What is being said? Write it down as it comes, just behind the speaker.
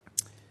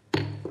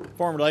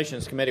Foreign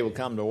Relations Committee will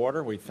come to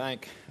order. We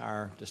thank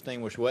our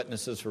distinguished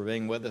witnesses for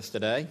being with us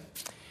today.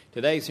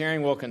 Today's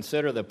hearing will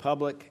consider ways the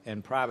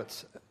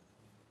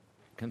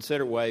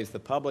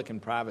public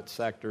and private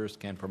sectors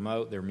can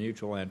promote their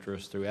mutual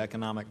interests through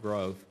economic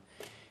growth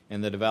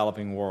in the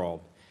developing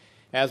world.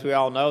 As we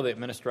all know, the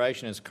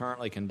administration is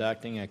currently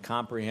conducting a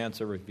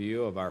comprehensive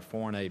review of our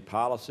foreign aid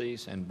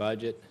policies and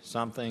budget,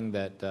 something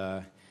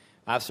that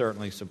I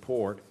certainly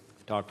support.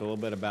 We talked a little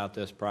bit about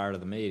this prior to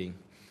the meeting.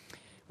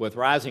 With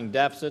rising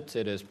deficits,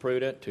 it is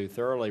prudent to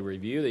thoroughly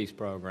review these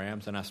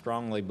programs, and I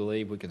strongly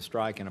believe we can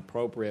strike an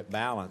appropriate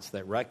balance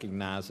that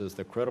recognizes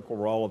the critical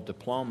role of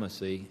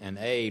diplomacy and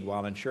aid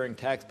while ensuring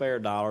taxpayer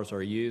dollars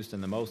are used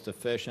in the most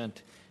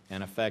efficient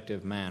and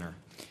effective manner.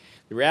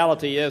 The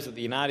reality is that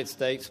the United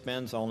States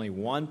spends only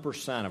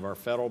 1% of our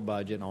federal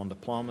budget on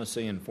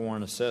diplomacy and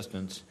foreign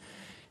assistance,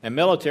 and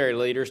military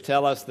leaders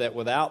tell us that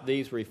without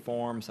these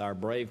reforms, our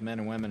brave men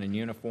and women in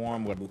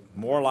uniform would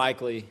more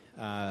likely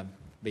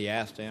be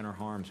asked to enter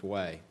harm's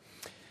way.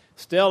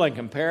 Still, in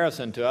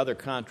comparison to other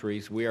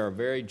countries, we are a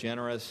very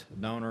generous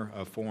donor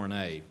of foreign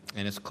aid,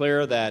 and it's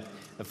clear that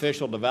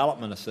official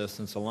development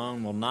assistance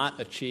alone will not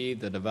achieve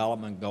the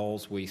development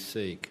goals we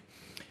seek.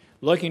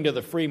 Looking to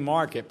the free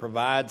market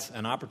provides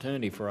an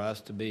opportunity for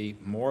us to be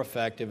more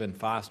effective in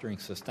fostering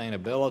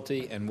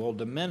sustainability and will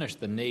diminish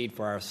the need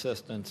for our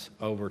assistance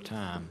over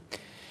time.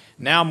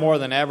 Now more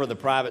than ever, the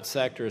private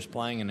sector is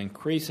playing an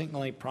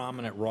increasingly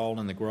prominent role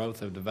in the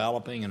growth of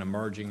developing and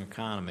emerging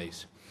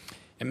economies.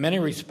 In many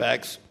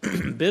respects,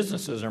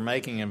 businesses are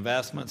making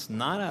investments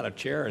not out of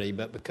charity,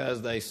 but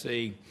because they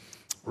see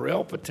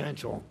real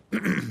potential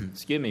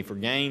for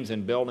gains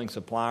in building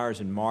suppliers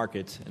and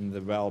markets in the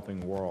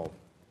developing world.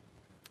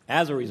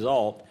 As a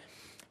result,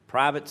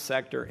 private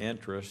sector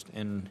interest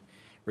in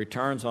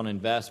returns on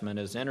investment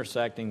is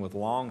intersecting with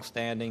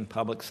long-standing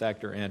public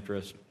sector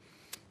interest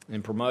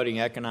in promoting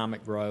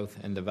economic growth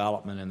and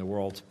development in the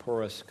world's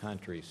poorest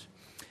countries.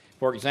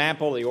 For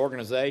example, the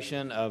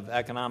Organization of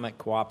Economic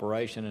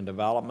Cooperation and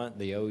Development,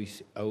 the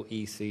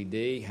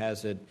OECD,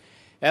 has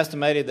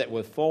estimated that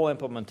with full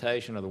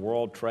implementation of the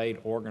World Trade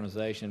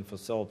Organization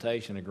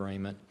Facilitation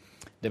Agreement,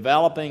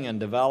 developing and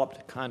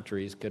developed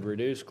countries could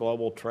reduce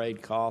global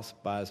trade costs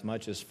by as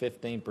much as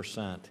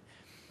 15%.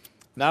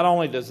 Not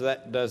only does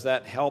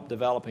that help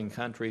developing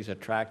countries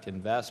attract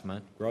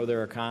investment, grow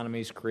their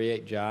economies,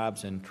 create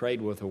jobs, and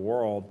trade with the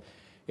world,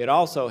 it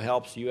also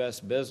helps U.S.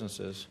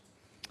 businesses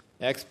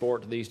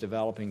export to these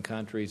developing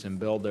countries and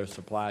build their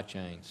supply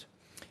chains.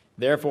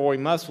 Therefore, we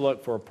must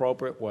look for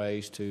appropriate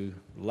ways to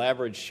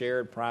leverage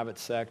shared private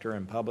sector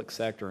and public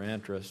sector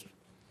interests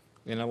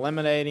in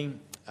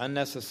eliminating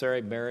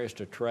unnecessary barriers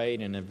to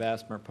trade and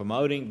investment,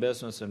 promoting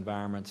business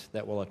environments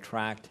that will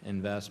attract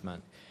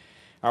investment.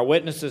 Our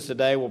witnesses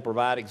today will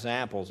provide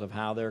examples of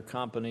how their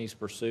company's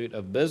pursuit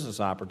of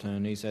business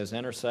opportunities has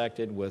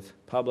intersected with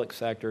public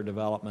sector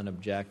development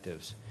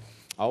objectives.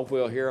 I hope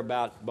we'll hear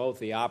about both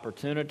the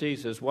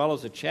opportunities as well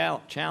as the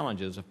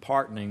challenges of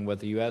partnering with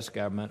the U.S.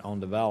 government on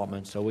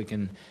development so we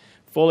can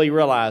fully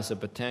realize the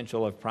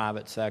potential of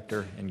private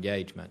sector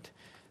engagement.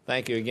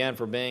 Thank you again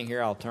for being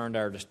here. I'll turn to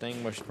our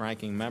distinguished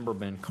ranking member,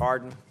 Ben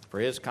Cardin,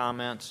 for his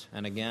comments.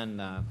 And again,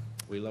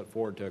 we look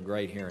forward to a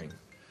great hearing.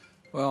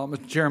 Well,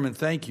 Mr. Chairman,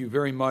 thank you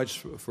very much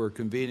for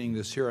convening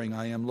this hearing.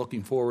 I am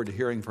looking forward to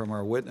hearing from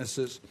our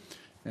witnesses,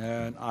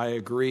 and I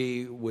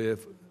agree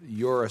with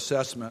your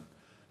assessment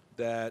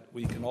that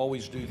we can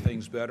always do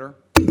things better.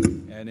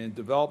 And in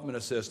development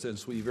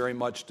assistance, we very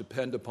much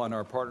depend upon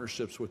our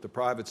partnerships with the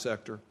private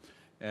sector,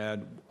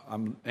 and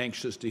I'm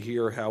anxious to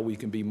hear how we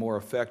can be more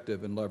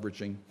effective in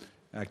leveraging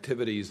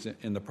activities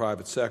in the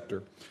private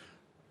sector.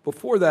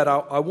 Before that,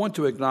 I want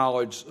to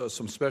acknowledge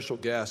some special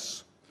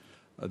guests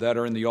that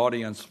are in the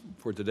audience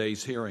for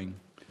today's hearing.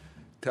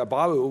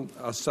 Tabawu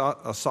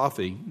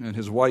Asafi and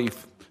his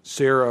wife,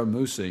 Sarah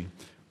Musi,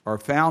 are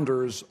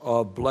founders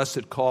of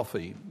Blessed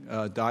Coffee,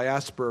 a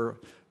diaspora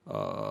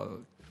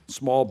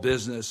small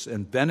business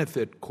and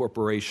benefit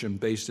corporation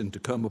based in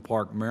Tacoma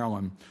Park,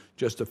 Maryland,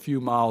 just a few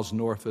miles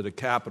north of the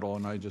capital,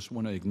 and I just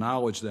want to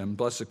acknowledge them.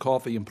 Blessed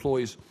Coffee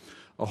employs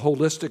a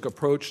holistic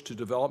approach to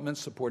development,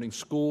 supporting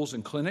schools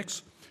and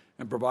clinics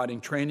and providing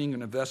training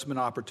and investment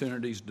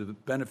opportunities to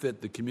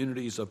benefit the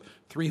communities of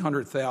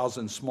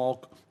 300,000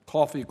 small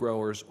coffee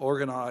growers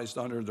organized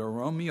under the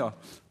Oromia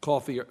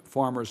Coffee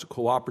Farmers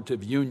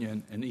Cooperative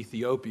Union in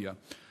Ethiopia.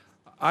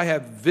 I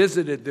have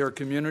visited their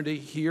community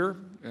here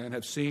and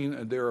have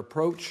seen their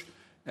approach,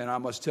 and I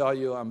must tell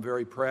you I'm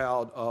very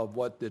proud of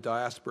what the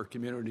diaspora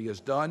community has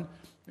done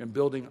in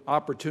building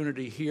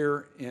opportunity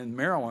here in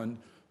Maryland,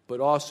 but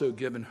also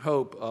given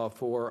hope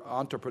for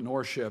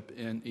entrepreneurship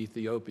in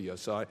Ethiopia.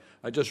 So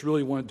I just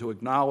really wanted to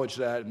acknowledge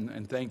that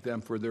and thank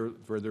them for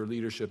their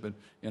leadership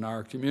in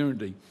our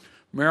community.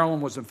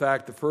 Maryland was, in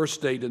fact, the first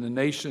state in the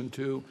nation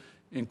to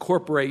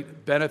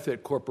incorporate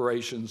benefit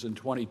corporations in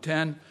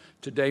 2010.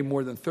 Today,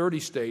 more than 30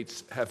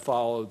 states have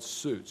followed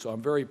suit. So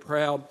I'm very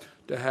proud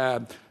to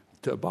have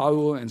to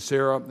Bahu and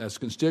Sarah as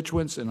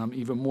constituents, and I'm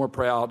even more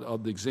proud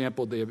of the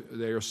example they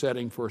are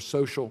setting for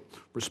social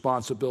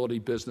responsibility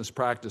business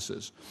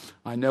practices.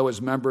 I know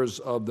as members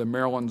of the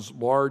Maryland's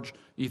large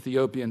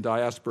Ethiopian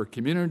diaspora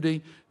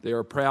community, they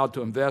are proud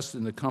to invest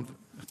in the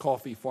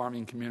coffee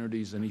farming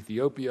communities in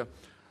Ethiopia.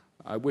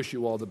 I wish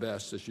you all the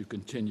best as you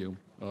continue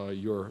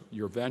your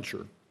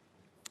venture.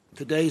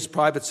 Today's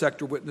private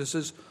sector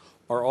witnesses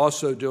are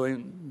also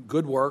doing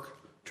good work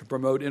to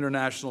promote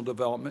international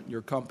development.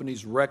 Your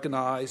companies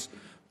recognize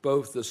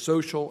both the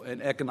social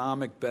and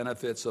economic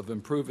benefits of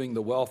improving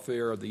the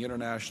welfare of the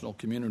international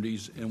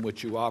communities in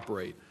which you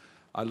operate.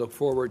 I look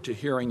forward to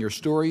hearing your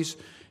stories.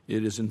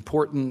 It is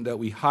important that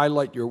we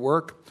highlight your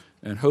work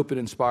and hope it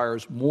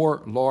inspires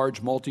more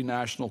large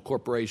multinational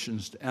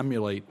corporations to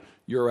emulate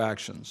your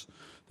actions.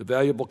 The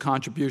valuable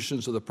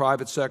contributions of the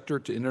private sector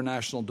to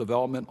international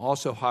development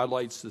also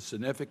highlights the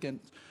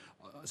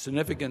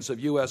significance of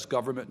U.S.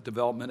 government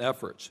development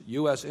efforts.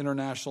 U.S.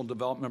 international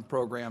development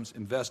programs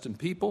invest in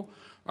people.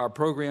 Our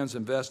programs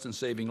invest in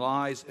saving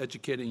lives,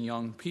 educating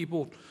young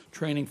people,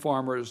 training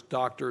farmers,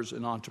 doctors,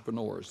 and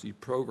entrepreneurs. These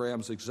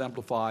programs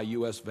exemplify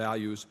U.S.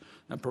 values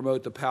and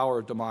promote the power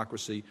of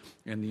democracy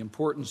and the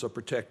importance of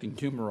protecting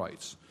human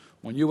rights.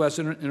 When U.S.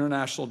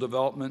 international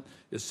development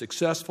is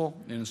successful,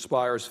 it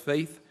inspires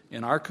faith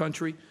in our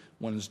country.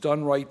 When it's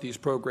done right, these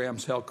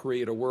programs help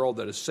create a world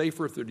that is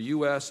safer through the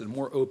U.S. and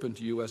more open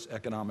to U.S.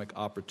 economic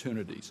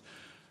opportunities.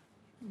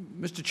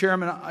 Mr.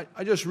 Chairman,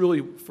 I just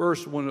really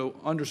first want to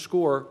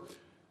underscore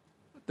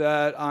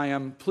that I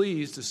am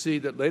pleased to see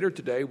that later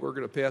today we're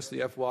going to pass the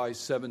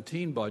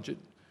FY17 budget,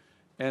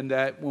 and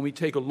that when we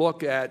take a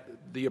look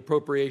at the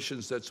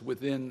appropriations that's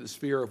within the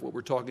sphere of what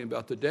we're talking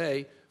about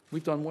today,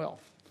 we've done well.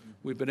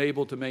 We've been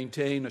able to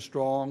maintain a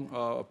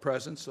strong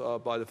presence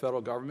by the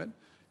federal government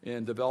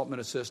in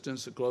development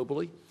assistance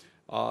globally.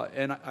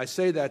 And I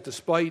say that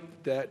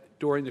despite that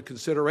during the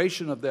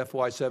consideration of the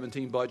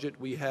FY17 budget,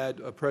 we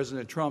had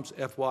President Trump's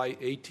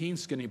FY18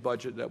 skinny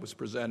budget that was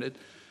presented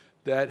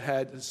that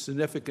had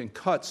significant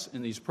cuts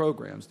in these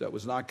programs that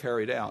was not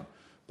carried out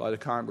by the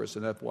Congress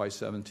in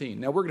FY17.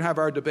 Now, we're going to have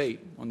our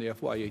debate on the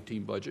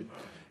FY18 budget,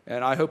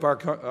 and I hope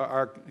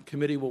our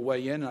committee will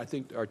weigh in, and I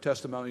think our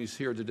testimonies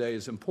here today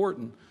is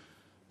important.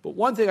 But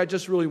one thing I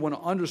just really want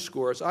to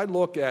underscore is I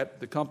look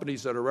at the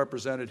companies that are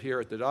represented here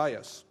at the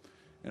dais,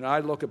 and I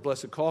look at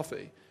Blessed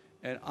Coffee,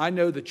 and I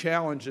know the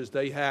challenges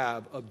they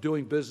have of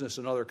doing business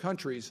in other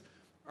countries.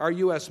 Our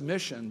U.S.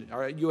 mission,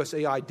 our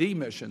USAID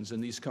missions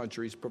in these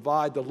countries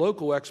provide the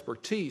local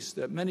expertise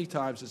that many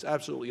times is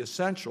absolutely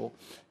essential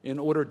in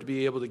order to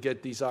be able to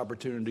get these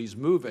opportunities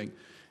moving.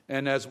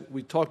 And as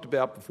we talked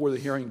about before the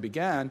hearing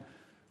began,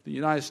 the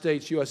United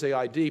States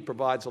USAID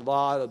provides a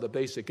lot of the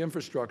basic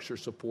infrastructure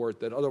support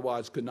that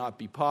otherwise could not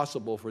be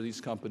possible for these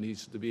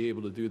companies to be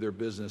able to do their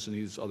business in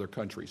these other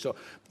countries. So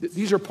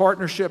these are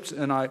partnerships,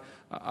 and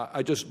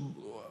I just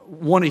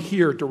want to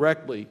hear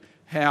directly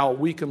how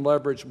we can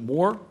leverage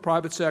more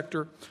private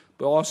sector,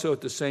 but also at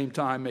the same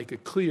time make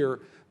it clear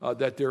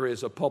that there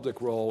is a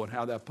public role and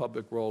how that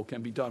public role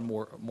can be done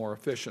more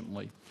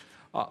efficiently.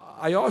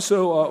 I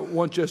also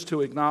want just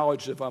to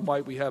acknowledge, if I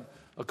might, we have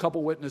a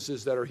couple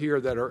witnesses that are here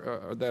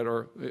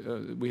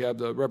we have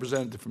the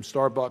representative from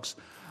Starbucks.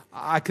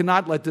 I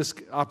cannot let this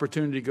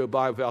opportunity go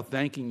by without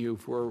thanking you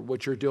for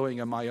what you're doing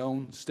in my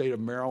own state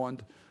of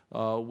Maryland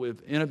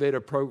with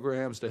innovative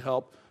programs to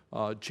help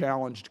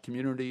challenged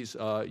communities.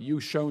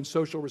 You've shown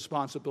social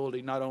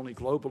responsibility not only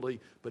globally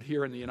but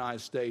here in the United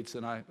States,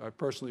 and I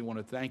personally want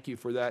to thank you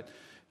for that.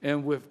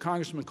 And with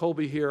Congressman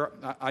Colby here,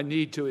 I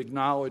need to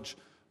acknowledge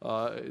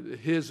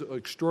his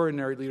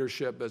extraordinary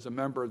leadership as a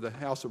member of the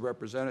House of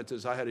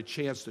Representatives. I had a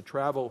chance to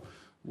travel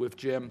with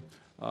Jim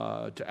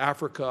to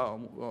Africa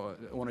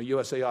on a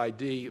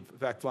USAID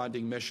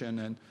fact-finding mission,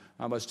 and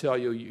I must tell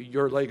you,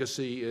 your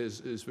legacy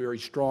is very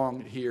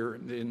strong here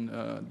in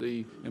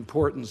the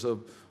importance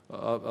of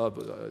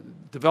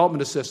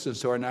development assistance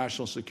to our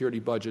national security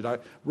budget.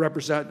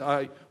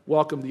 I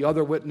welcome the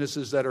other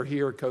witnesses that are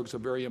here. Coke's a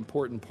very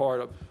important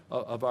part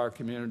of our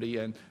community,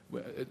 and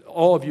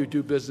all of you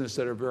do business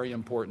that are very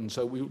important,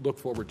 so we look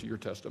forward to your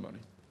testimony.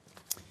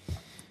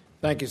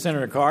 Thank you,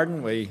 Senator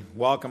Cardin. We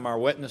welcome our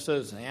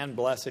witnesses and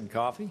Blessed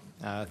Coffee.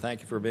 Thank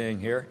you for being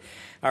here.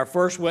 Our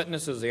first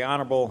witness is the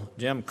Honorable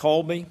Jim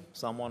Colby,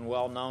 someone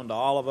well known to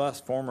all of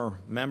us, former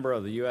member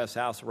of the U.S.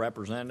 House of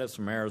Representatives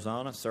from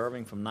Arizona,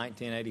 serving from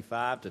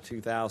 1985 to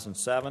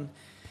 2007.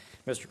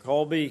 Mr.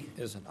 Colby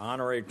is an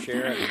honorary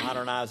chair at the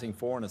Modernizing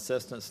Foreign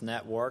Assistance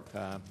Network,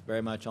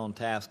 very much on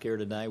task here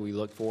today. We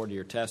look forward to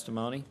your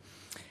testimony.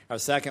 Our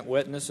second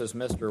witness is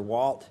Mr.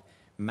 Walt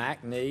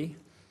McNee,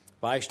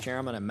 Vice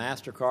Chairman at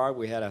MasterCard.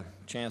 We had a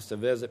chance to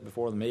visit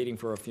before the meeting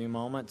for a few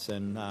moments,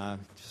 and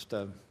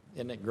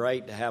isn't it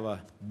great to have a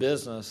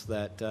business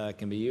that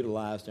can be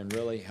utilized in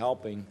really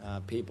helping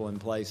people in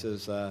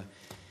places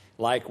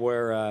like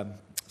where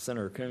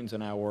Senator Coons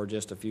and I were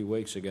just a few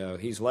weeks ago.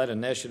 He's led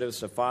initiatives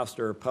to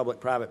foster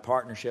public-private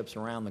partnerships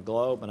around the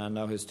globe, and I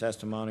know his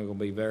testimony will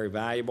be very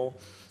valuable.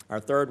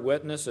 Our third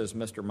witness is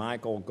Mr.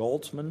 Michael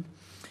Goldsman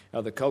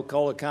of the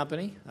Coca-Cola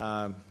Company.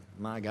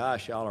 My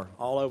gosh, y'all are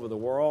all over the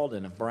world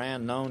and a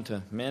brand known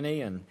to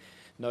many, and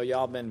know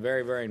y'all have been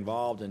very, very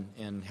involved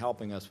in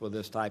helping us with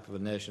this type of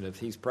initiative.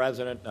 He's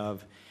president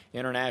of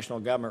International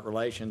Government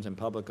Relations and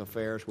Public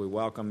Affairs. We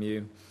welcome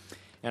you.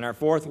 And our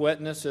fourth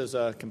witness is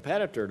a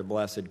competitor to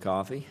Blessed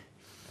Coffee,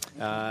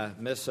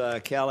 Miss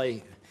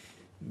Kelly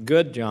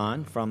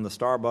Goodjohn from the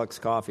Starbucks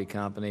Coffee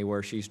Company,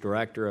 where she's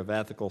Director of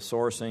Ethical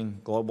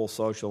Sourcing, Global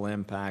Social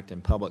Impact,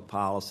 and Public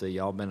Policy.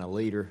 Y'all been a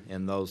leader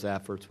in those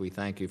efforts. We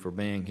thank you for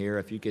being here.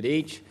 If you could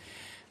each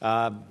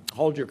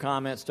hold your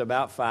comments to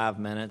about 5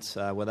 minutes.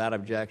 Without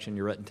objection,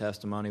 your written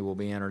testimony will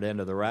be entered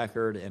into the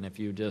record, and if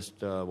you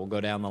just will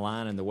go down the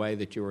line in the way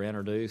that you were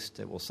introduced,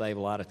 it will save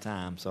a lot of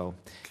time. So,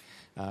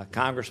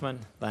 Congressman,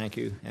 thank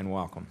you and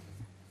welcome.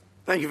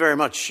 Thank you very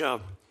much,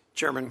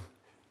 Chairman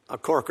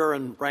Corker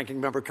and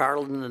Ranking Member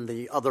Carlton and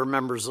the other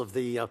members of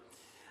the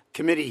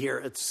committee here.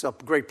 It's a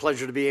great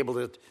pleasure to be able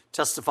to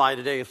testify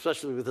today,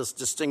 especially with this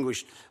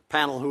distinguished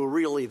panel who are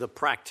really the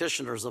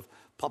practitioners of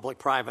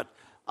public-private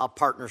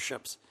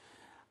partnerships.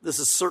 This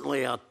is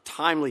certainly a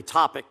timely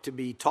topic to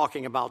be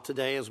talking about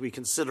today as we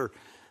consider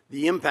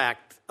the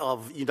impact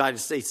of United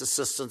States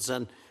assistance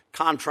and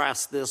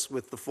contrast this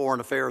with the Foreign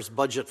Affairs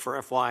budget for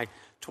FY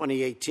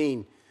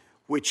 2018,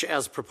 which,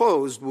 as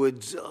proposed,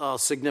 would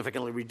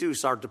significantly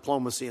reduce our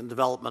diplomacy and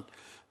development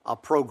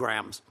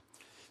programs.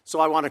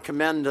 So I want to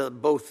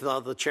commend both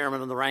the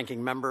chairman and the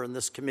ranking member in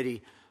this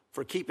committee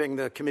for keeping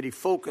the committee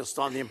focused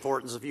on the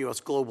importance of U.S.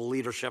 global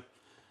leadership,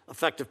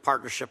 effective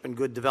partnership, and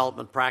good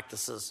development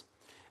practices.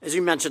 As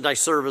you mentioned, I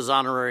serve as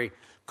honorary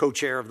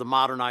co-chair of the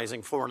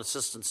Modernizing Foreign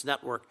Assistance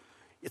Network.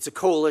 It's a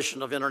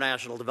coalition of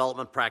international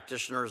development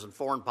practitioners and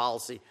foreign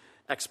policy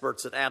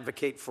experts that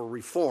advocate for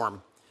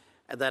reform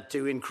and that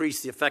to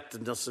increase the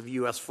effectiveness of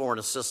U.S. foreign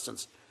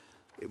assistance.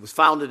 It was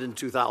founded in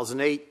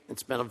 2008.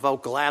 It's been a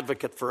vocal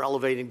advocate for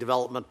elevating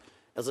development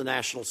as a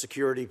national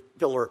security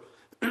pillar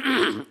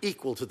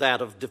equal to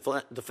that of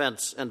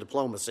defense and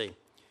diplomacy.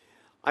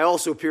 I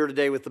also appear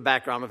today with the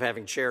background of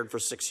having chaired for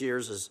 6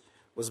 years, as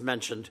was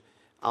mentioned,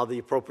 the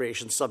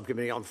Appropriations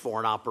Subcommittee on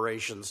Foreign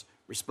Operations,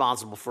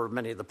 responsible for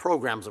many of the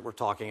programs that we're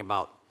talking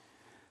about.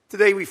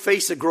 Today, we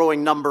face a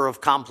growing number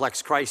of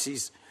complex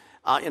crises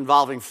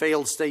involving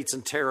failed states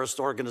and terrorist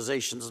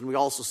organizations, and we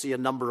also see a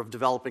number of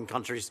developing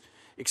countries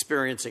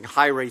experiencing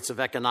high rates of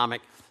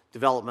economic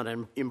development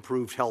and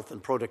improved health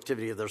and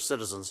productivity of their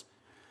citizens.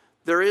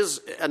 There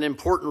is an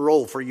important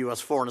role for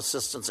U.S. foreign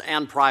assistance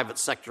and private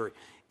sector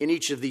in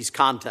each of these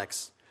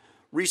contexts.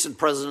 Recent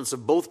presidents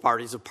of both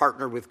parties have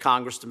partnered with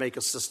Congress to make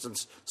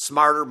assistance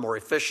smarter, more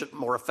efficient,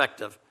 more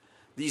effective.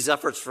 These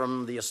efforts,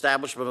 from the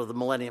establishment of the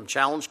Millennium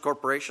Challenge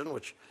Corporation,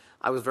 which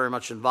I was very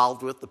much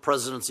involved with, the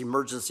President's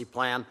Emergency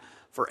Plan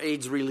for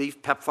AIDS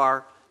Relief,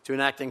 PEPFAR, to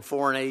enacting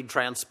Foreign Aid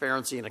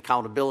Transparency and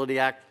Accountability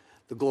Act,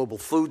 the Global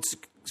Food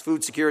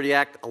Security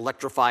Act,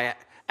 Electrify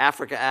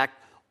Africa Act,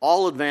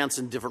 all advance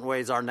in different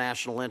ways our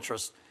national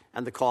interest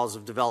and the cause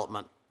of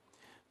development.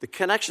 The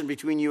connection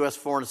between U.S.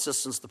 foreign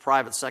assistance, the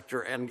private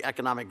sector, and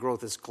economic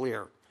growth is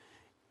clear.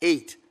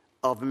 8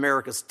 of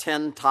America's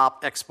 10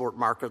 top export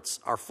markets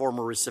are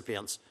former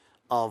recipients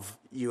of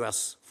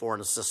U.S.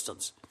 foreign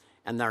assistance,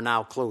 and they're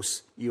now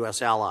close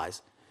U.S.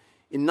 allies.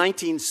 In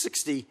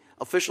 1960,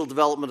 official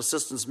development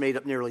assistance made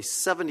up nearly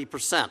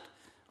 70%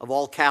 of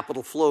all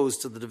capital flows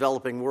to the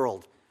developing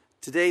world.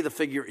 Today, the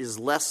figure is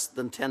less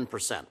than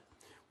 10%,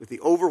 with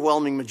the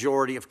overwhelming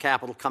majority of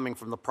capital coming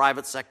from the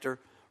private sector,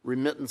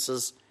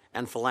 remittances,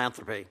 and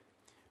philanthropy.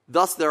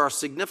 Thus, there are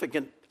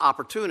significant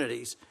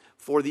opportunities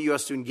for the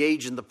U.S. to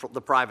engage in the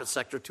private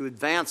sector to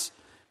advance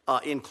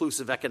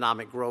inclusive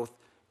economic growth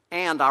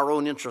and our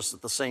own interests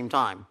at the same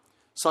time,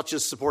 such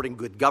as supporting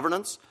good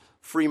governance,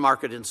 free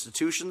market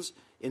institutions,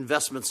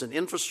 investments in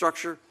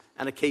infrastructure,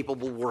 and a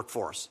capable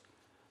workforce.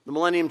 The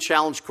Millennium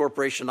Challenge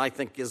Corporation, I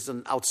think, is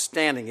an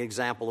outstanding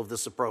example of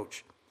this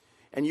approach.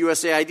 And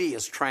USAID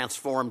has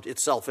transformed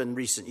itself in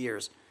recent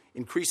years,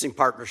 increasing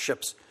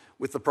partnerships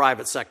with the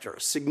private sector,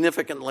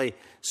 significantly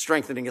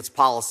strengthening its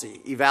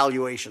policy,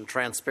 evaluation,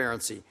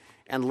 transparency,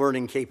 and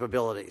learning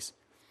capabilities.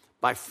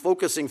 By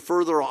focusing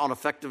further on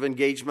effective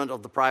engagement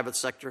of the private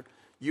sector,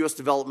 U.S.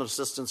 development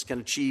assistance can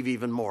achieve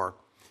even more.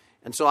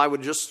 And so I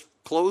would just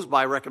close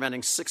by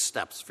recommending 6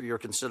 steps for your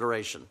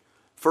consideration.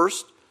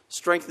 First,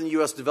 strengthen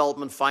U.S.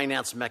 development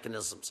finance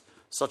mechanisms,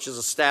 such as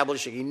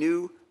establishing a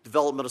new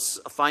development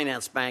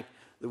finance bank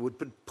that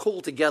would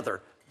pull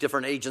together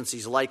different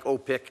agencies like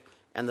OPIC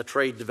and the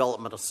Trade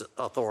Development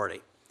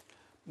Authority.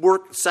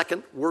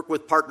 Second, work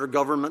with partner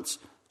governments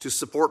to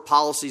support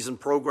policies and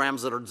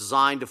programs that are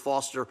designed to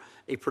foster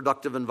a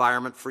productive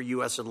environment for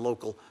U.S. and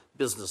local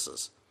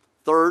businesses.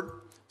 Third,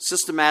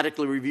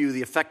 systematically review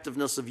the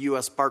effectiveness of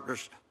U.S.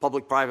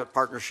 public-private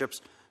partnerships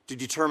to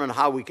determine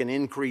how we can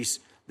increase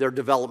their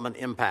development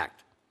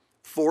impact.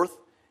 Fourth,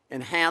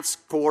 enhance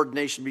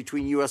coordination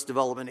between U.S.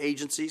 development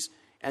agencies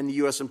and the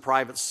U.S. and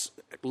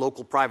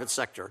local private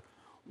sector.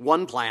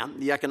 One plan,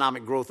 the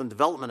Economic Growth and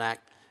Development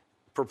Act,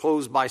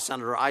 proposed by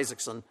Senator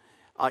Isaacson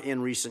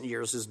in recent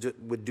years,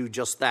 would do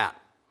just that.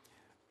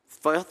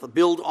 Fifth,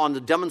 build on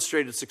the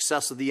demonstrated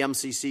success of the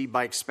MCC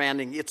by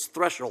expanding its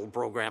threshold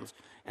programs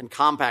and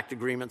compact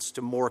agreements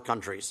to more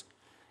countries.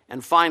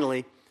 And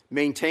finally,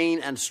 maintain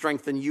and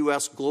strengthen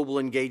U.S. global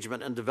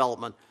engagement and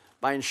development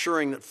by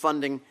ensuring that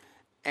funding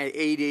and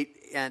aid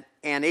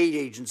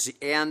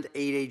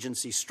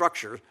agency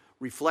structure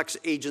reflects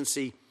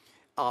agency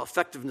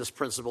effectiveness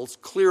principles,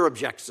 clear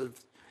objectives,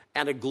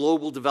 and a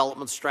global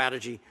development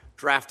strategy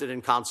drafted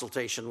in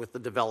consultation with the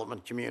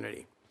development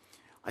community.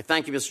 I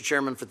thank you, Mr.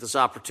 Chairman, for this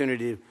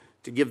opportunity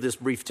to give this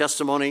brief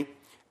testimony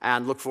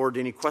and look forward to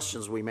any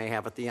questions we may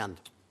have at the end.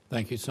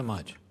 Thank you so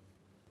much.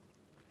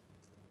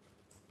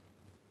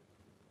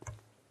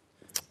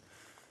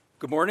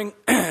 Good morning.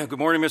 Good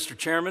morning, Mr.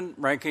 Chairman,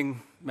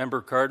 Ranking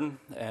Member Cardin,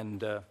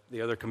 and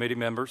the other committee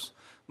members.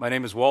 My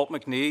name is Walt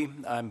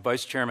McNee. I'm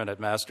Vice Chairman at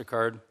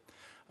MasterCard.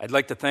 I'd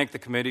like to thank the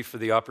committee for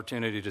the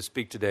opportunity to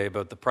speak today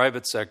about the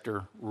private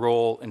sector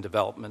role in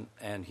development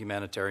and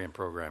humanitarian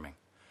programming.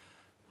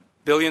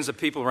 Billions of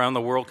people around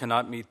the world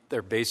cannot meet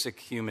their basic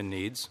human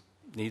needs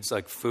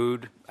like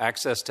food,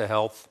 access to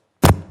health,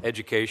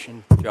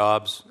 education,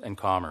 jobs, and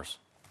commerce.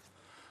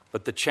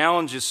 But the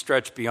challenges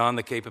stretch beyond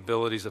the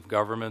capabilities of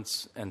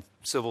governments and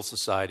civil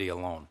society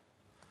alone.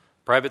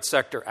 Private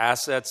sector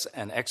assets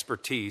and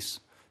expertise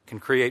can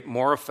create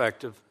more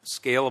effective,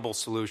 scalable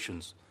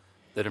solutions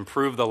that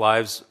improve the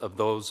lives of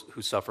those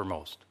who suffer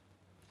most.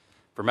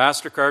 For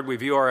MasterCard, we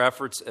view our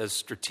efforts as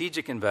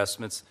strategic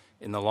investments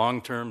in the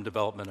long-term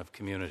development of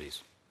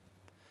communities.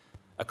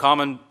 A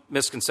common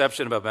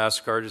misconception about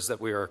MasterCard is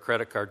that we are a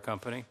credit card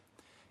company.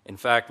 In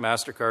fact,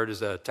 MasterCard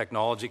is a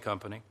technology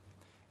company,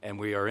 and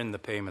we are in the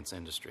payments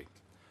industry.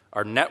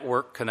 Our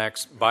network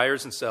connects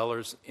buyers and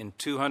sellers in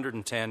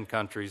 210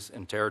 countries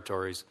and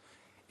territories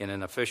in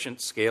an efficient,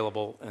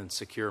 scalable, and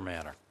secure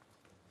manner.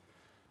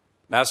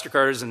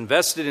 MasterCard is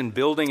invested in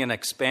building and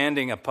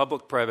expanding a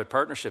public-private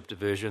partnership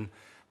division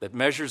that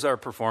measures our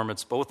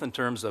performance both in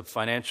terms of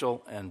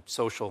financial and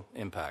social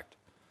impact.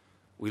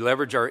 We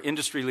leverage our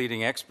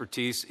industry-leading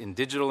expertise in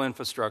digital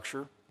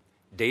infrastructure,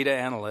 data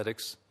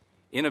analytics,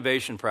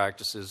 innovation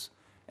practices,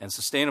 and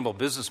sustainable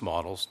business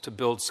models to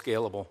build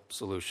scalable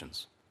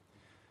solutions.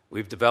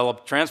 We've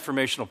developed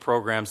transformational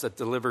programs that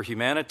deliver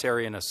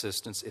humanitarian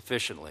assistance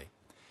efficiently.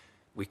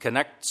 We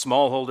connect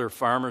smallholder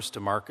farmers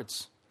to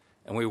markets,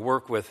 and we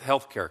work with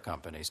healthcare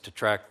companies to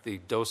track the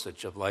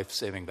dosage of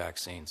life-saving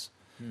vaccines.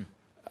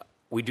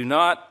 We do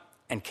not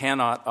and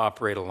cannot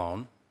operate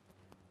alone.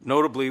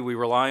 Notably, we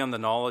rely on the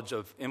knowledge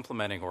of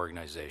implementing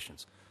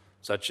organizations,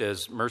 such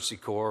as Mercy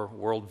Corps,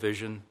 World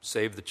Vision,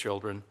 Save the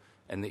Children,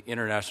 and the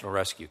International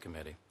Rescue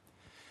Committee,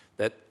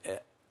 that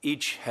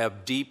each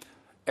have deep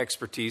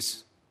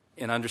expertise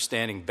in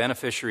understanding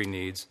beneficiary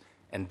needs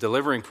and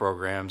delivering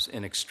programs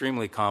in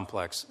extremely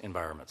complex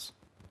environments.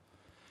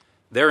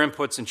 Their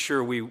inputs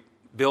ensure we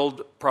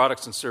build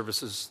products and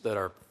services that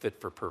are fit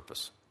for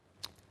purpose.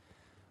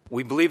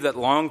 We believe that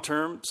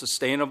long-term,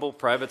 sustainable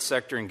private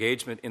sector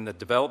engagement in the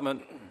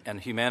development and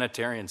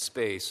humanitarian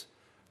space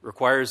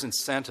requires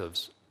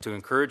incentives to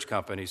encourage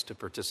companies to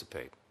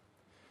participate.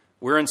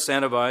 We're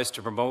incentivized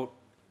to promote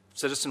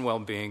citizen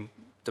well-being,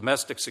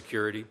 domestic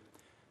security,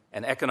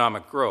 and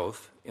economic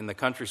growth in the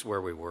countries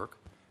where we work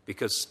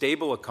because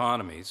stable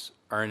economies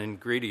are an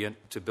ingredient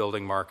to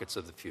building markets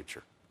of the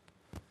future.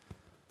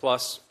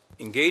 Plus,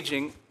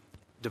 engaging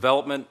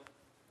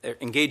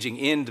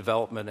in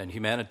development and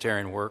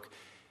humanitarian work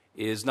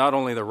is not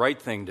only the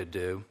right thing to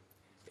do,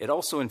 it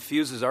also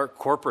infuses our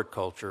corporate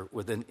culture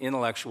with an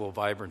intellectual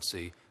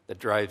vibrancy that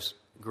drives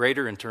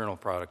greater internal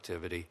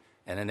productivity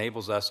and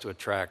enables us to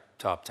attract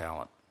top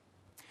talent.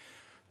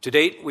 To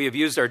date, we have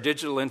used our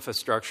digital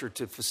infrastructure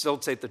to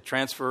facilitate the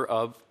transfer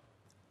of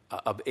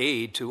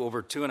aid to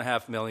over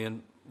 2.5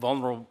 million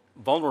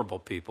vulnerable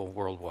people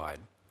worldwide.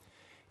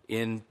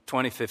 In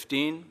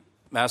 2015,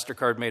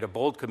 MasterCard made a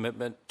bold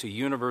commitment to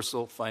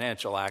universal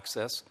financial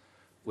access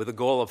with a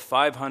goal of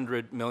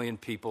 500 million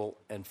people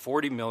and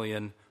 40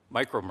 million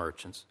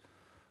micro-merchants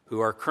who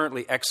are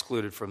currently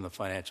excluded from the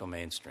financial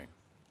mainstream.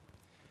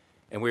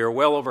 And we are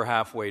well over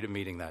halfway to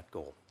meeting that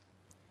goal.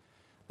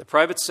 The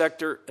private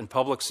sector and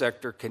public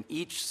sector can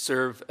each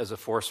serve as a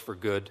force for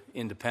good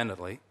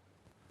independently.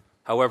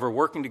 However,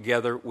 working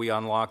together, we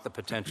unlock the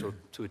potential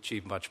to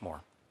achieve much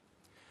more.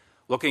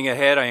 Looking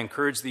ahead, I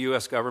encourage the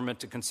U.S. government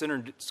to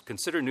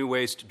consider new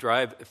ways to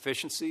drive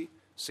efficiency,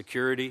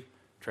 security,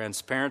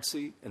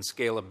 transparency, and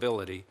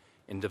scalability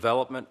in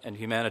development and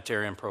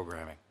humanitarian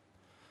programming.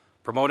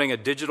 Promoting a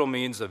digital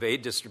means of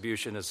aid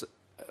distribution is,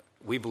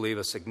 we believe,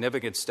 a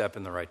significant step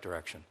in the right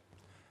direction.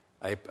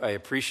 I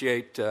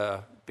appreciate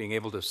being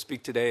able to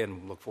speak today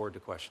and look forward to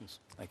questions.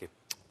 Thank you.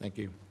 Thank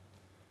you.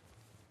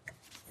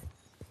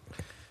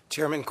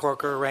 Chairman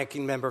Corker,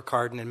 Ranking Member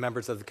Cardin, and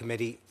members of the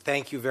committee,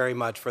 thank you very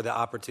much for the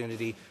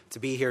opportunity to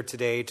be here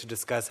today to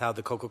discuss how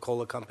the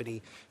Coca-Cola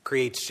Company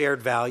creates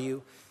shared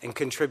value and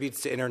contributes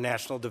to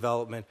international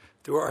development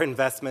through our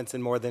investments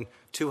in more than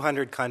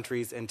 200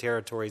 countries and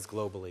territories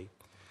globally.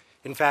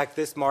 In fact,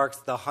 this marks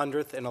the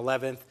 100th and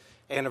 11th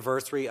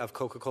anniversary of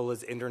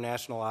Coca-Cola's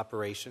international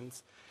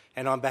operations.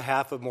 And on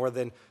behalf of more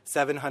than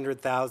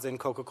 700,000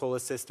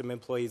 Coca-Cola system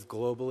employees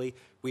globally,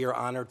 we are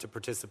honored to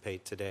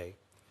participate today.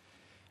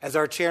 As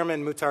our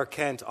chairman, Muhtar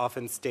Kent,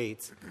 often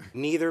states,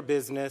 neither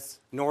business,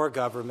 nor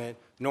government,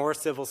 nor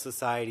civil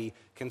society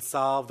can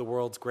solve the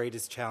world's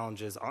greatest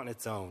challenges on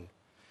its own.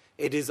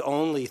 It is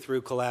only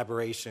through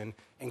collaboration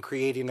and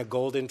creating a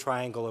golden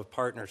triangle of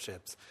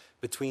partnerships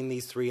between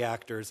these three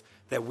actors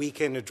that we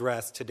can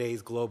address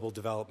today's global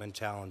development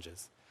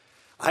challenges.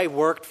 I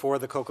worked for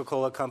the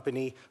Coca-Cola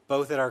Company,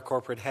 both at our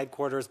corporate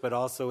headquarters, but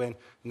also in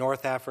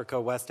North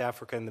Africa, West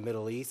Africa, and the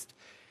Middle East.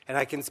 And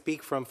I can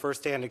speak from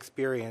firsthand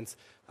experience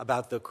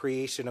about the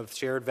creation of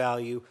shared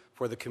value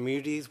for the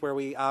communities where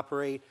we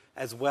operate,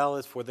 as well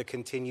as for the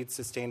continued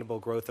sustainable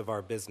growth of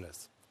our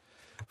business.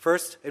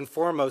 First and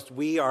foremost,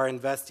 we are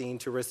investing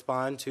to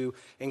respond to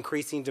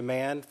increasing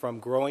demand from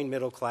growing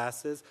middle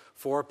classes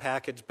for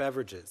packaged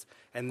beverages.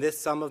 And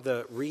some of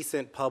the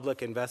recent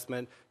public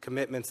investment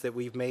commitments that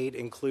we've made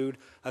include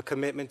a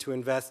commitment to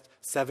invest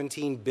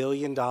 $17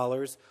 billion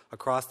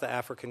across the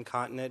African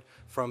continent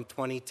from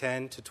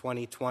 2010 to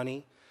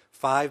 2020,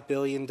 $5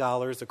 billion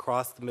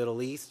across the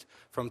Middle East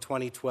from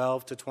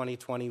 2012 to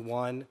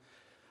 2021,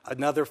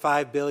 another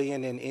 $5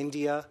 billion in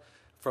India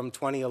from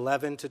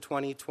 2011 to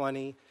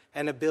 2020,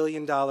 and $1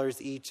 billion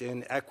each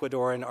in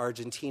Ecuador and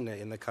Argentina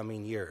in the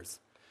coming years.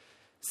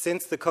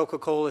 Since the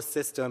Coca-Cola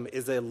system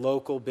is a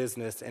local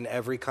business in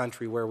every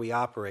country where we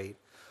operate,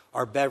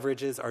 our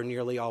beverages are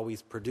nearly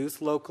always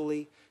produced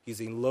locally,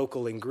 using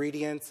local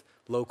ingredients,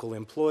 local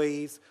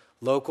employees,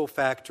 local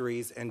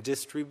factories, and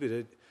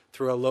distributed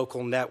through a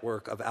local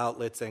network of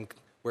outlets and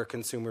where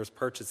consumers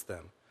purchase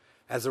them.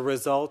 As a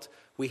result,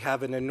 we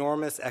have an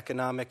enormous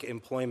economic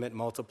employment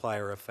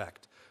multiplier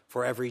effect.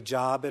 For every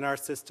job in our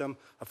system,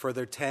 a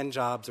further 10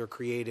 jobs are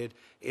created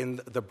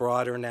in the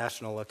broader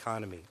national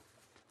economy.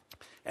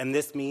 And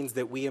this means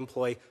that we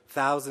employ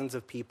thousands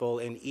of people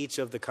in each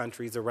of the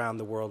countries around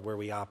the world where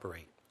we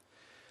operate.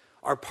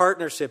 Our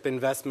partnership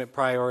investment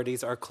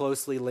priorities are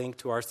closely linked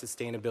to our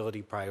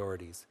sustainability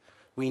priorities.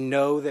 We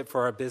know that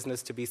for our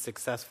business to be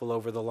successful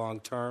over the long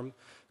term,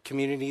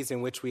 communities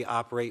in which we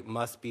operate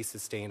must be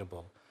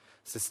sustainable.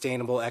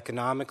 Sustainable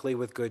economically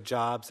with good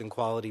jobs and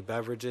quality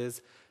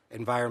beverages,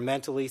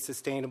 environmentally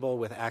sustainable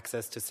with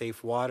access to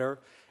safe water,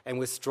 and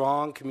with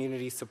strong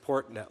community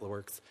support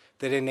networks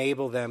that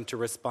enable them to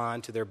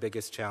respond to their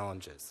biggest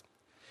challenges.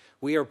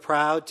 We are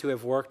proud to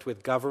have worked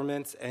with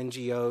governments,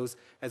 NGOs,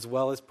 as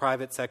well as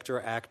private sector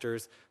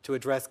actors to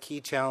address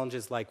key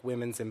challenges like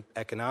women's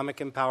economic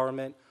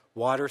empowerment,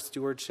 water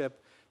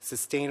stewardship,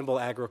 sustainable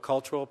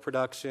agricultural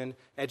production,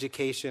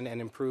 education, and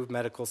improved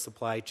medical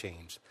supply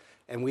chains.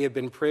 And we have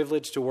been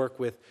privileged to work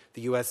with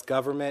the U.S.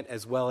 government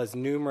as well as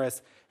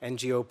numerous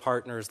NGO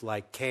partners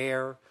like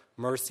CARE,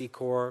 Mercy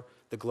Corps,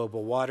 the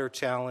Global Water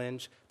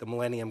Challenge, the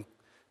Millennium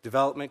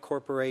Development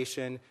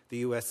Corporation, the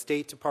U.S.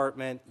 State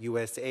Department,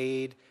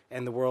 USAID,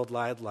 and the World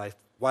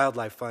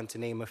Wildlife Fund, to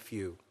name a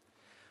few.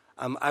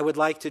 I would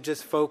like to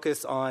just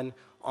focus on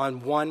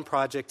one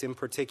project in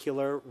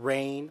particular,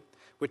 RAIN,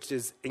 which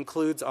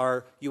includes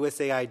our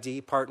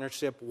USAID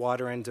Partnership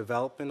Water and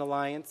Development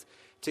Alliance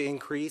to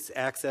increase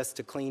access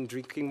to clean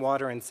drinking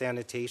water and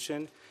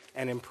sanitation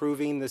and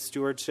improving the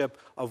stewardship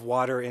of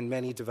water in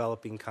many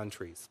developing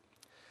countries.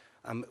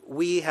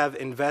 We have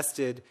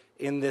invested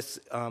in this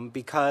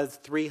because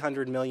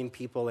 300 million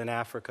people in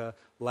Africa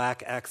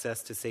lack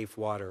access to safe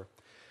water.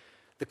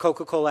 The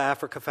Coca-Cola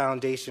Africa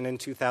Foundation in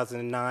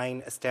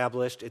 2009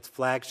 established its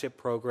flagship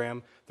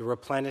program, the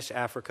Replenish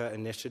Africa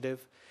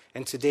Initiative,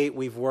 and to date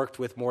we've worked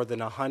with more than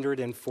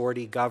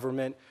 140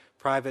 government,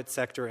 private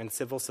sector, and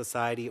civil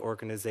society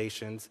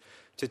organizations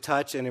to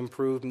touch and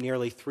improve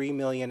nearly 3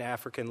 million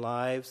African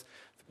lives,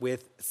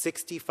 with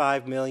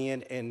 65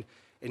 million in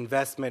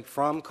investment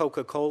from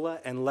Coca-Cola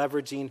and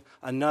leveraging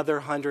another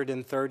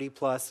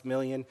 130+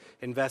 million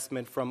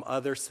investment from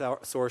other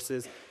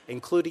sources,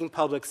 including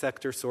public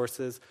sector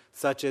sources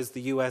such as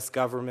the U.S.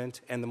 government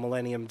and the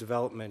Millennium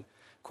Development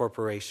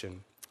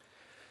Corporation.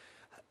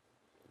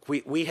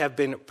 We have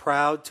been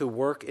proud to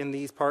work in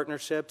these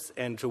partnerships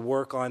and to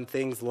work on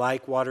things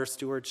like water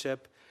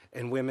stewardship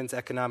and women's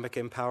economic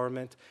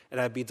empowerment, and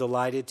I'd be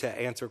delighted to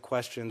answer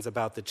questions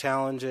about the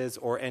challenges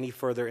or any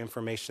further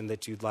information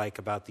that you'd like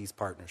about these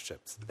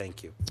partnerships.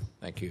 Thank you.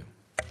 Thank you.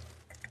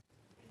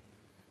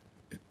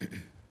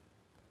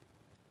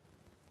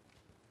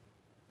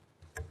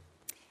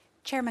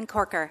 Chairman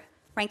Corker,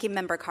 Ranking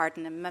Member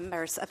Cardin, and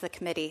members of the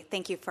committee,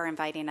 thank you for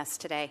inviting us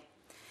today.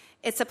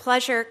 It's a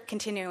pleasure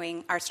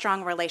continuing our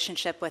strong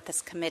relationship with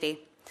this committee.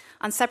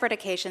 On separate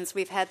occasions,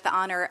 we've had the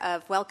honor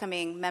of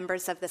welcoming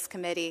members of this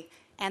committee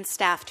and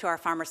staff to our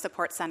Farmer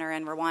Support Center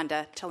in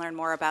Rwanda to learn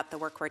more about the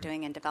work we're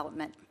doing in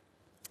development.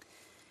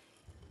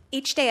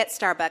 Each day at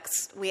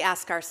Starbucks, we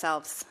ask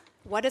ourselves,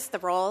 what is the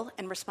role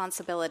and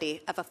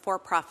responsibility of a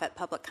for-profit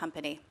public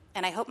company?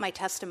 And I hope my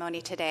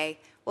testimony today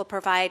will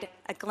provide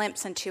a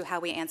glimpse into how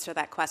we answer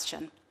that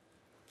question.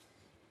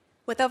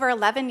 With over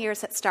 11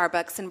 years at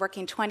Starbucks and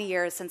working 20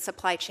 years in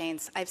supply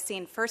chains, I've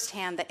seen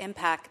firsthand the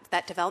impact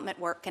that development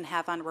work can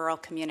have on rural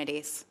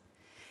communities.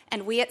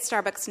 And we at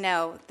Starbucks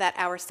know that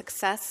our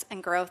success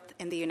and growth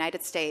in the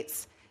United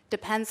States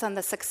depends on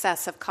the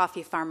success of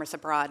coffee farmers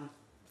abroad.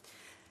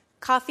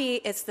 Coffee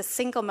is the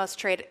second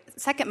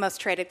most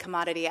traded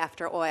commodity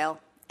after oil,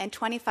 and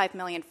 25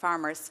 million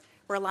farmers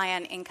rely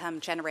on income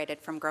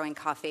generated from growing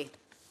coffee.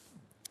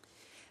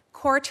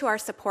 Core to our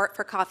support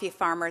for coffee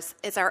farmers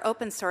is our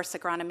open source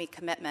agronomy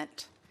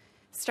commitment.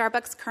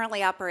 Starbucks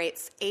currently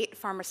operates 8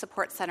 farmer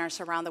support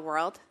centers around the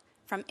world,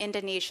 from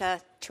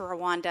Indonesia to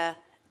Rwanda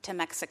to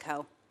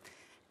Mexico.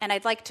 And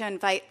I'd like to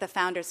invite the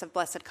founders of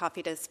Blessed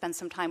Coffee to spend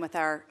some time with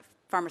our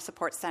farmer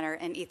support center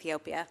in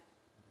Ethiopia.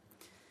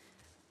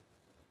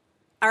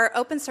 Our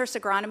open source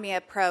agronomy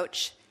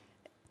approach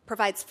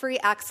provides free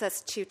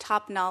access to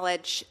top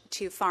knowledge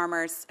to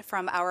farmers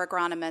from our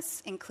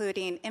agronomists,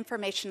 including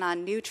information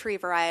on new tree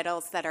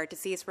varietals that are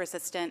disease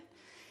resistant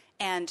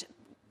and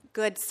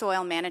good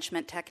soil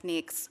management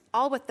techniques,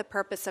 all with the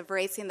purpose of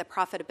raising the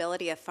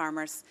profitability of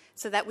farmers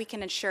so that we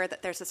can ensure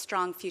that there's a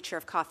strong future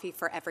of coffee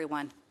for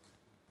everyone.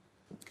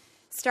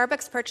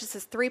 Starbucks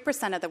purchases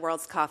 3% of the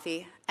world's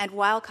coffee, and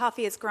while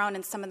coffee is grown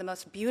in some of the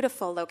most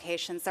beautiful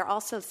locations, they're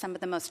also some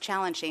of the most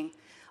challenging,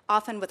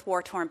 often with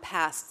war-torn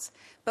pasts.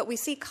 But we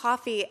see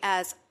coffee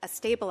as a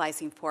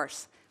stabilizing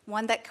force,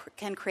 one that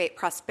can create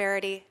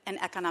prosperity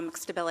and economic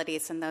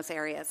stabilities in those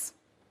areas.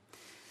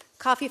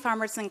 Coffee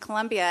farmers in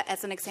Colombia,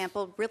 as an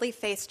example, really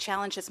faced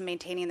challenges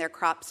maintaining their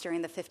crops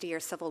during the 50-year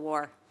Civil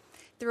War.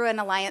 Through an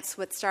alliance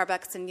with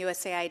Starbucks and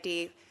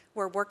USAID,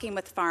 we're working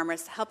with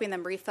farmers, helping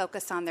them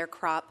refocus on their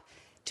crop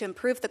to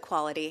improve the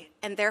quality,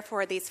 and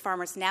therefore these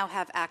farmers now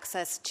have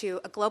access to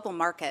a global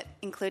market,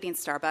 including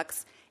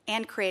Starbucks,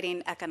 and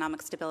creating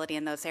economic stability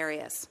in those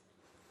areas.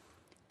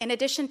 In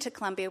addition to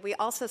Colombia, we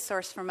also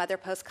source from other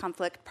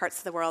post-conflict parts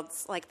of the world,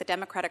 like the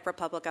Democratic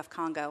Republic of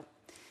Congo.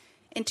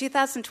 In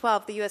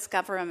 2012, the U.S.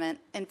 government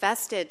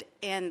invested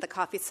in the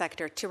coffee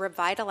sector to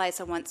revitalize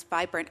a once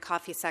vibrant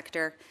coffee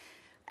sector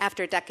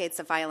after decades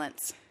of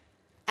violence.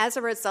 As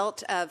a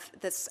result of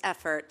this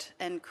effort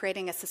and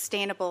creating a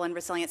sustainable and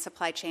resilient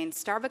supply chain,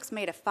 Starbucks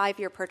made a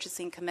 5-year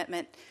purchasing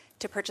commitment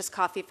to purchase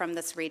coffee from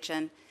this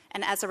region.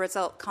 And as a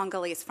result,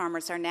 Congolese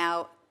farmers are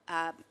now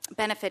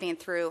benefiting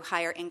through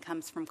higher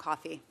incomes from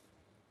coffee.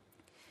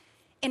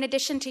 In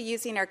addition to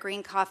using our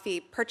green coffee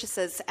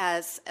purchases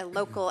as a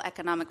local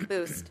economic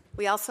boost,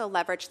 we also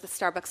leverage the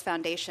Starbucks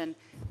Foundation,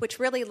 which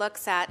really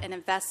looks at and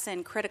invests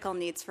in critical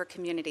needs for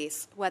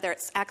communities, whether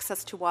it's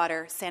access to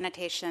water,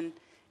 sanitation,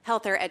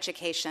 health, or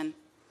education.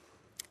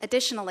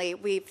 Additionally,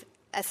 we've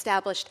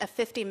established a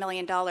 $50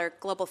 million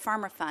Global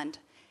Farmer Fund,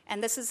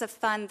 and this is a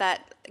fund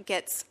that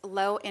gets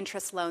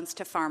low-interest loans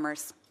to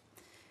farmers.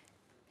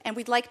 And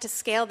we'd like to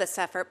scale this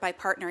effort by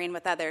partnering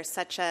with others,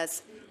 such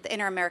as the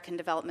Inter-American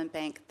Development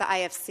Bank, the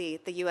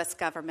IFC, the U.S.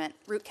 government,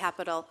 Root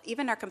Capital,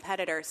 even our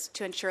competitors,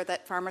 to ensure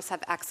that farmers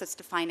have access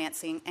to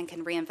financing and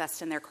can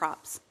reinvest in their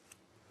crops.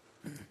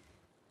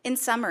 In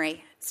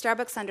summary,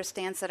 Starbucks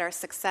understands that our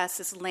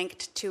success is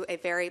linked to a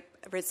very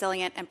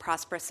resilient and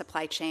prosperous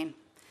supply chain,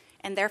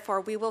 and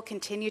therefore we will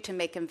continue to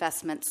make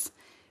investments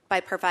by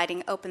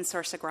providing open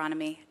source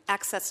agronomy,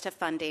 access to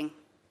funding,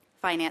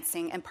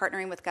 financing, and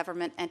partnering with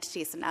government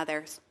entities and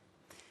others.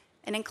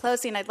 And in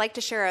closing, I'd like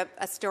to share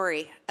a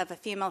story of a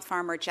female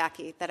farmer,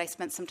 Jackie, that I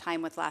spent some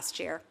time with last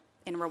year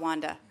in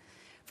Rwanda.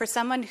 For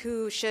someone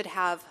who should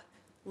have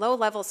low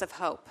levels of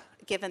hope,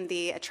 given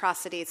the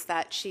atrocities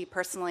that she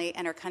personally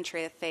and her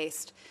country have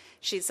faced,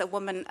 she's a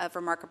woman of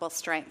remarkable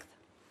strength.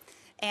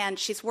 And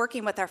she's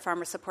working with our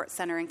Farmer Support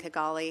Center in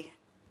Kigali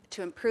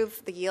to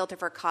improve the yield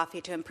of her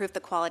coffee, to improve the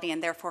quality,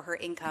 and therefore her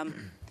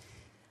income.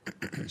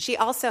 She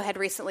also had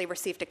recently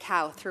received a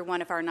cow through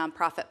one of our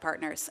nonprofit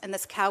partners, and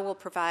this cow will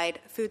provide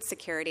food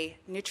security,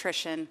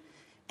 nutrition,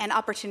 and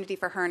opportunity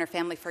for her and her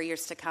family for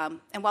years to come.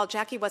 And while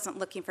Jackie wasn't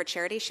looking for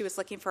charity, she was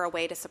looking for a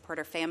way to support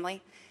her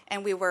family,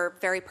 and we were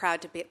very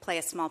proud to play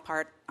a small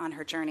part on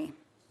her journey.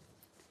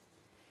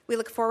 We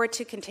look forward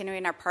to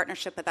continuing our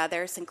partnership with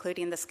others,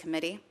 including this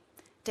committee,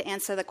 to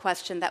answer the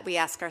question that we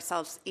ask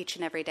ourselves each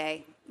and every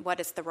day: what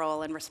is the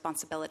role and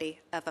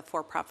responsibility of a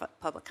for-profit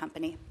public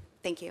company?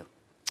 Thank you.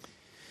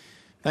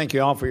 Thank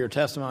you all for your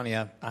testimony.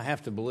 I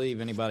have to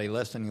believe anybody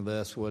listening to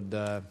this would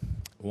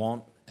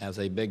want, as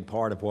a big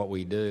part of what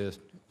we do, is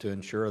to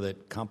ensure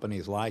that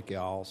companies like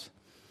y'all's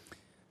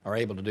are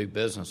able to do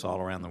business all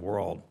around the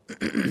world.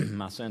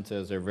 My sense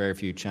is there are very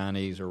few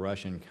Chinese or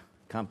Russian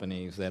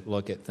companies that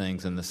look at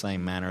things in the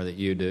same manner that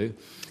you do.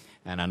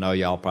 And I know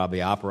y'all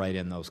probably operate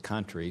in those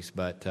countries,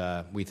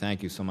 but we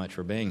thank you so much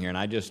for being here. And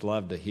I'd just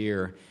love to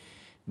hear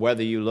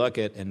whether you look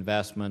at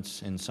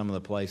investments in some of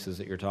the places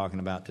that you're talking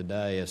about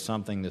today as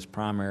something that's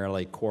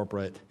primarily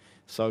corporate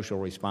social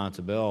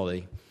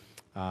responsibility,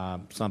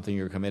 something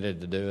you're committed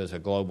to do as a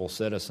global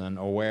citizen,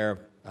 or where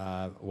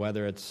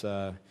whether it's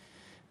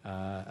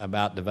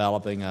about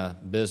developing a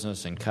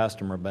business and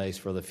customer base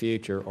for the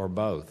future, or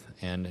both.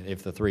 And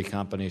if the three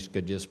companies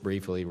could just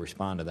briefly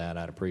respond to that,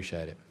 I'd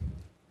appreciate it.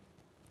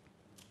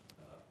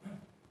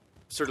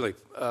 Certainly.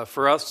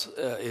 For us,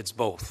 it's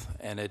both,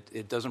 and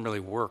it doesn't really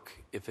work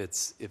if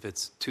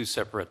it's two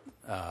separate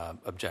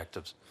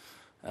objectives.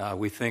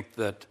 We think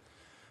that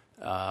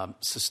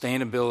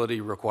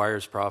sustainability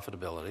requires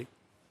profitability,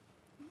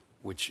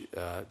 which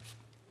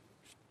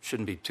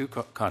shouldn't be too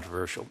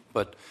controversial,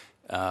 but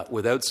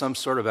without some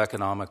sort of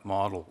economic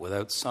model,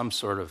 without some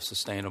sort of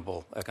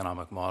sustainable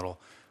economic model,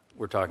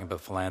 we're talking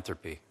about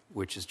philanthropy,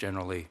 which is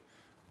generally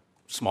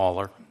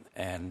smaller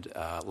and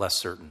less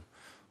certain.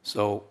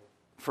 So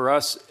for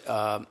us,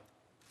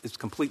 it's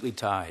completely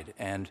tied.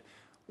 And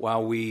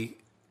while we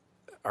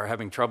are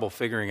having trouble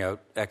figuring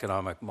out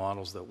economic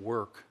models that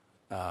work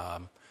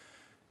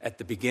at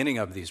the beginning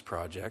of these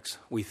projects,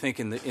 we think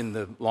in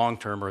the long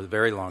term, or the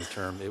very long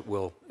term, it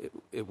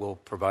will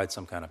provide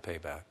some kind of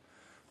payback.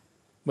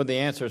 Would the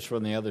answers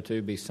from the other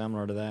two be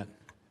similar to that?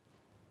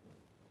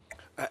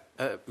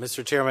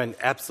 Mr. Chairman,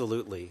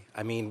 absolutely.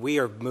 I mean, we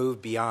are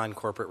moved beyond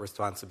corporate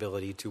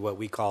responsibility to what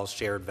we call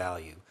shared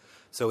value.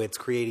 So it's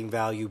creating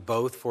value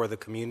both for the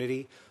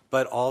community,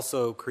 but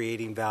also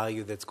creating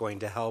value that's going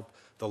to help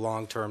the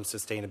long-term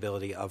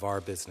sustainability of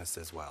our business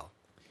as well.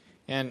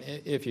 And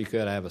if you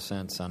could, I have a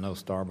sense, I know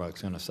Starbucks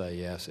is going to say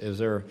yes.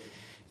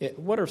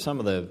 What are some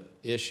of the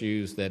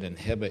issues that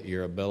inhibit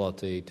your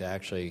ability to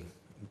actually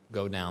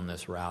go down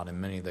this route in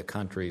many of the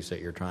countries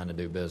that you're trying to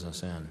do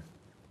business in?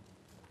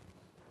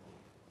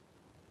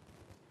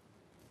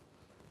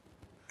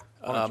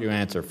 Why don't you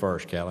answer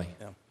first, Kelly?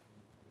 Yeah.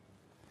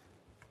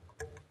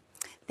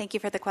 Thank you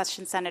for the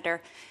question,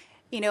 Senator.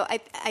 You know, I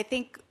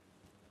think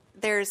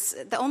there's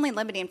the only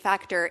limiting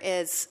factor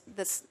is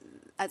this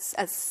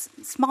a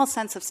small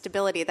sense of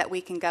stability that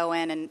we can go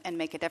in and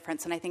make a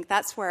difference. And I think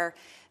that's where,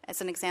 as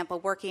an example,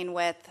 working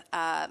with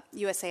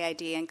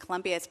USAID in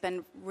Colombia, it's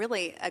been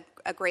really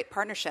a great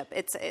partnership.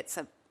 It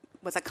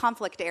was a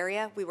conflict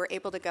area. We were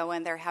able to go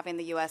in there, having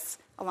the U.S.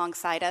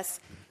 alongside us,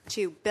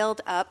 to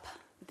build up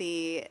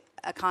the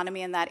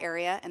economy in that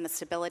area and the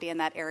stability in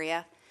that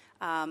area,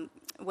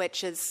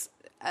 which is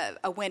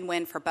a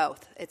win-win for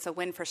both. It's a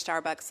win for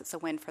Starbucks. It's a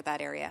win for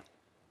that area.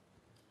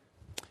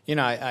 You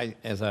know,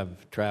 as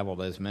I've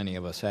traveled, as many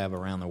of us have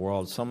around the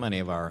world, so many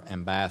of our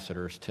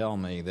ambassadors tell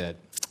me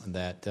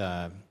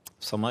that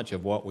so much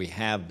of what we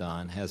have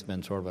done has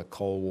been sort of a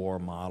Cold War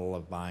model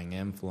of buying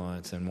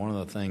influence. And one of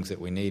the things that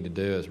we need to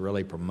do is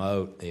really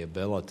promote the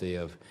ability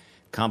of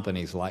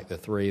companies like the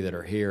three that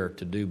are here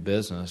to do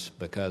business,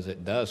 because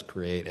it does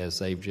create, as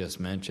they've just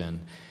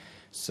mentioned,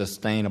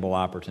 sustainable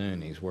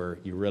opportunities where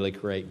you really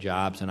create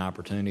jobs and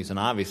opportunities. And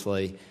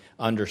obviously,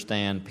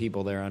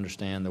 people there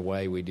understand the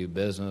way we do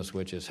business,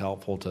 which is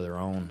helpful to their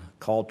own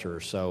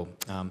culture. So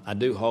I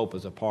do hope,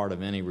 as a part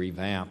of any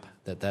revamp,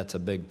 that that's a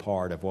big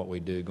part of what we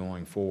do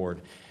going forward.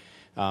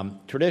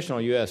 Traditional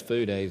U.S.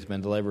 food aid has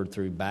been delivered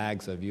through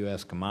bags of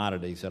U.S.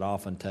 commodities that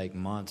often take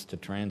months to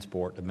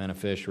transport to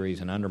beneficiaries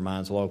and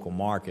undermines local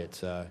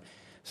markets.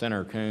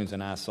 Senator Coons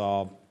and I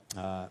saw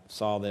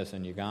this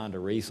in Uganda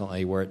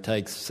recently, where it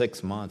takes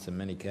 6 months in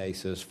many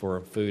cases for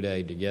food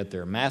aid to get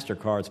there.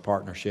 MasterCard's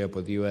partnership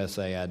with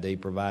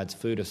USAID provides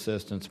food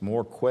assistance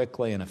more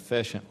quickly and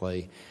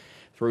efficiently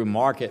through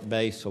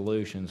market-based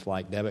solutions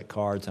like debit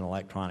cards and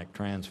electronic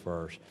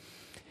transfers.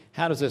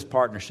 How does this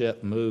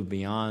partnership move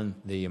beyond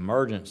the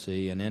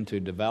emergency and into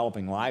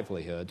developing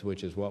livelihoods,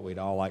 which is what we'd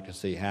all like to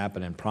see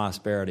happen, and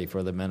prosperity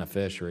for the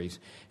beneficiaries?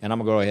 And I'm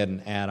going to go ahead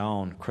and add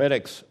on.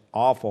 Critics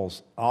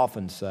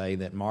often say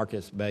that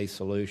market-based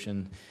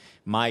solution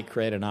might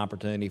create an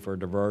opportunity for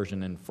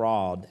diversion and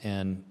fraud.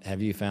 And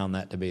have you found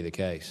that to be the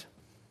case?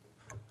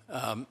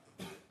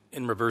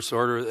 In reverse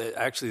order,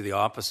 actually the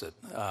opposite.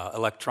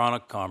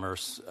 Electronic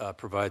commerce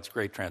provides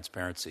great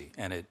transparency,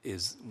 and it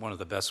is one of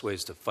the best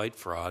ways to fight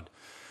fraud.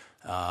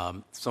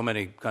 So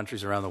many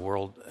countries around the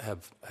world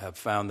have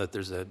found that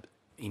there's an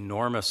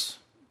enormous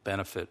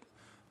benefit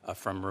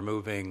from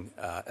removing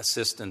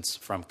assistance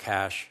from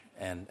cash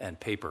and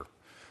paper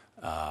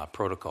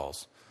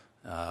protocols.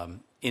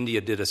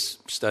 India did a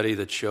study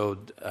that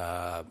showed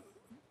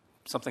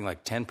something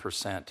like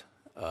 10%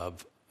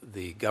 of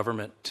the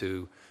government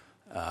to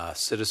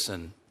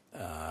citizen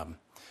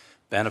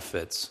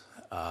benefits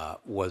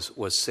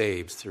was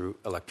saved through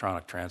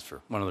electronic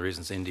transfer. One of the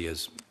reasons India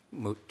is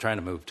trying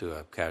to move to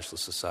a cashless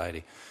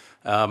society.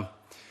 So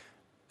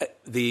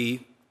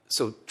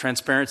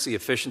transparency,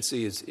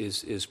 efficiency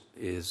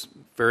is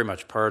very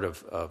much part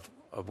of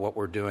what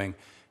we're doing.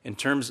 In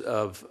terms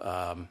of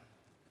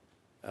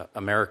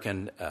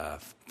American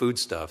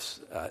foodstuffs,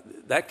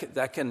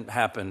 that can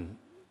happen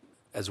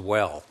as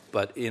well.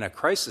 But in a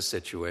crisis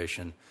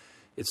situation,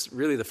 it's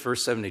really the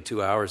first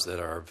 72 hours that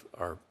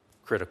are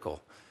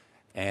critical.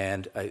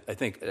 And I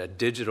think a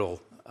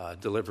digital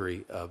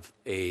delivery of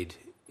aid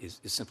is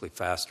simply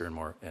faster and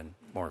more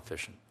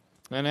efficient.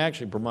 And it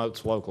actually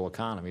promotes local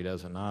economy,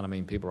 does it not? I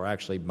mean, people are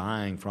actually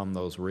buying from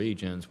those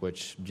regions,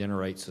 which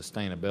generates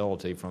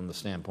sustainability from the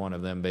standpoint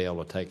of them being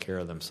able to take care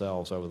of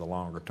themselves over the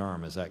longer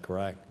term. Is that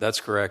correct? That's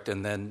correct.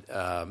 And then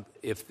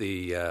if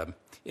the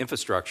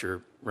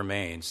infrastructure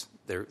remains,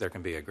 there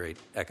can be a great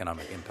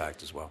economic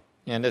impact as well.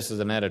 And this is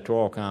an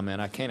editorial comment.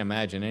 I can't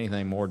imagine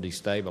anything more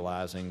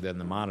destabilizing than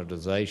the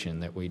monetization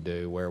that we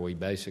do, where we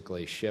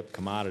basically ship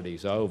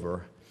commodities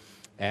over,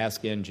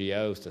 ask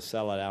NGOs to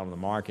sell it out in the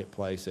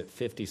marketplace at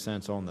 50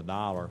 cents on the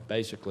dollar,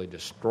 basically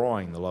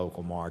destroying the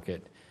local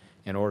market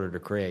in order to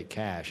create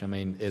cash. I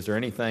mean, is there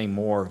anything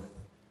more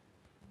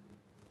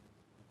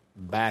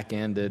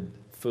back-ended,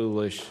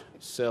 foolish,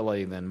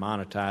 silly than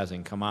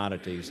monetizing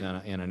commodities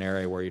in an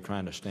area where you're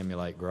trying to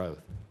stimulate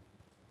growth?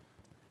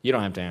 You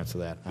don't have to answer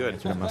that. I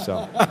answered it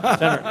myself.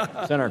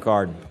 Senator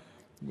Cardin.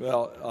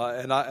 Well,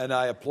 and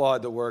I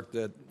applaud the work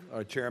that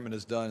our chairman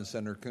has done and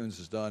Senator Coons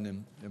has done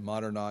in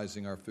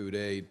modernizing our food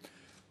aid.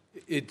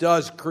 It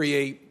does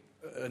create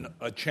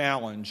a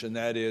challenge, and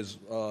that is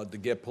to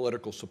get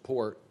political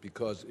support,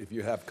 because if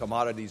you have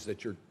commodities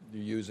that you're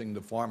using,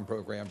 the farm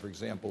program, for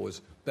example,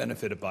 is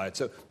benefited by it.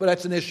 But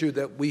that's an issue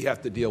that we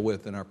have to deal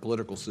with in our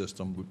political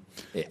system.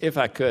 If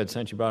I could,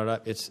 since you brought it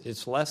up,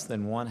 it's less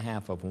than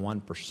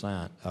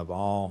 0.5% of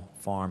all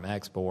farm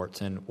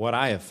exports. And what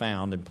I have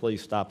found, and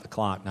please stop the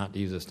clock, not to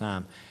use this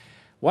time,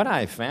 what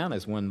I have found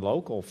is when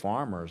local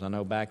farmers, I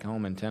know back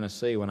home in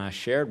Tennessee, when I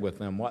shared with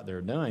them what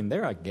they're doing,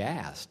 they're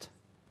aghast.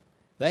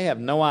 They have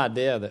no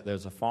idea that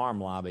there's a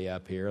farm lobby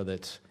up here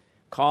that's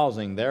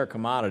causing their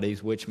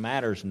commodities, which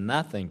matters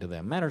nothing to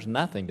them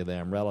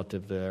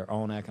relative to their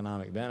own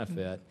economic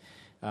benefit.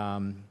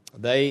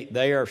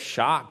 They are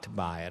shocked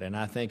by it, and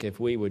I think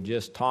if we would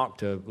just talk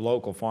to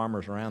local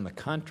farmers around the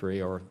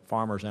country or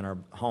farmers in our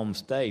home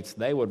states,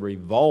 they would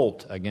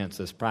revolt against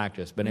this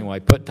practice. But anyway,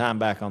 put time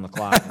back on the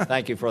clock.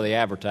 Thank you for the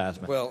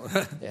advertisement. Well,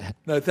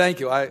 no, thank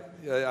you. I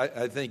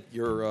think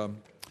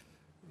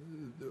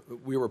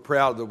we were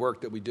proud of the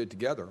work that we did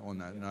together on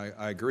that, and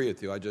I agree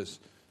with you. I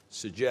just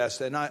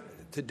suggest, and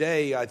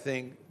today I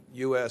think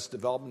U.S.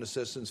 development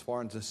assistance,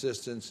 foreign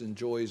assistance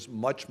enjoys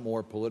much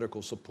more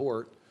political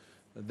support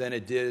than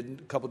it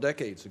did a couple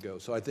decades ago.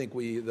 So I think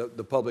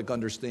the public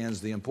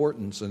understands the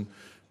importance, and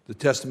the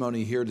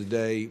testimony here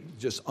today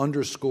just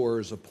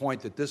underscores a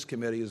point that this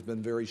committee has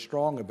been very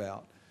strong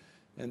about,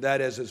 and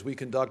that is, as we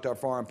conduct our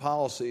foreign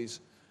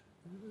policies,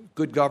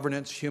 good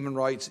governance, human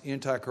rights,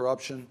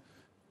 anti-corruption,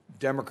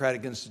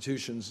 democratic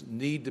institutions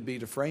need to be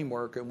the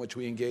framework in which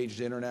we engage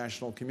the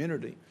international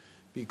community.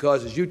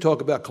 Because as you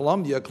talk about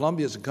Colombia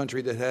is a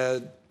country that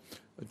had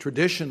a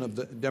tradition of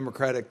the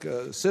democratic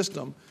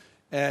system,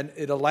 and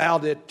it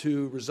allowed it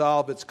to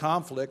resolve its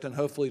conflict, and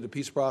hopefully the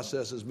peace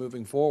process is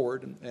moving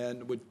forward.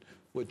 And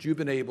what you've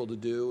been able to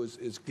do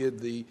is give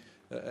the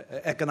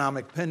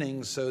economic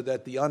pinnings so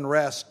that the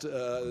unrest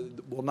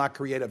will not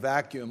create a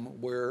vacuum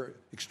where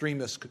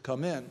extremists could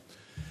come in.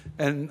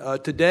 And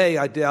today,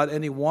 I doubt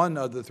any one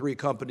of the three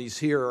companies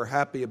here are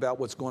happy about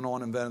what's going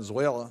on in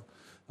Venezuela.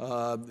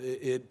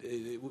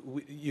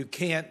 You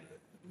can't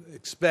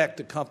expect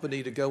a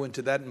company to go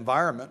into that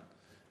environment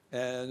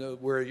and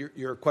where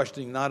you're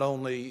questioning not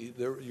only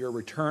your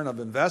return of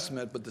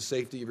investment, but the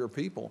safety of your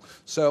people.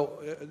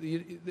 So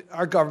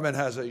our government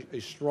has a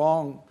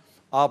strong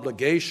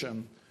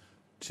obligation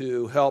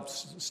to help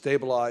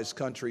stabilize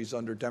countries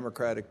under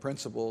democratic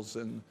principles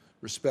and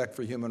respect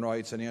for human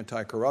rights and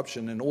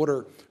anti-corruption in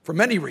order, for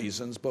many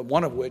reasons, but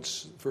one of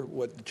which, for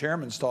what the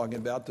chairman's talking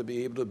about, to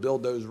be able to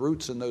build those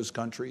roots in those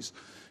countries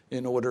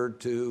in order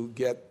to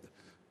get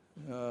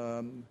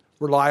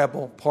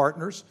reliable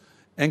partners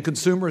and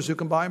consumers who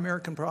can buy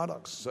American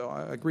products. So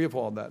I agree with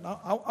all of that.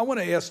 I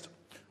want to ask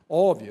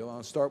all of you,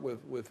 I'll start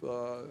with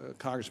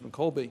Congressman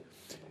Colby,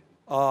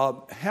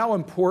 how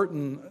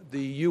important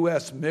the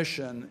U.S.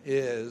 mission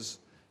is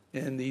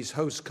in these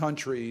host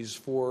countries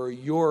for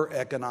your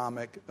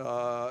economic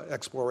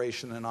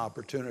exploration and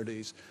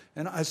opportunities.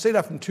 And I say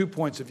that from 2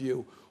 points of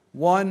view.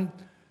 One,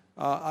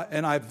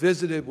 and I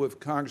visited with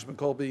Congressman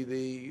Colby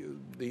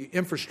the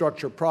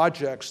infrastructure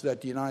projects that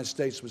the United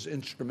States was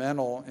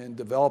instrumental in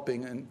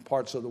developing in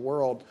parts of the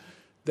world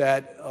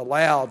that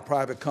allowed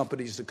private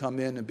companies to come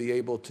in and be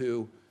able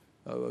to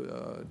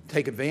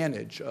take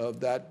advantage of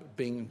that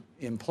being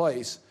in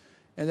place.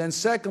 And then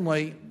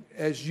secondly,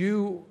 as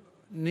you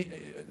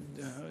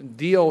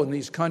deal in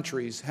these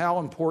countries, how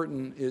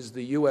important is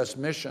the U.S.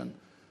 mission?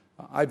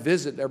 I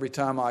visit every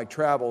time I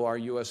travel our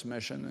U.S.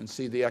 mission and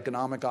see the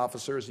economic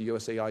officers, the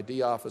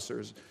USAID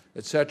officers,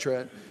 et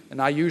cetera.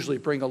 And I usually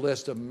bring a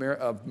list of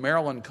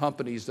Maryland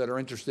companies that are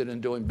interested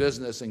in doing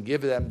business and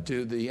give them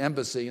to the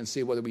embassy and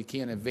see whether we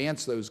can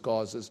advance those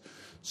causes.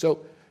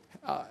 So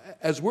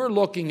as we're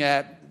looking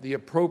at the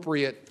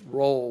appropriate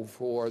role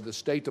for the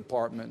State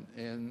Department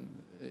in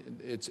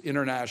its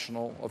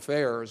international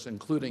affairs,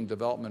 including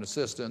development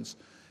assistance,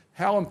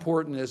 how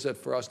important is it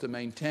for us to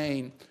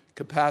maintain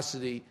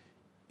capacity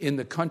in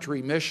the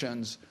country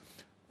missions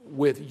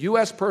with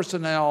U.S.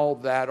 personnel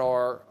that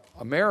are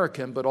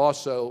American, but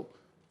also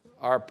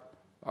our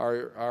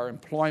our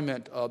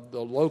employment of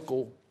the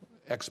local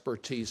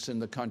expertise in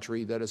the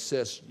country that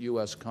assists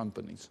U.S.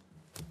 companies?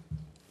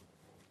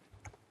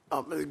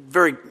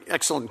 Very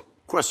excellent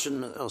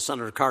question,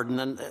 Senator Cardin.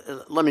 And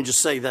let me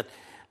just say that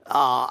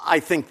I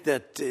think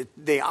that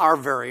they are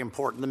very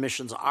important. The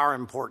missions are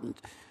important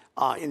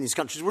in these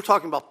countries. We're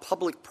talking about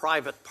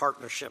public-private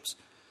partnerships.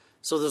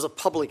 So there's a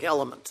public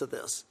element to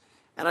this.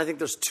 And I think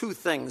there's two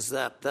things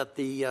that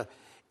the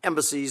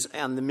embassies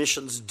and the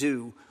missions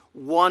do.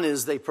 One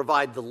is they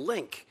provide the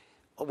link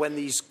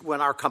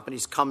when our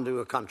companies come to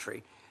a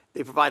country.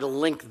 They provide a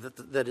link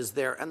that is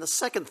there. And the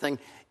second thing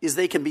is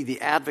they can be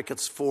the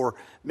advocates for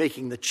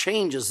making the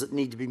changes that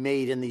need to be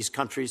made in these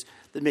countries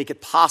that make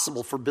it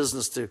possible for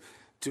business to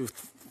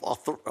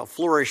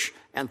flourish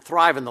and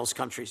thrive in those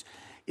countries.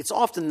 It's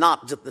often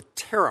not just the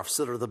tariffs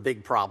that are the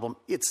big problem.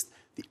 It's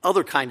the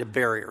other kind of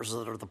barriers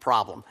that are the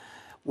problem,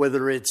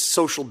 whether it's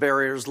social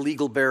barriers,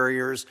 legal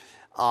barriers,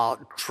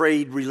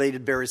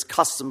 trade-related barriers,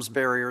 customs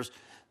barriers,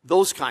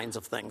 those kinds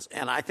of things.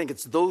 And I think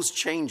it's those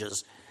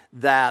changes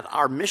that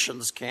our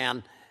missions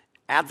can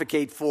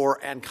advocate for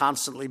and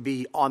constantly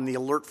be on the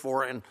alert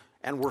for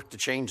and work to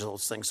change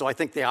those things. So I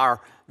think they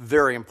are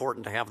very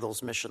important to have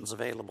those missions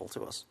available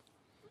to us.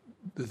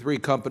 The three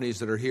companies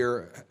that are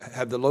here,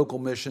 have the local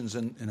missions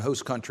in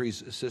host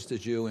countries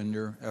assisted you in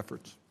your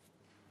efforts?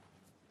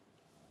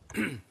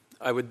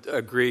 I would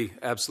agree,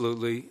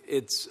 absolutely.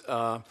 It's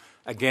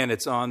again,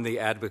 it's on the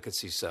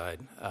advocacy side,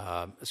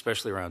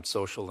 especially around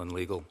social and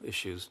legal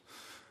issues.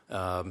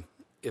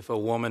 If a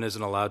woman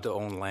isn't allowed to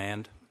own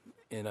land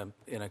in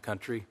a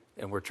country,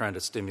 and we're trying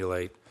to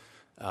stimulate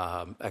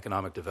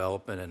economic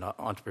development and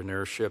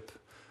entrepreneurship,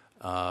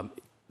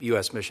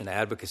 U.S. mission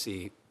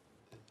advocacy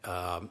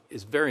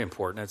is very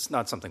important. It's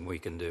not something we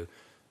can do.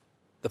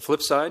 The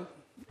flip side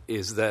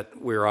is that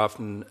we're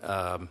often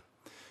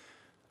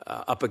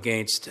up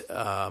against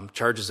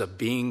charges of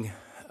being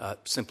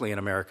simply an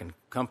American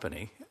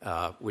company,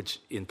 which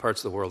in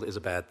parts of the world is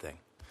a bad thing.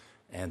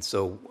 And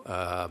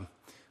so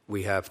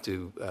we have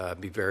to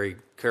be very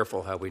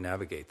careful how we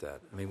navigate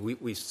that. I mean,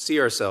 we see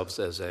ourselves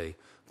as a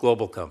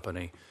global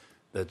company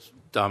that's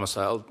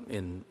domiciled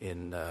in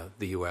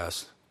the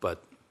U.S.,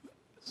 but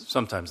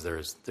sometimes there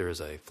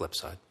is a flip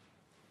side.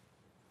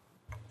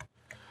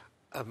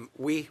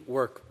 We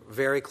work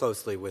very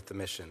closely with the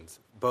missions,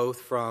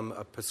 both from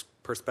a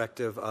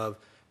perspective of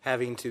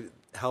having to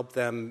help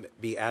them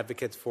be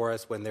advocates for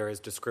us when there is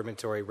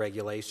discriminatory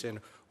regulation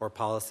or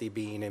policy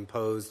being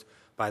imposed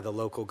by the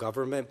local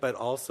government, but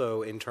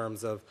also in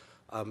terms of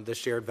the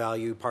shared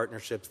value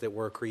partnerships that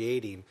we're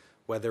creating,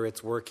 whether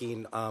it's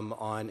working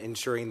on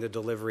ensuring the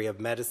delivery of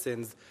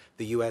medicines.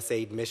 The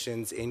USAID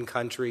missions in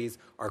countries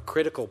are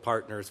critical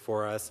partners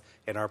for us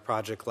in our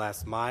Project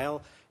Last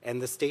Mile,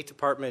 and the State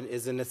Department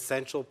is an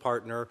essential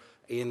partner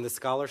in the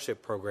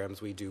scholarship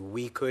programs we do.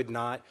 We could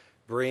not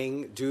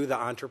do the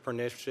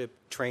entrepreneurship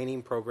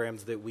training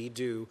programs that we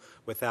do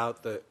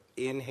without the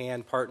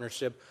in-hand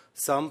partnership,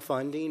 some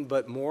funding,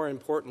 but more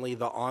importantly,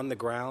 the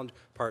on-the-ground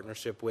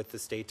partnership with the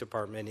State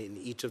Department in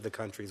each of the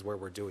countries where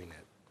we're doing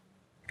it.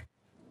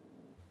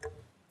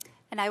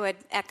 And I would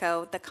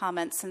echo the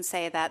comments and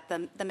say that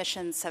the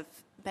missions have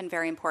been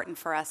very important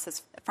for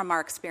us from our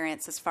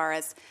experience as far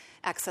as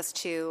access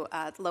to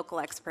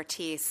local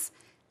expertise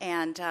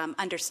and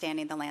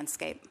understanding the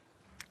landscape.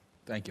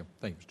 Thank you.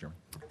 Thank you, Mr. Chairman.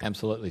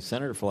 Absolutely.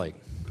 Senator Flake.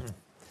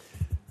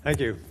 Thank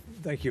you.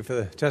 Thank you for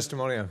the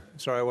testimony. I'm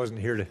sorry I wasn't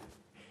here to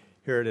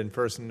hear it in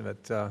person,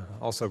 but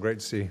also great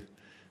to see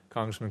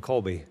Congressman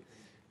Colby.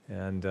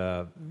 And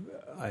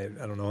I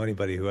don't know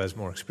anybody who has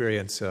more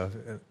experience a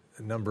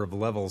number of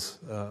levels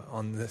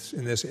in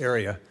this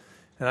area.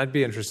 And I'd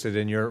be interested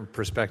in your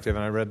perspective,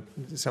 and I read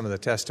some of the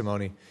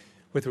testimony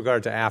with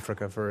regard to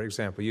Africa, for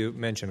example. You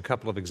mentioned a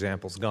couple of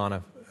examples,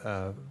 Ghana,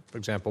 for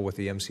example, with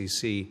the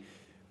MCC.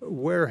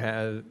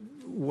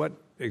 What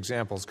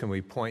examples can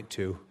we point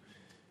to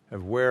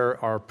of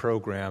where are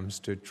programs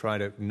to try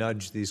to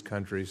nudge these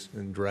countries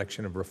in the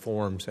direction of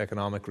reforms,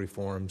 economic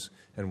reforms,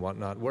 and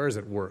whatnot? Where has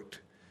it worked?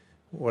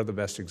 What are the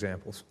best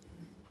examples?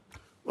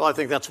 Well, I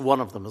think that's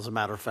one of them. As a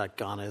matter of fact,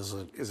 Ghana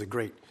is a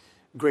great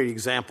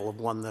example of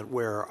one that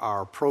where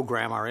our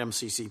program, our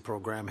MCC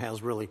program,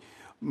 has really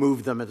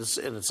moved them. And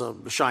it's a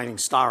shining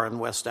star in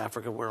West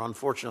Africa, where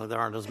unfortunately there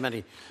aren't as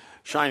many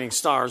shining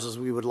stars as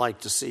we would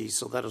like to see.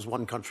 So that is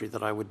one country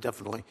that I would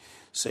definitely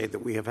say that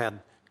we have had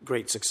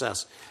great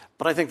success.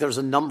 But I think there's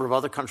a number of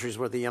other countries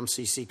where the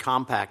MCC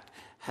Compact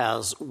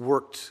has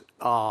worked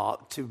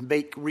to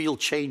make real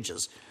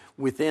changes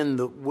within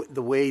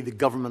the way the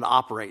government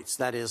operates.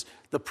 That is,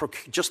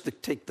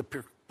 take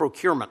the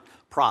procurement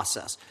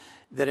process.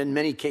 That in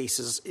many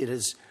cases it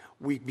is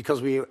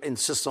because we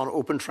insist on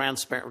open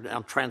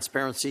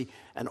transparency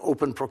and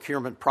open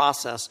procurement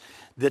process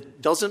that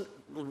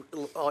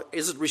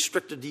isn't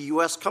restricted to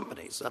U.S.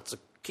 companies. That's a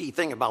key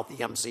thing about the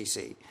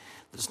MCC.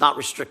 It's not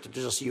restricted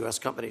to just U.S.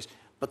 companies.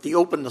 But the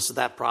openness of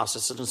that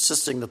process and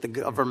insisting that the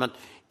government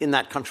in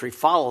that country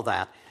follow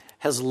that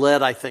has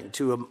led, I think,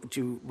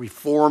 to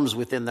reforms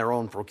within their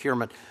own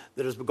procurement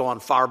that has gone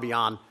far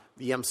beyond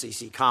the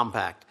MCC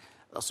Compact.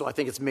 So I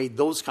think it's made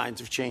those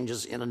kinds of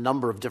changes in a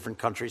number of different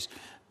countries,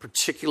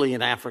 particularly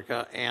in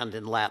Africa and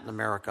in Latin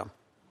America.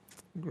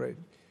 Great.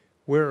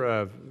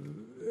 Where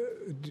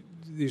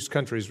these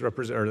countries or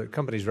the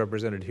companies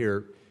represented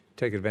here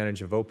take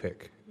advantage of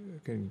OPIC?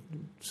 Can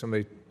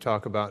somebody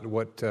talk about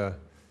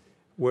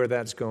where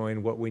that's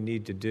going, what we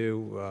need to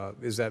do?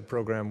 Is that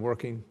program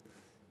working?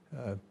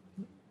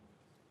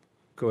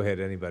 Go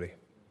ahead, anybody.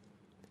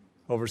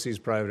 Overseas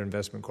Private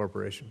Investment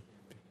Corporation.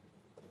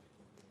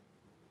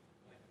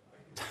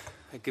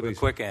 I give a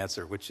quick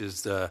answer, which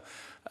is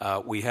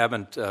we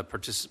haven't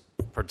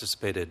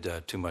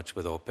participated too much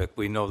with OPIC.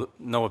 We know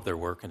of their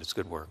work, and it's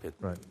good work.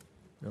 Right.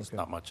 There's Okay.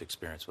 not much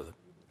experience with it.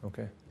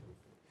 Okay.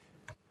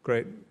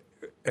 Great.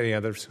 Any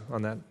others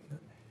on that?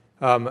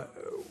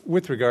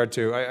 With regard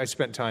to, I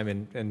spent time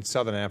in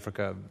Southern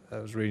Africa. I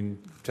was reading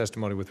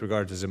testimony with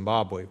regard to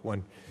Zimbabwe,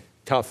 one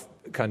tough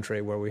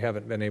country where we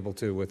haven't been able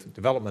to, with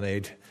development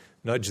aid,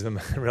 nudge them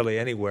really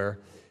anywhere,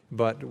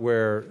 but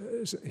where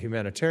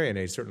humanitarian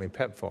aid, certainly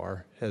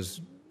PEPFAR,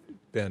 has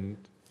been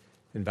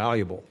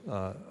invaluable,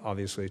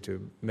 obviously,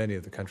 to many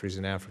of the countries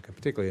in Africa,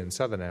 particularly in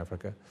Southern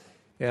Africa.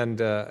 And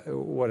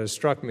what has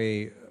struck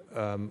me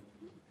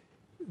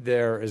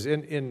there is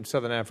in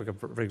Southern Africa,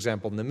 for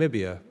example,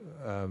 Namibia,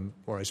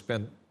 where I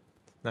spent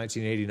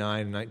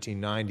 1989 and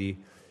 1990,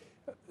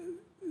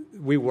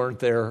 we weren't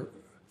there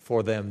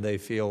for them, they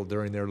feel,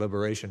 during their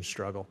liberation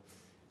struggle.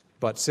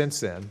 But since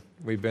then,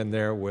 we've been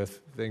there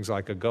with things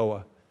like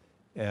AGOA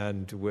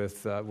and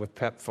with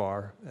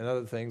PEPFAR and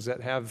other things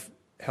that have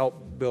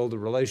helped build a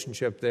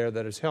relationship there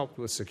that has helped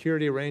with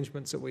security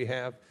arrangements that we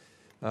have,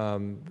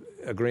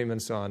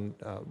 agreements on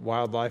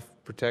wildlife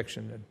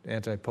protection and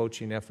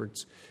anti-poaching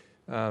efforts.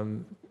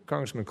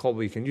 Congressman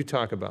Colby, can you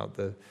talk about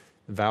the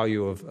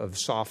value of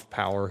soft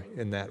power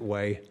in that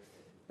way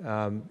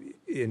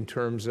in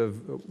terms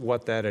of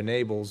what that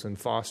enables and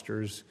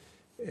fosters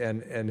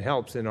and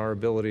helps in our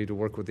ability to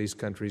work with these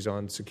countries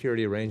on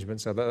security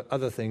arrangements,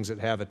 other things that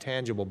have a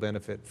tangible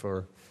benefit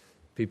for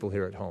people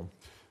here at home?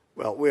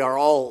 Well, we are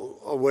all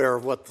aware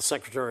of what the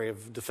Secretary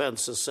of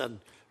Defense has said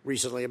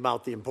recently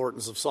about the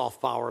importance of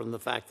soft power and the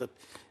fact that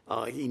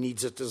he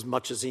needs it as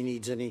much as he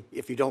needs any.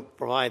 If you don't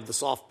provide the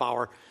soft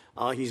power,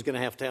 he's going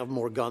to have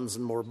more guns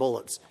and more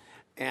bullets.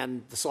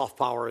 And the soft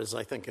power is,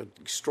 I think,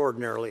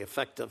 extraordinarily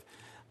effective.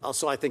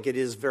 So I think it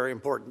is very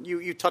important.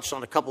 You touched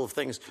on a couple of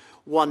things.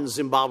 One,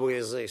 Zimbabwe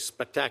is a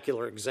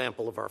spectacular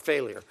example of our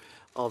failure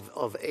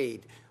of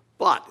aid.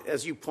 But,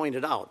 as you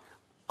pointed out,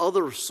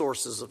 other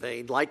sources of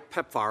aid, like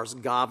PEPFAR's,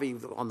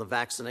 Gavi on the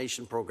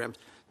vaccination programs,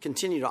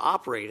 continue to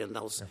operate in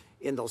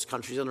those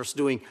countries and are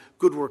doing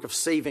good work of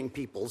saving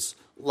people's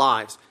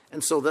lives.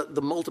 And so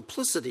the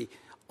multiplicity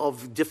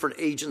of different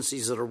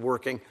agencies that are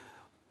working,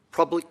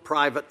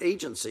 public-private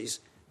agencies,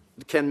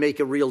 can make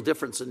a real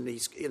difference in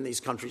these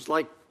countries,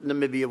 like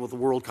Namibia with the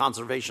World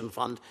Conservation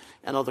Fund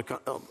and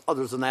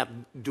others than that,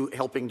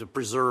 helping to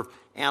preserve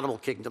animal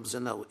kingdoms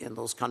in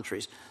those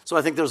countries. So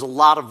I think there's a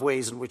lot of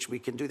ways in which we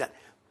can do that.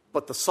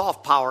 But the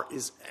soft power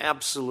is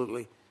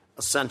absolutely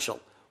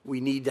essential. We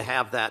need to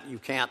have that. We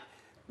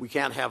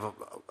can't have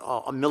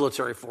a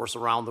military force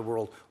around the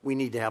world. We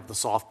need to have the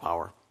soft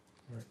power.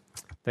 Right.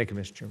 Thank you,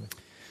 Mr. Chairman.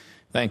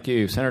 Thank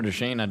you. Senator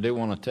Sheen, I do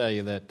want to tell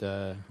you that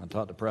I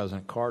talked to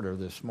President Carter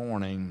this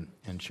morning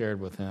and shared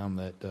with him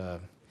that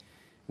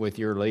with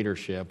your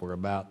leadership, we're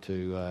about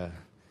to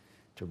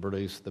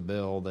produce the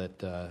bill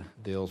that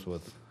deals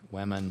with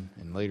women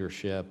in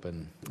leadership,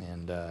 and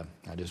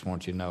I just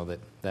want you to know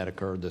that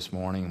occurred this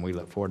morning, and we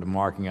look forward to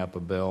marking up a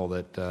bill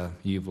that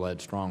you've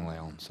led strongly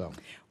on. So,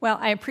 well,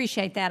 I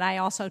appreciate that. I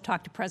also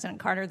talked to President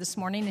Carter this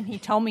morning, and he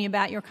told me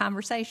about your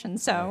conversation.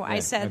 So I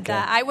said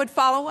I would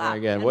follow up.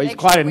 Very good. Well, he's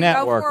quite a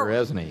networker,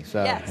 isn't he?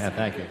 So, yes. Yeah,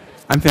 thank you.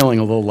 I'm feeling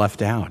a little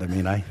left out. I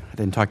mean, I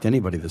didn't talk to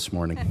anybody this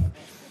morning.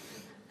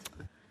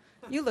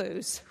 You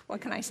lose.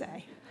 What can I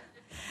say?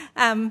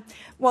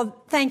 Well,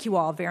 thank you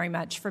all very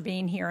much for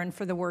being here and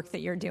for the work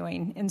that you're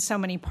doing in so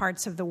many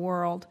parts of the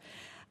world.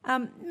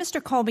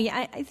 Mr. Colby,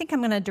 I think I'm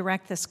going to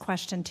direct this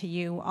question to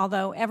you,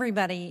 although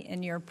everybody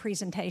in your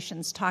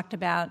presentations talked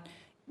about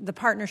the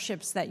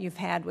partnerships that you've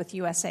had with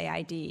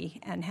USAID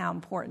and how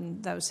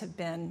important those have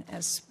been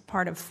as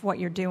part of what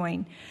you're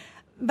doing.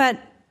 But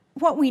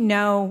what we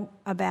know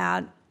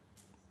about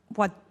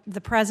what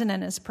the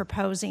President is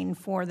proposing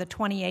for the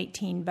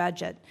 2018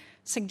 budget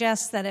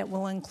suggests that it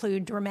will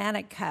include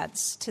dramatic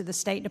cuts to the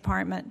State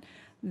Department,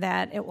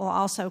 that it will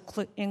also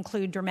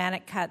include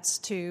dramatic cuts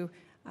to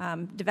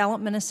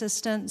development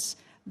assistance.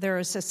 There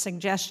is a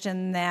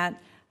suggestion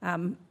that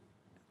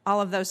all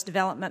of those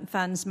development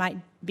funds might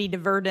be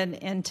diverted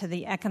into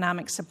the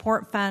Economic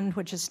Support Fund,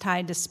 which is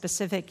tied to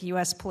specific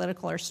U.S.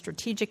 political or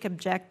strategic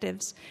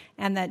objectives,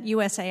 and that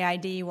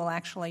USAID will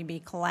actually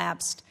be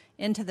collapsed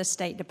into the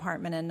State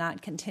Department and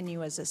not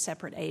continue as a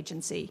separate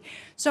agency.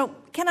 So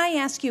can I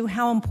ask you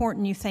how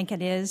important you think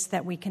it is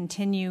that we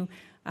continue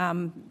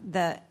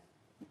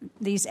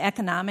these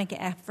economic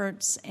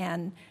efforts,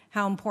 and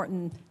how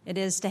important it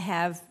is to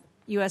have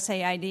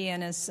USAID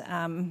and, as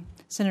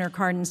Senator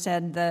Cardin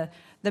said,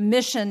 the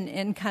mission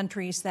in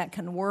countries that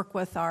can work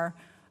with our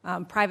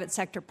private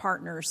sector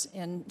partners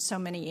in so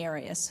many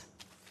areas.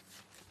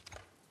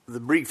 The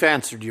brief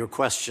answer to your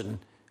question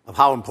of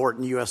how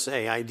important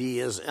USAID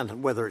is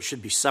and whether it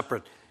should be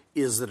separate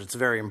is that it's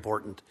very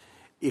important.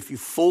 If you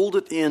fold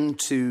it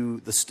into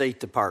the State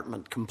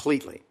Department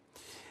completely,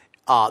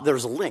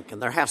 there's a link,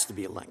 and there has to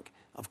be a link,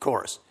 of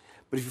course.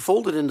 But if you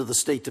fold it into the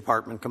State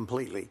Department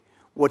completely,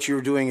 what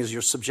you're doing is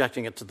you're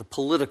subjecting it to the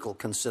political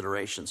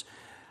considerations.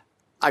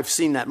 I've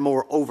seen that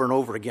more over and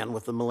over again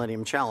with the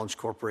Millennium Challenge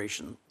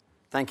Corporation.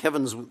 Thank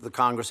heavens the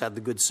Congress had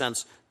the good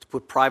sense to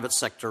put private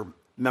sector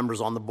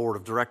members on the board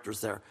of directors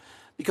there,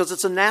 because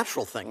it's a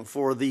natural thing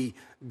for the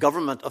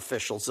government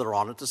officials that are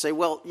on it to say,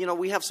 well, you know,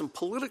 we have some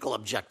political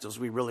objectives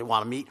we really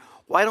want to meet.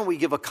 Why don't we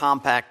give a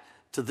compact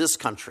to this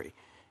country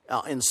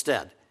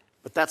instead?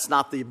 But that's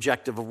not the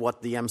objective of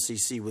what the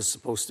MCC was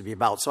supposed to be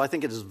about. So I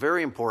think it is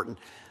very important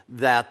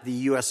that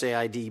the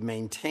USAID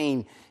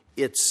maintain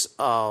its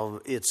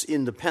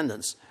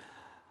independence.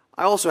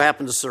 I also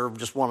happen to serve,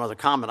 just one other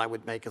comment I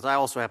would make, is I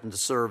also happen to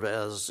serve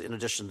as, in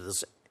addition to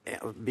this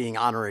being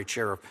honorary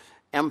chair of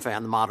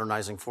MFAN, the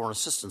Modernizing Foreign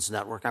Assistance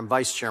Network, I'm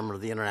vice chairman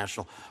of the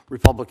International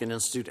Republican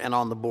Institute and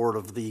on the board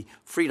of the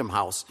Freedom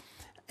House.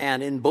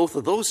 And in both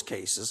of those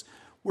cases,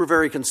 we're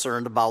very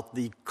concerned about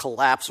the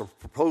collapse or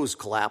proposed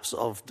collapse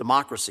of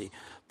democracy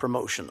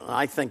promotion. And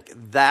I think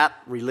that,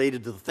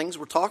 related to the things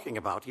we're talking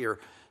about here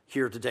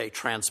today,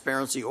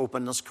 transparency,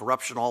 openness,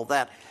 corruption, all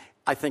that,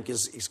 I think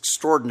is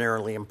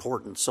extraordinarily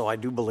important. So I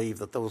do believe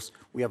that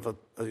we have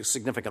a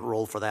significant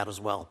role for that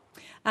as well.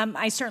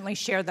 I certainly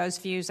share those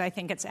views. I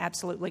think it's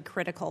absolutely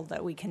critical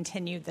that we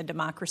continue the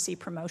democracy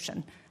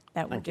promotion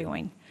that we're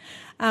doing.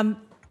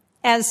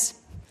 As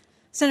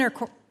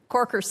Senator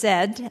Corker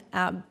said,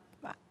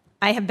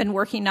 I have been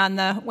working on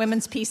the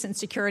Women's Peace and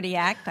Security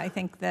Act. I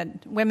think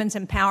that women's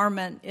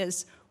empowerment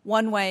is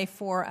one way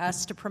for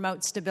us to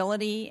promote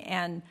stability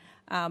and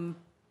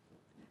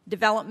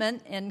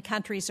development in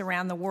countries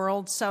around the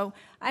world. So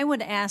I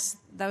would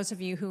ask those of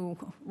you who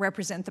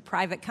represent the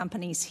private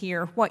companies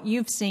here what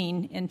you've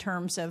seen in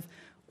terms of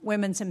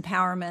women's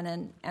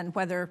empowerment and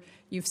whether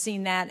you've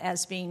seen that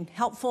as being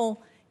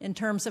helpful in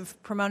terms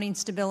of promoting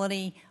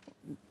stability.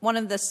 One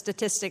of the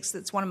statistics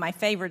that's one of my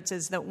favorites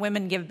is that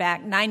women give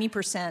back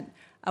 90%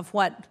 of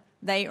what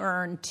they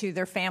earn to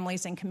their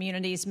families and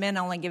communities. Men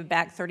only give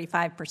back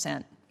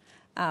 35%.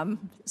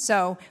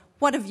 So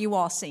what have you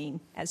all seen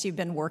as you've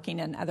been working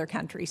in other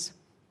countries?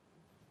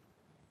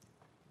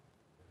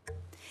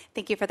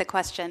 Thank you for the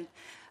question.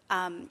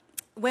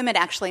 Women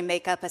actually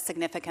make up a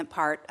significant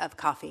part of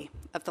coffee,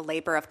 of the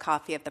labor of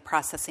coffee, of the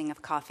processing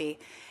of coffee.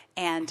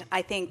 And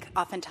I think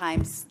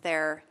oftentimes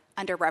they're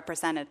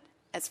underrepresented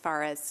as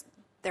far as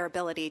their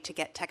ability to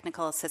get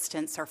technical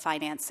assistance or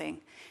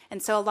financing.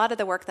 And so a lot of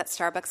the work that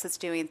Starbucks is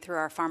doing through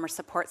our farmer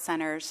support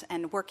centers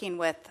and working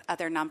with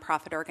other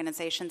nonprofit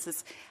organizations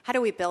is how do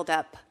we build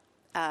up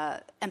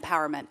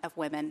empowerment of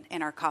women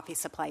in our coffee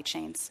supply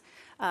chains.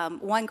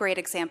 One great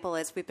example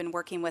is we've been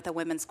working with a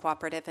women's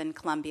cooperative in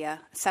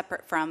Colombia,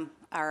 separate from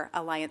our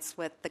alliance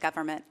with the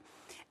government,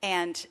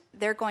 and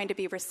they're going to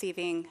be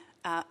receiving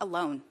a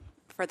loan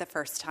for the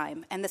first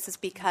time. And this is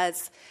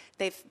because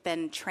they've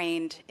been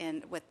trained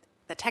with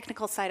the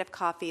technical side of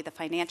coffee, the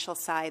financial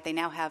side. They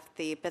now have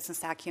the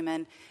business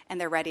acumen, and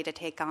they're ready to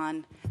take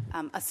on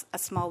a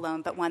small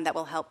loan, but one that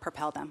will help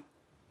propel them.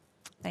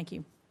 Thank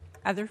you.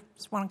 Others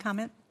want to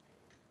comment?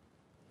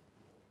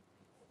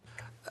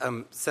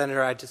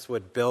 Senator, I just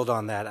would build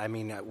on that. I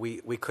mean,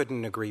 we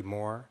couldn't agree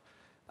more.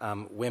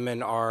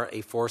 Women are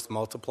a force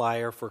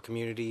multiplier for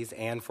communities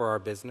and for our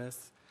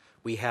business.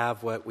 We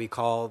have what we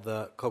call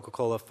the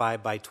Coca-Cola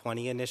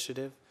 5x20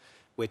 initiative,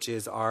 which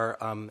is our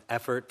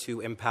effort to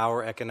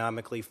empower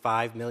economically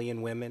 5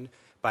 million women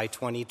by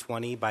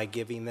 2020 by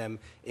giving them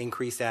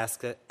increased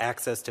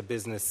access to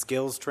business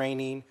skills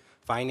training,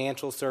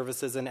 financial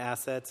services and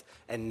assets,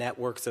 and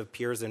networks of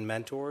peers and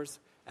mentors.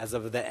 As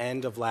of the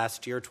end of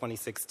last year,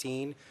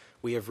 2016,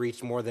 we have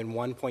reached more than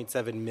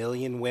 1.7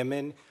 million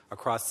women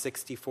across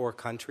 64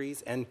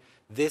 countries, and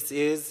this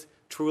is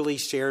truly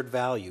shared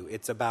value.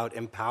 It's about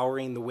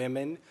empowering the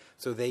women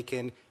so they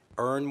can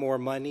earn more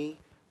money,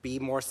 be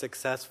more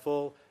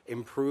successful,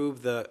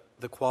 improve the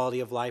quality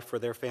of life for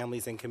their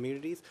families and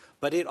communities,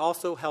 but it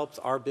also helps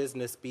our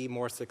business be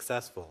more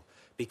successful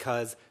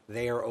because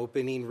they are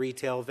opening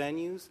retail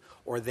venues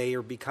or they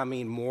are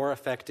becoming more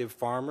effective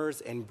farmers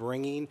and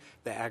bringing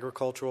the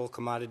agricultural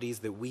commodities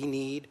that we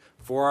need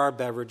for our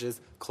beverages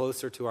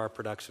closer to our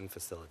production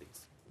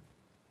facilities.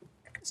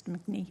 Mr.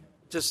 McNee.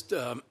 Just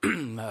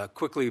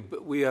quickly,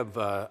 we have,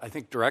 I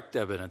think, direct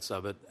evidence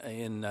of it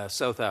in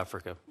South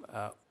Africa,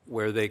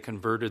 where they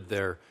converted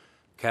their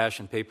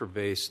cash and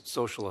paper-based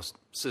social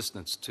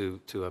assistance to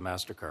a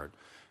MasterCard.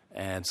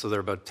 And so there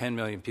are about 10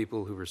 million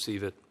people who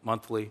receive it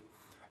monthly.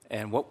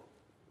 And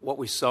what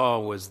we saw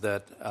was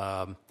that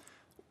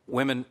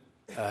women,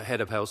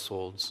 head of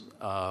households,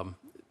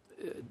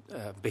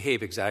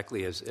 behave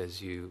exactly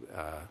as you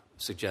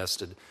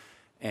suggested.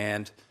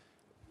 And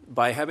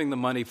by having the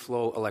money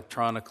flow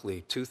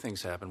electronically, two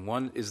things happen.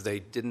 One is they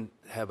didn't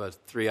have a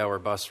 3-hour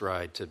bus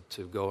ride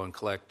to go and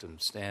collect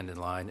and stand in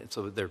line, and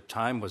so their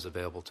time was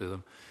available to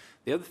them.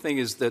 The other thing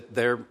is that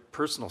their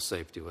personal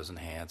safety was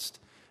enhanced,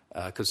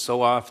 because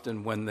so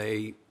often when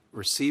they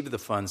received the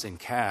funds in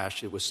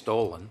cash, it was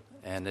stolen,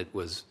 and it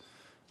was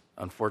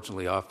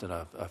unfortunately often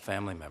a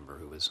family member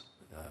who was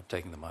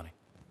taking the money.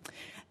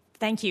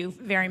 Thank you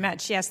very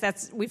much.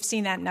 Yes, we've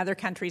seen that in other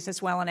countries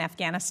as well. In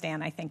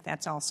Afghanistan, I think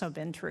that's also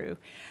been true.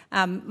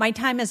 My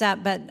time is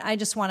up, but I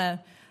just want to,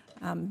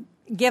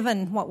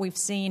 given what we've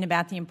seen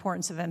about the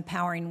importance of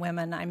empowering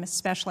women, I'm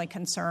especially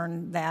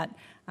concerned that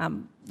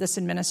this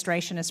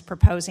administration is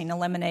proposing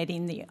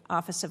eliminating the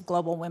Office of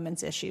Global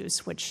Women's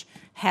Issues, which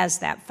has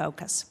that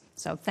focus.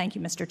 So thank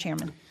you, Mr.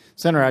 Chairman.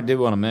 Senator, I do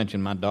want to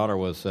mention my daughter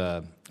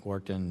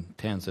worked in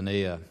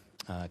Tanzania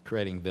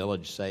creating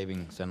village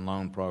savings and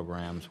loan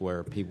programs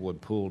where people would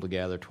pool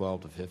together,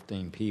 12 to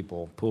 15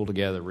 people, pool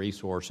together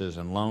resources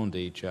and loan to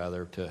each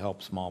other to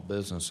help small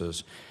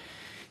businesses.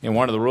 And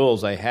one of the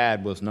rules they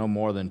had was no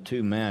more than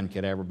 2 men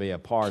could ever be a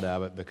part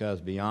of it,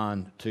 because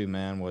beyond 2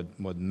 men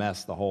would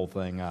mess the whole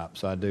thing up.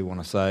 So I do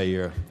want to say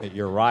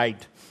you're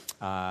right,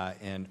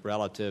 and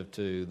relative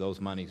to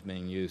those monies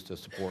being used to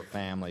support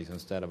families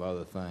instead of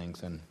other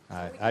things. And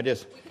I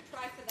just... We could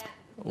try for that.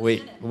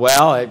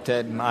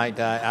 It might.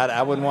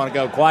 I wouldn't want to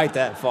go quite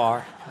that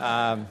far,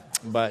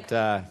 but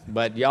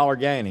y'all are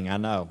gaining. I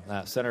know,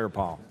 Senator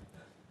Paul.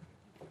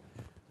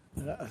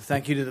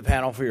 Thank you to the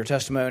panel for your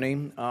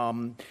testimony.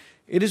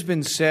 It has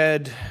been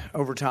said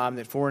over time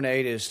that foreign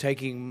aid is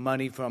taking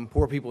money from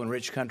poor people in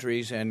rich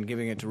countries and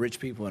giving it to rich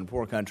people in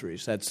poor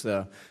countries. That's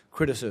the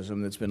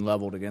criticism that's been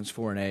leveled against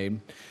foreign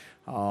aid.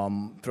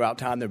 Throughout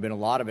time, there have been a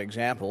lot of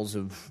examples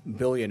of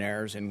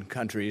billionaires in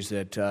countries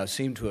that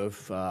seem to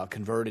have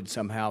converted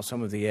somehow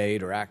some of the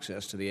aid or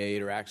access to the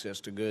aid or access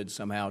to goods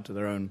somehow to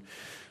their own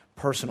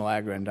personal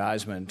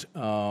aggrandizement. The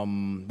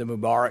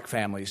Mubarak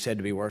family is said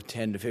to be worth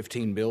 10 to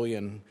 15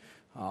 billion.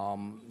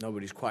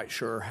 Nobody's quite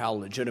sure how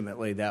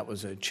legitimately that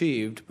was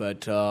achieved,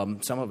 but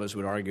some of us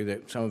would argue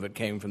that some of it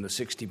came from the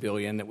 60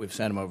 billion that we've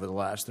sent them over the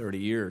last 30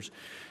 years.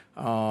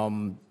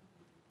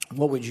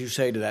 What would you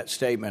say to that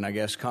statement, I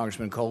guess,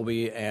 Congressman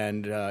Colby,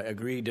 and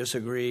agree,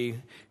 disagree,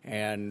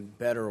 and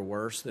better or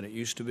worse than it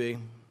used to be?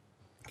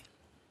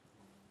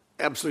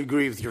 Absolutely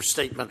agree with your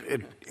statement.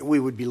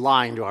 We would be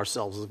lying to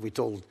ourselves if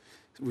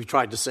we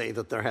tried to say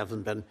that there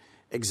haven't been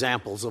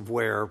examples of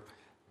where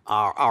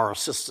our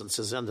assistance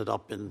has ended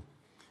up in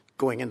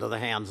going into the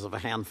hands of a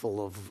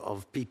handful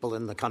of people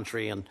in the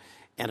country and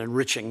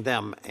enriching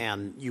them.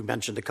 And you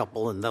mentioned a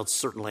couple, and that's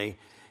certainly,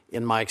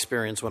 in my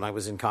experience when I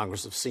was in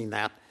Congress, I've seen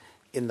that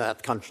in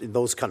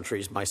those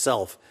countries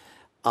myself,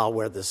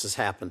 where this has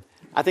happened.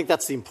 I think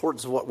that's the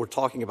importance of what we're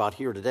talking about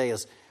here today.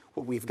 Is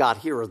what we've got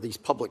here are these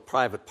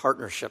public-private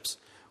partnerships,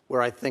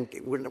 where I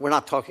think we're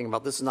not talking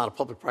about, this is not a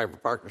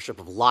public-private partnership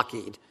of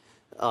Lockheed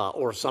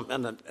or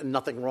something, and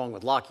nothing wrong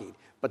with Lockheed,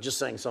 but just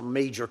saying some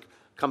major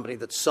company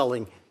that's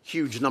selling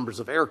huge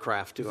numbers of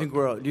aircraft to do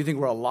you think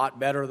we're a lot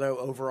better, though,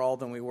 overall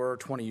than we were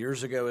 20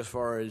 years ago as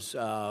far as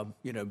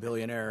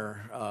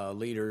billionaire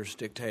leaders,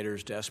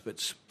 dictators,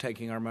 despots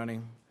taking our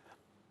money?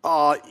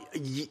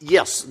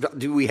 Yes.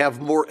 Do we have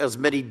as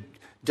many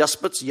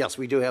despots? Yes,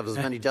 we do have as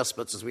many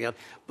despots as we had.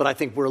 But I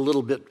think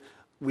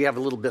we have a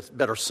little bit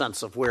better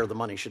sense of where the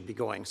money should be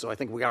going. So I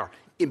think we are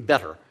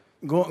better.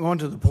 Going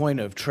to the point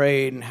of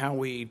trade and how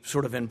we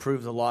sort of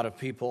improve the lot of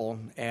people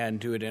and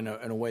do it in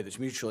a way that's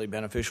mutually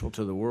beneficial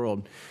to the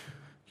world.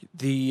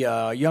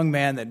 The young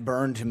man that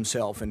burned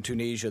himself in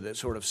Tunisia that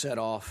sort of set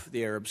off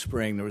the Arab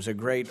Spring, there was a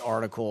great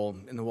article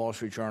in the Wall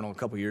Street Journal a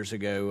couple years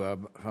ago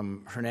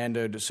from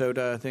Hernando de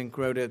Soto, I think,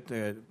 wrote it,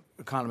 the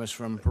economist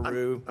from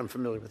Peru. I'm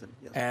familiar with him,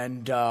 yes.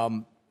 And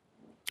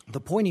the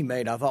point he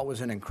made, I thought,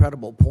 was an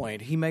incredible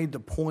point. He made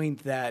the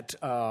point that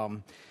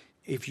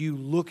if you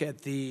look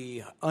at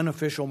the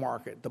unofficial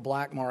market, the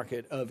black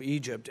market of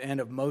Egypt and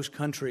of most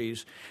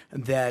countries,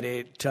 that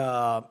it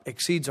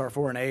exceeds our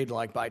foreign aid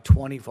like by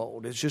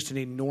 20-fold. It's just an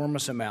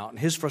enormous amount. And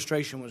his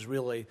frustration was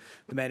really,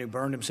 the man who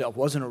burned himself,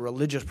 wasn't a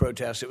religious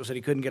protest. It was that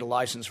he couldn't get a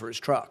license for his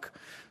truck.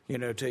 He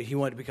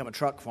wanted to become a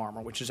truck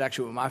farmer, which is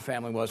actually what my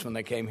family was when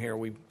they came here.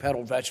 We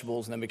peddled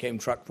vegetables and then became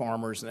truck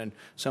farmers and then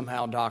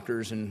somehow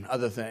doctors and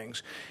other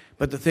things.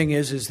 But the thing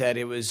is that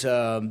it was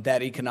that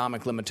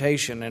economic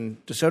limitation.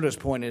 And De Soto's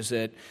point is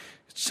that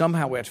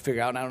somehow we have to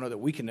figure out, and I don't know that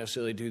we can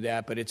necessarily do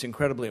that, but it's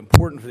incredibly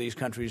important for these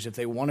countries if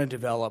they want to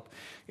develop.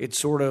 It's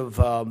sort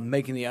of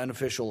making the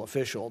unofficial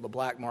official, the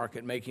black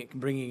market,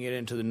 bringing it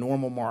into the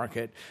normal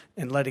market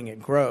and letting it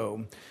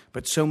grow.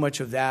 But so much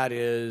of that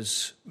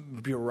is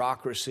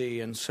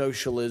bureaucracy and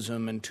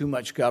socialism and too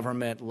much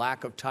government,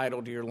 lack of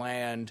title to your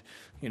land.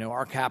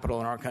 Our capital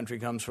in our country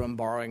comes from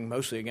borrowing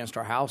mostly against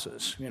our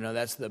houses.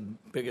 That's the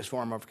biggest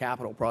form of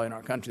capital probably in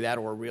our country, that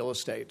or real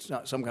estate. It's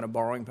not some kind of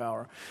borrowing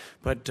power.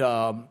 But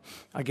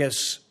I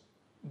guess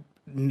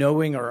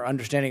knowing or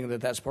understanding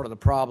that that's part of the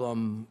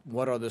problem,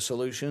 what are the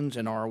solutions,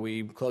 and are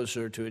we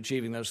closer to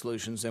achieving those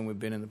solutions than we've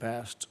been in the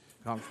past?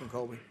 Congressman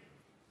Colby.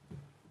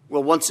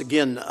 Well, once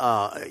again,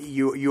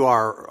 you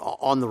are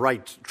on the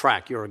right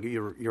track.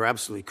 You're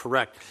absolutely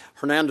correct.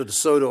 Hernando de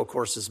Soto, of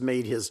course, has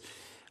made his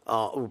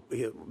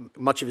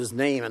much of his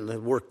name and the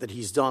work that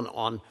he's done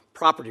on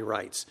property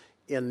rights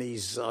in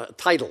these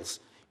titles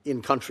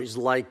in countries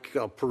like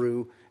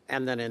Peru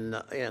and then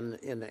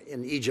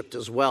in Egypt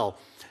as well.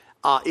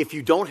 If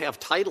you don't have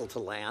title to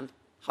land,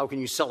 how can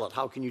you sell it?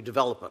 How can you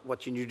develop it? What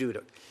can you do to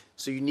it?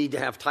 So you need to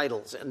have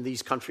titles, and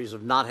these countries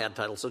have not had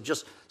titles. So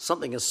just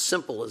something as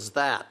simple as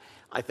that,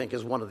 I think,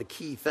 is one of the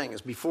key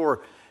things.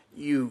 Before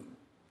you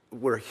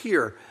were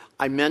here,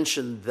 I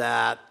mentioned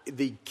that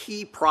the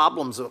key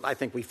problems that I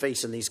think we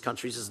face in these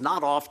countries is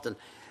not often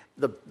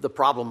the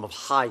problem of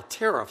high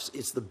tariffs.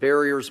 It's the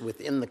barriers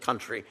within the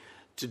country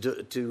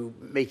to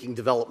making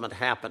development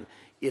happen.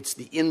 It's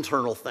the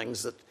internal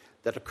things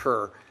that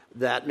occur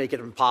that make it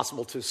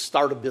impossible to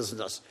start a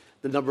business,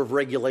 the number of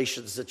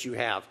regulations that you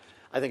have.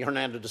 I think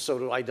Hernando de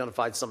Soto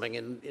identified something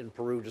in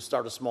Peru to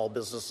start a small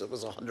business. It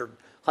was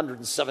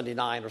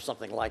 179 or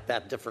something like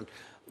that, different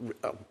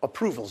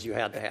approvals you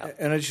had to have.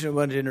 And I just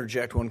wanted to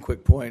interject one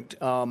quick point.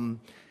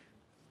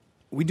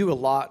 We do a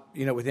lot,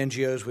 with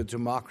NGOs with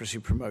democracy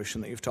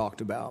promotion that you've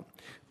talked about.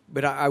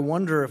 But I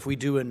wonder if we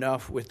do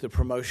enough with the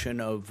promotion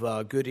of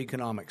good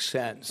economic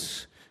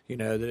sense. The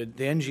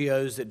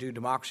NGOs that do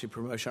democracy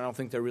promotion, I don't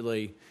think they're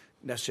really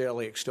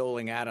necessarily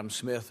extolling Adam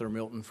Smith or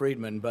Milton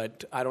Friedman,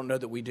 but I don't know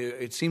that we do.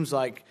 It seems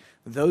like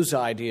those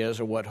ideas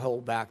are what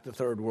hold back the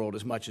third world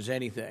as much as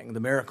anything. The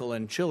miracle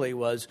in Chile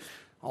was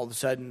all of a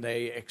sudden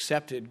they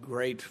accepted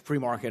great free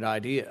market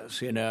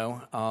ideas, It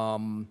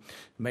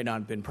may not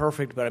have been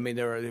perfect, but I mean,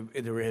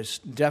 there is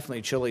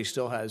definitely, Chile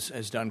still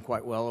has done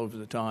quite well over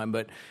the time,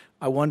 but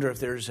I wonder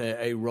if there's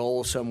a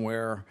role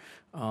somewhere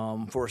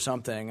for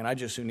something, and I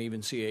just didn't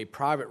even see a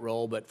private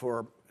role, but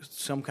for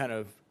some kind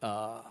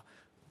of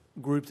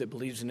group that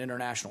believes in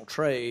international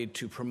trade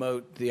to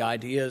promote the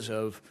ideas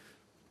of,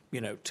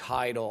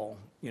 title,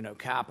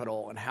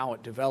 capital, and how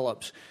it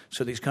develops,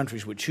 so these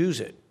countries would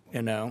choose it,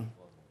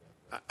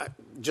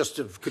 Just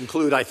to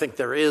conclude, I think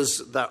there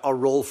is a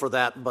role for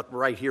that, but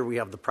right here we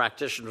have the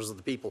practitioners of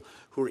the people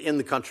who are in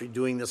the country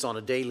doing this on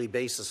a daily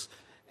basis,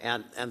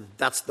 and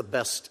that's the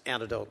best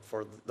antidote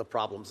for the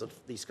problems that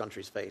these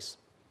countries face.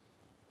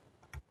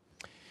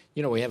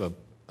 We have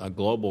a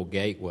global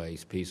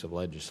gateways piece of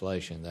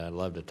legislation that I'd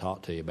love to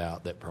talk to you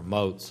about that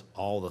promotes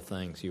all the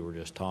things you were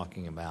just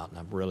talking about, and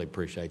I really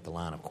appreciate the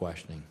line of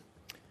questioning.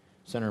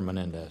 Senator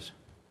Menendez.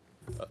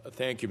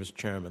 Thank you, Mr.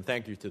 Chairman.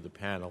 Thank you to the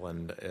panel,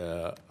 and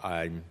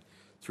I'm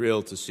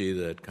thrilled to see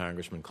that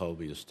Congressman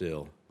Colby is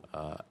still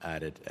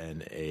at it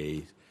and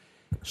a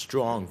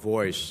strong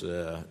voice,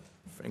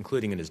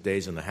 including in his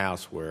days in the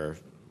House where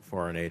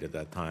foreign aid at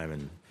that time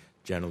and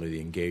generally the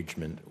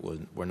engagement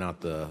were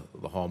not the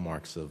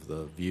hallmarks of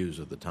the views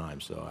of the time.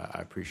 So I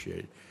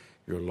appreciate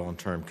your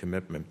long-term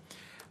commitment.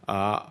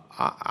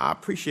 I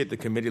appreciate the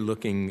committee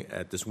looking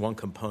at this one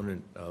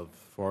component of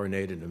foreign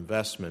aid and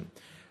investment.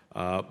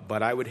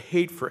 But I would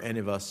hate for any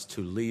of us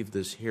to leave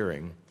this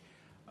hearing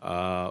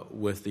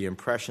with the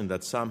impression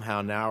that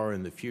somehow now or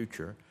in the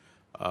future,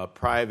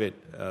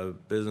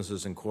 private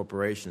businesses and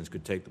corporations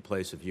could take the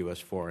place of U.S.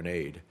 foreign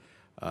aid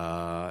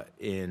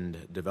in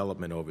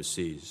development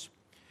overseas.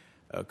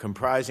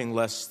 Comprising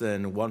less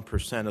than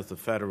 1% of the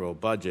federal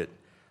budget,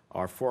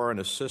 our foreign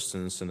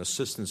assistance, and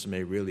assistance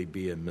may really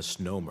be a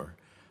misnomer,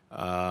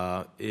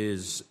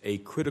 is a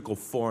critical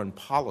foreign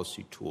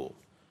policy tool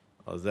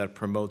that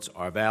promotes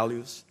our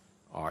values,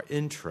 our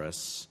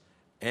interests,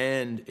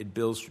 and it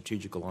builds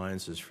strategic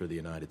alliances for the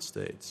United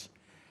States.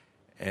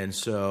 And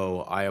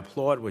so I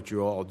applaud what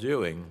you're all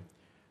doing,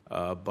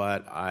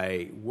 but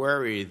I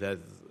worry that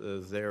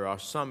there are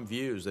some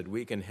views that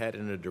we can head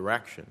in a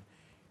direction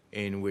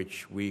in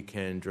which we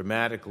can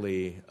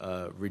dramatically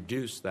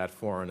reduce that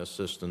foreign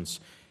assistance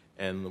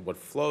and what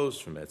flows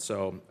from it.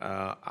 So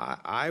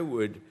I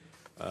would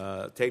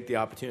take the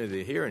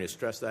opportunity here and to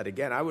stress that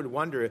again. I would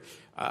wonder,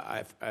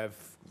 I've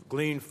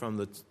gleaned from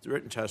the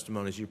written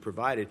testimonies you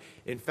provided,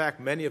 in fact,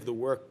 much of the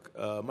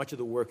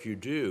work you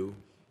do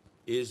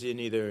is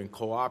either in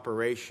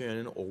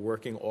cooperation or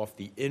working off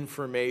the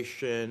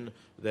information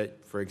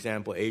that, for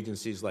example,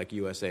 agencies like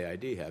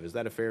USAID have. Is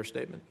that a fair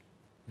statement?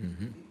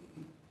 Mm-hmm.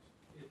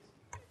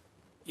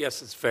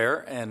 Yes, it's fair,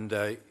 and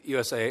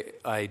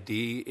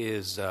USAID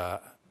is, I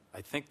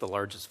think, the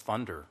largest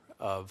funder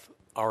of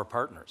our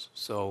partners.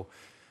 So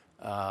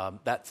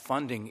that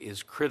funding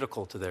is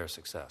critical to their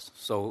success.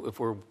 So if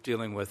we're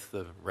dealing with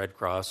the Red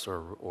Cross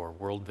or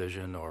World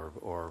Vision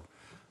or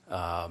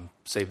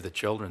Save the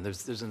Children,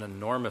 there's an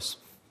enormous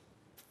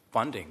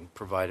funding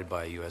provided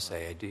by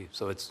USAID.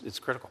 So it's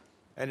critical.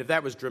 And if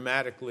that was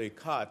dramatically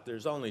cut,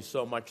 there's only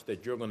so much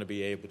that you're going to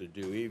be able to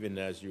do, even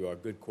as you are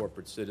good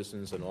corporate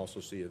citizens and also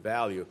see a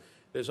value.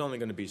 There's only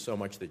going to be so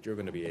much that you're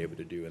going to be able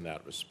to do in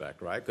that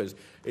respect, right? Because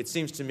it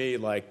seems to me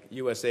like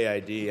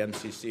USAID,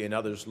 MCC, and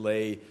others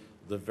lay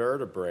the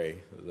vertebrae,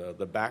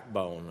 the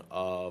backbone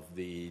of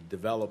the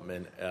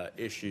development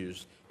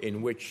issues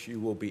in which you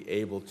will be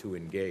able to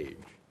engage.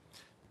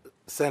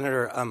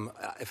 Senator,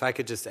 if I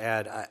could just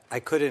add, I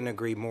couldn't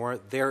agree more.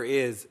 There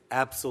is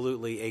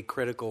absolutely a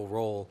critical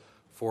role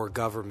for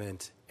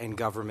government and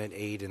government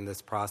aid in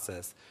this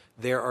process.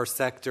 There are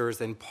sectors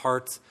and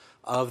parts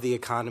of the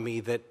economy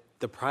that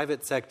the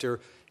private sector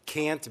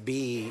can't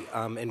be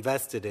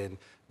invested in,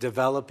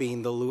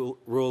 developing the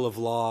rule of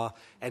law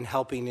and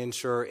helping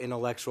ensure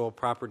intellectual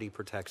property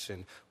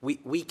protection.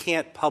 We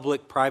can't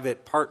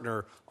public-private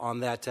partner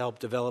on that to help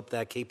develop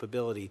that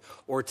capability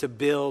or to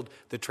build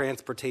the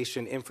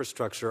transportation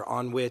infrastructure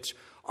on which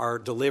our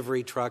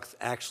delivery trucks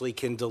actually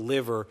can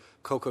deliver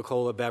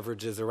Coca-Cola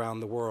beverages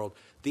around the world.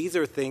 These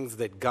are things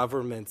that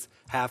governments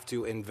have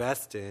to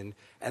invest in,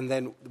 and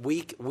then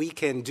we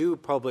can do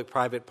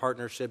public-private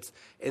partnerships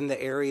in the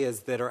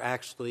areas that are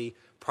actually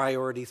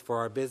priorities for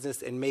our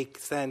business and make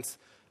sense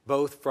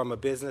both from a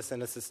business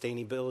and a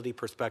sustainability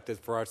perspective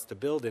for us to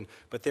build in,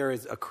 but there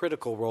is a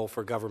critical role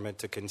for government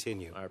to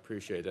continue. I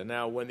appreciate that.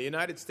 Now, when the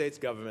United States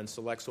government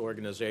selects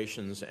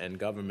organizations and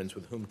governments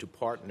with whom to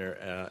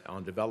partner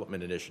on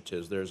development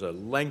initiatives, there's a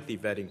lengthy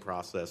vetting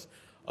process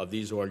of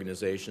these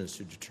organizations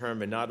to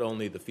determine not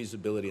only the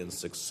feasibility and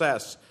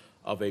success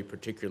of a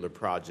particular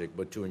project,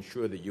 but to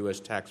ensure that U.S.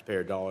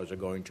 taxpayer dollars are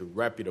going to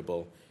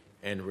reputable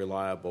and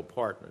reliable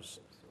partners.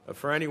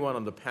 For anyone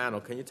on the panel,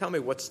 can you tell me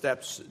what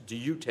steps do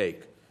you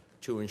take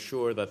to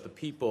ensure that the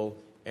people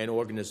and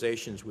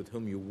organizations with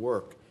whom you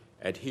work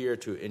adhere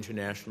to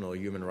international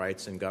human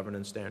rights and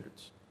governance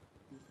standards?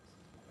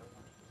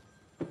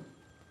 Is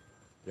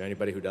there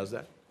anybody who does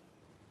that?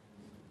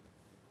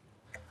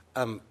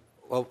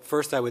 Well,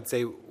 first I would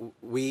say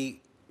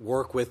we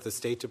work with the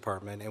State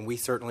Department, and we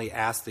certainly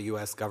ask the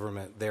U.S.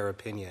 government their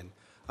opinion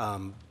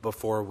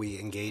before we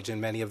engage in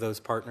many of those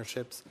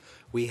partnerships.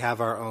 We have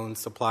our own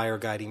supplier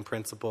guiding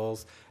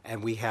principles,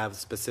 and we have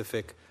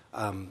specific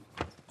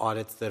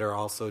audits that are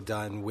also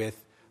done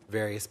with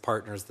various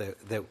partners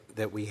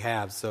that we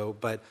have. So,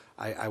 but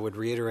I would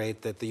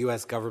reiterate that the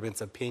U.S. government's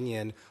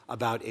opinion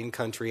about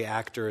in-country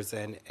actors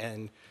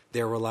and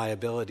their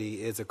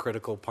reliability is a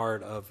critical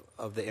part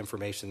of the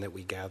information that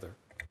we gather.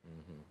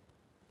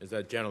 Mm-hmm. Is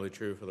that generally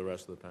true for the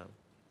rest of the panel?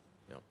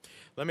 No.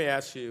 Let me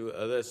ask you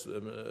this,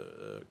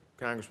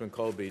 Congressman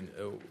Colby.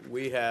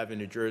 We have in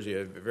New Jersey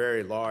a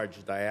very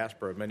large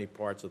diaspora of many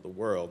parts of the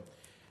world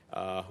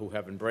who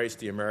have embraced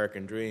the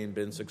American dream,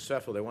 been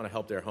successful. They want to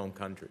help their home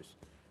countries.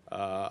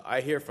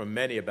 I hear from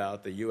many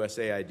about the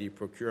USAID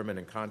procurement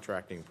and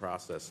contracting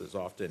process is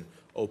often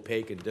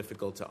opaque and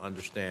difficult to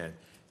understand.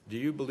 Do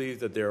you believe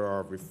that there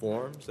are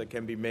reforms that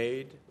can be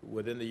made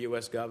within the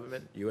U.S.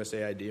 government,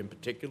 USAID in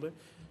particular,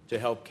 to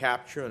help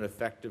capture and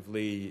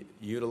effectively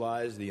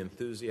utilize the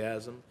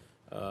enthusiasm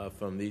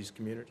from these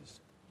communities?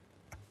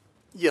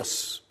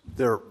 Yes,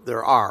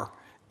 there are.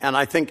 And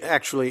I think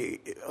actually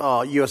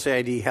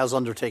USAID has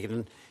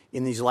undertaken,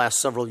 in these last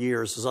several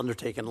years, has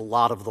undertaken a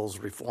lot of those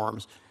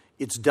reforms.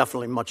 It's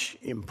definitely much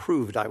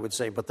improved, I would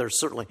say, but there's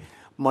certainly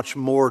much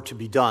more to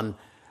be done.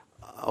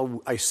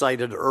 I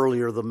cited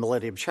earlier the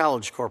Millennium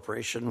Challenge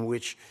Corporation,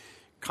 which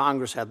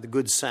Congress had the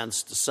good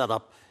sense to set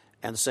up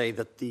and say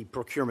that the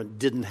procurement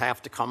didn't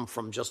have to come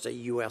from just a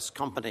U.S.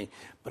 company,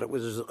 but it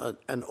was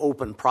an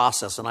open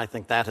process, and I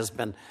think that has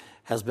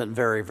been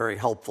very, very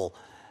helpful.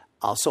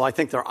 So I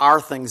think there are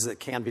things that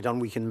can be done.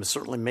 We can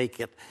certainly make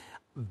it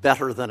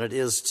better than it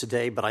is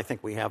today, but I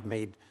think we have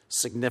made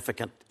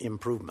significant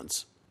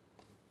improvements.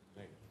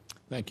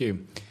 Thank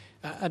you.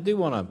 I do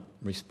want to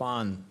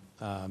respond.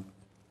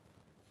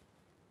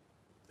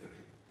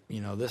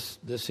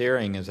 This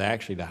hearing is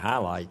actually to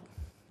highlight,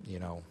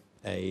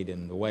 aid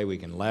and the way we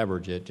can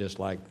leverage it, just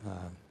like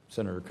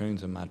Senator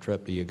Coons and my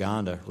trip to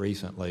Uganda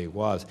recently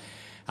was.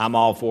 I'm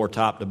all for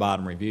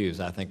top-to-bottom reviews.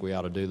 I think we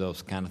ought to do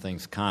those kind of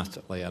things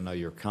constantly. I know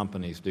your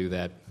companies do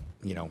that,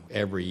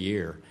 every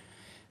year.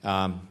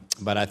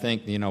 But I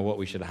think, what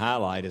we should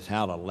highlight is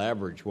how to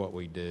leverage what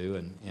we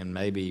do and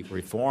maybe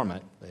reform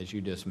it, as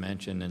you just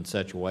mentioned, in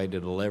such a way to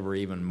deliver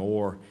even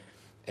more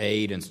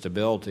aid and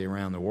stability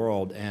around the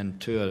world. And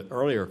to an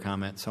earlier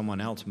comment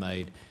someone else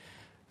made,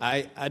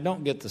 I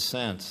don't get the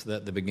sense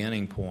that the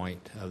beginning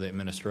point of the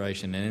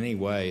administration in any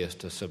way is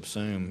to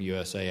subsume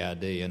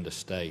USAID into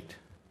state.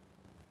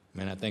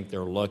 I think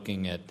they're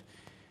looking at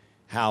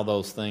how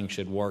those things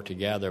should work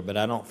together, but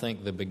I don't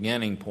think the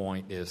beginning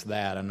point is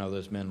that. I know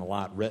there's been a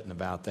lot written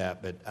about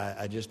that, but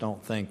I just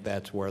don't think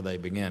that's where they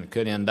begin. It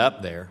could end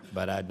up there,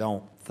 but I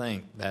don't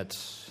think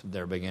that's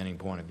their beginning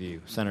point of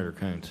view. Senator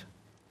Coons.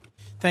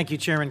 Thank you,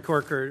 Chairman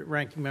Corker,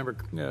 Ranking Member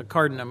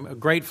Cardin. I'm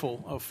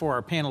grateful for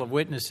our panel of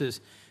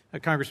witnesses.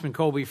 Congressman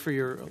Colby, for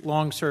your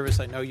long service.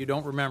 I know you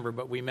don't remember,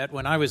 but we met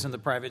when I was in the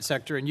private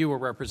sector and you were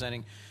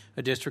representing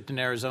a district in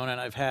Arizona,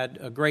 and I've had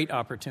a great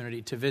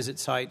opportunity to visit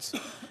sites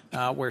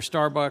where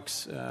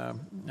Starbucks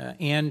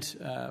and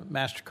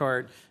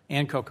MasterCard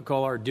and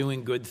Coca-Cola are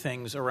doing good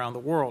things around the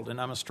world. And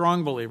I'm a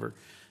strong believer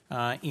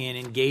in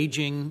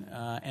engaging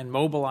and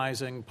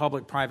mobilizing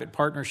public-private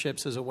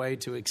partnerships as a way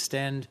to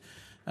extend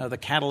the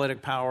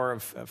catalytic power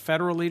of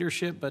federal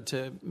leadership, but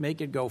to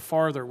make it go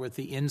farther with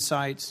the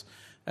insights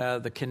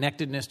the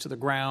connectedness to the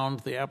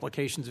ground, the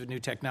applications of new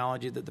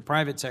technology that the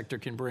private sector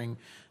can bring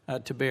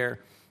to bear.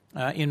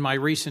 In my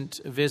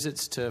recent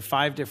visits to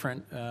 5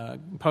 different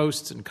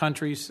posts and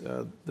countries,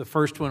 the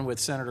first one with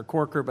Senator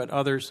Corker, but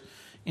others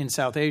in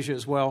South Asia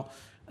as well,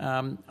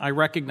 I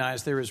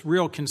recognize there is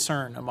real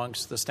concern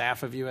amongst the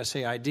staff of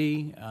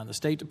USAID, the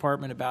State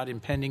Department, about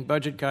impending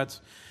budget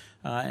cuts.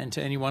 And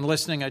to anyone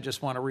listening, I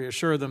just want to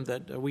reassure them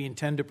that we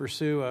intend to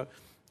pursue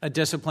a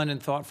disciplined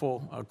and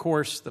thoughtful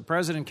course. The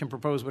president can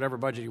propose whatever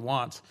budget he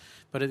wants,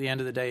 but at the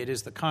end of the day, it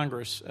is the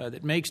Congress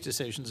that makes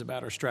decisions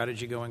about our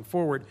strategy going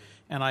forward.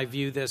 And I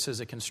view this as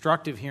a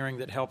constructive hearing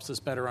that helps us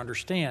better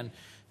understand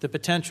the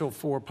potential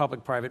for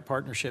public-private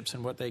partnerships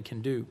and what they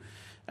can do.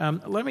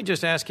 Let me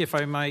just ask, if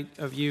I might,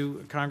 of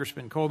you,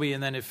 Congressman Colby,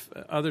 and then if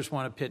others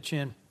want to pitch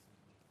in.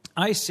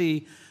 I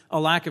see a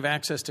lack of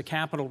access to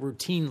capital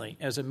routinely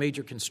as a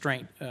major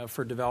constraint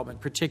for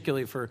development,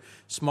 particularly for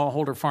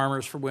smallholder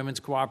farmers, for women's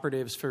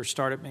cooperatives, for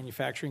startup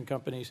manufacturing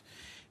companies.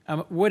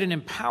 Would an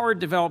empowered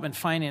development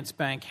finance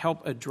bank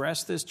help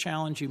address this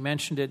challenge? You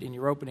mentioned it in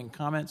your opening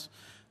comments.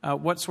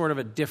 What sort of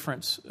a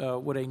difference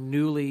would a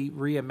newly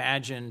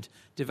reimagined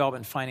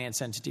development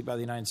finance entity by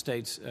the United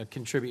States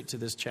contribute to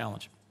this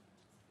challenge?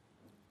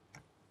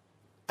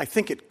 I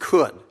think it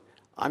could.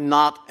 I'm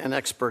not an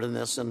expert in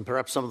this, and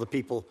perhaps some of the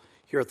people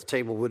here at the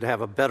table would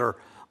have a better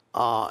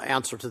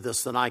answer to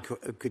this than I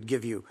could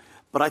give you.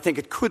 But I think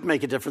it could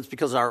make a difference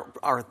because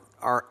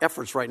our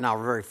efforts right now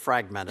are very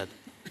fragmented,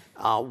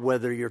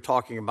 whether you're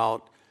talking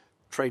about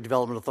Trade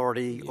Development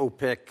Authority,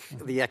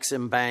 OPIC, the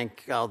Exim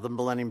Bank, the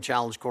Millennium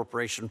Challenge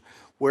Corporation,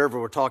 wherever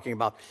we're talking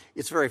about.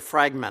 It's very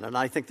fragmented, and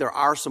I think there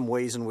are some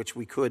ways in which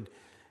we could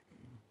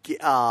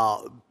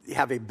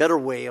have a better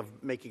way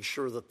of making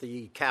sure that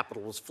the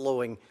capital is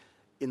flowing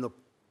in the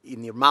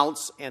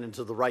amounts and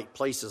into the right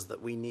places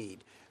that we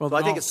need. Well, so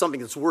I think it's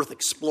something that's worth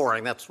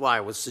exploring. That's why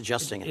I was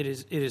suggesting it.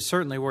 It is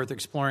certainly worth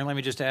exploring. Let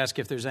me just ask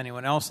if there's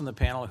anyone else on the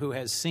panel who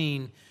has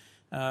seen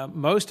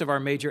most of our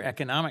major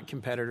economic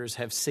competitors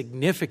have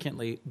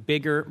significantly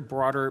bigger,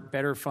 broader,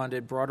 better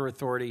funded, broader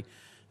authority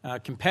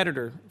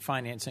competitor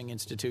financing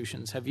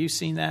institutions. Have you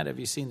seen that? Have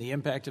you seen the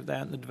impact of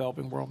that in the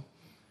developing world?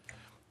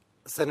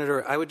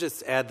 Senator, I would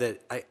just add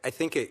that I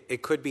think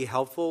it could be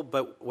helpful,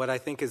 but what I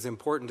think is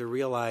important to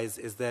realize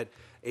is that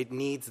it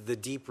needs the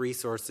deep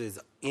resources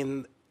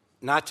in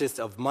not just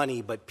of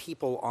money, but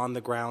people on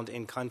the ground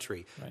in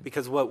country. Right.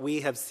 Because what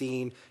we have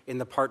seen in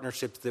the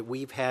partnerships that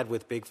we've had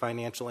with big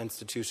financial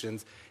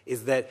institutions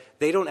is that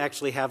they don't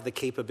actually have the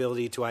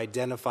capability to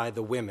identify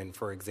the women,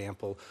 for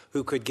example,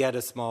 who could get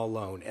a small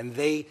loan. And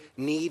they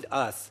need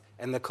us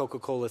and the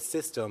Coca-Cola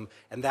system,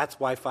 and that's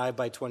why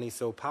 5x20 is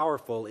so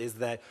powerful, is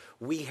that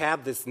we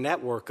have this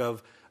network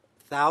of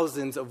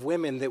thousands of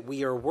women that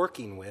we are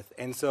working with.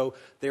 And so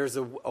there's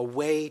a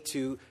way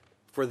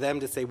for them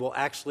to say, well,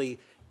 actually,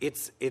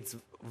 it's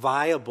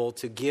viable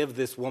to give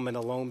this woman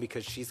a loan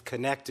because she's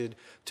connected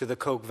to the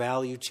Coke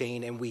value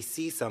chain and we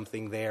see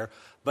something there.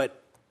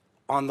 But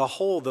on the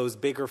whole, those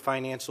bigger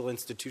financial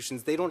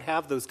institutions, they don't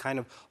have those kind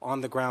of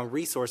on-the-ground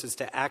resources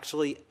to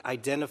actually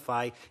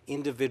identify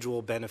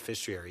individual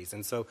beneficiaries.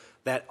 And so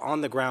that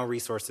on-the-ground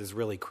resource is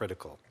really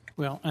critical.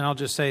 Well, and I'll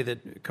just say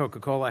that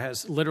Coca-Cola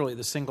has literally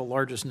the single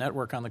largest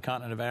network on the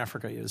continent of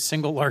Africa, the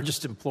single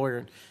largest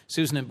employer.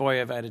 Susan and Boy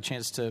have had a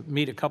chance to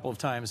meet a couple of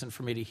times and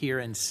for me to hear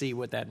and see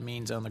what that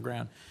means on the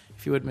ground.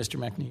 If you would, Mr.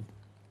 McNeil.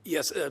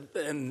 Yes,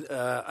 and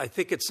I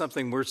think it's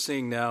something we're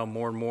seeing now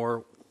more and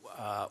more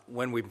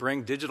when we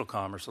bring digital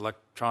commerce,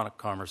 electronic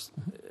commerce,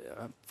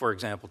 for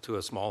example, to a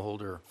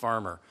smallholder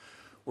farmer.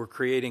 We're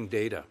creating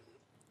data.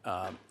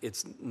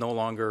 It's no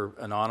longer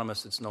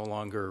anonymous. It's no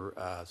longer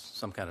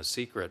some kind of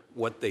secret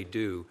what they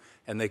do.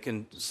 And they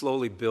can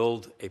slowly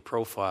build a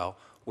profile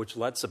which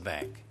lets a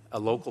bank, a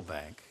local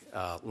bank,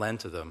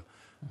 lend to them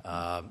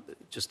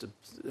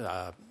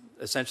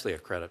essentially a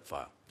credit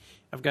file.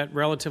 I've got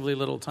relatively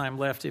little time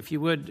left. If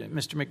you would,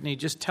 Mr. McNeil,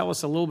 just tell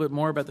us a little bit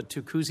more about the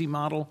Tukuzi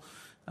model.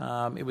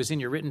 It was in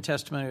your written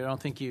testimony. I don't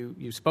think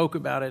you spoke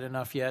about it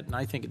enough yet, and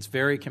I think it's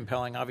very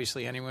compelling.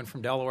 Obviously, anyone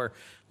from Delaware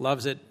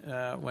loves it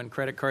when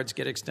credit cards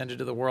get extended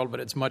to the world, but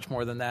it's much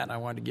more than that, and I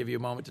wanted to give you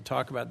a moment to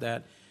talk about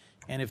that.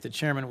 And if the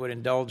chairman would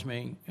indulge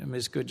me,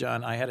 Ms.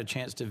 Goodjohn, I had a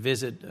chance to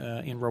visit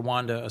in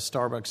Rwanda a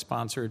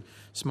Starbucks-sponsored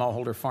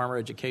smallholder farmer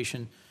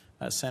education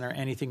center.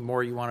 Anything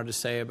more you wanted to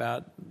say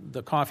about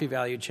the coffee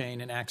value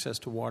chain and access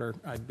to water?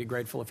 I'd be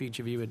grateful if each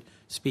of you would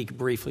speak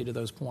briefly to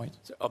those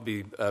points. I'll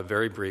be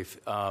very brief.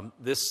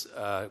 This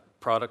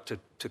product,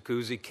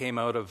 Tukuzi, came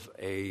out of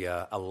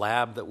a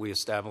lab that we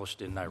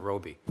established in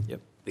Nairobi.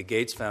 Yep. The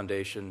Gates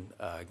Foundation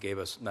gave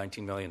us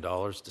 $19 million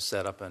to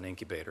set up an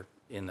incubator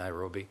in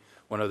Nairobi.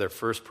 One of their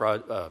first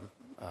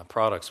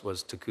products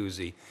was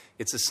Tukuzi.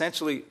 It's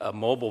essentially a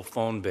mobile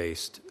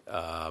phone-based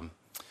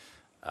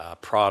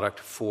product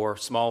for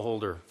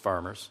smallholder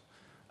farmers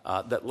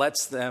that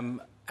lets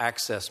them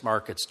access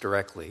markets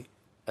directly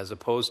as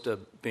opposed to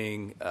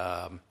being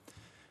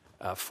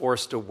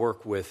forced to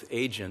work with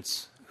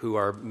agents who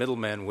are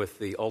middlemen with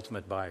the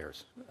ultimate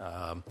buyers.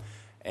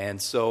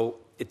 And so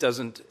it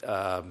doesn't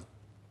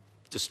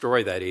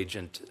destroy that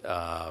agent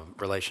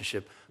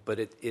relationship, but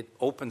it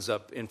opens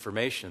up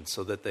information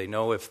so that they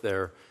know if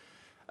they're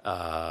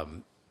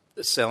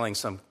selling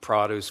some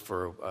produce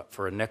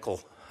for a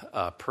nickel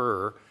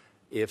per.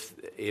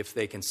 If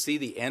they can see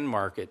the end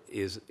market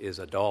is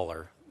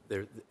 $1,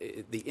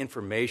 the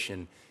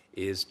information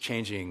is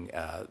changing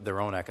their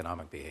own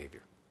economic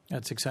behavior.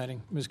 That's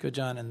exciting. Ms.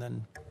 Goodjohn, and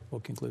then we'll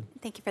conclude.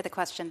 Thank you for the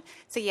question.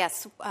 So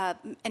yes,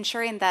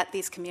 ensuring that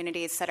these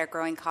communities that are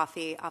growing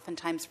coffee,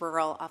 oftentimes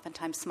rural,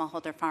 oftentimes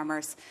smallholder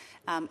farmers,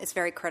 is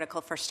very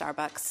critical for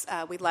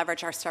Starbucks. We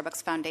leverage our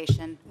Starbucks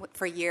Foundation.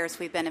 For years,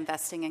 we've been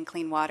investing in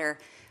clean water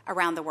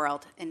around the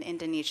world, in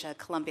Indonesia,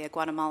 Colombia,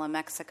 Guatemala,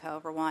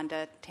 Mexico,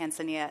 Rwanda,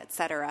 Tanzania, et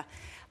cetera,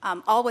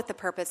 all with the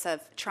purpose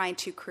of trying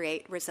to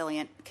create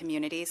resilient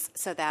communities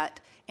so that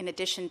in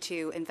addition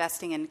to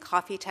investing in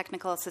coffee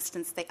technical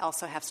assistance, they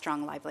also have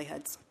strong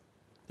livelihoods.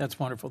 That's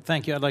wonderful.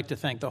 Thank you. I'd like to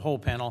thank the whole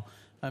panel,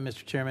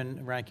 Mr.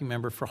 Chairman, Ranking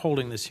Member, for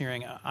holding this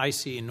hearing. I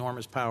see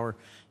enormous power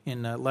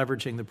in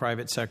leveraging the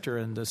private sector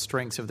and the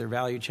strengths of their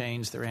value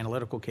chains, their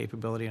analytical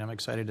capability, and I'm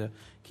excited to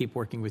keep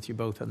working with you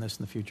both on this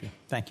in the future.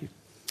 Thank you.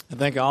 I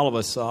think all of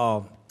us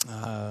saw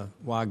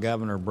why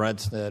Governor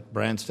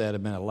Branstad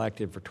had been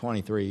elected for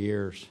 23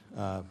 years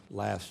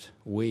last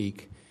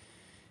week.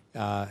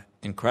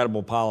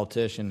 Incredible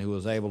politician who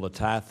was able to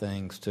tie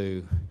things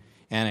to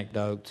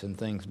anecdotes and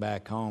things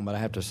back home. But I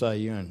have to say,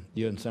 you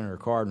and Senator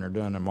Cardin are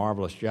doing a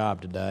marvelous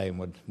job today and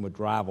would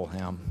rival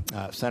him.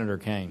 Senator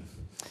Kaine.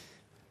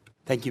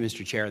 Thank you,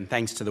 Mr. Chair, and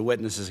thanks to the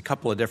witnesses. A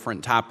couple of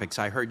different topics.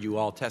 I heard you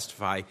all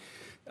testify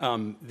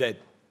that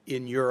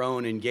in your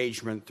own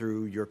engagement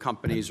through your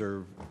companies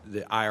or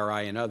the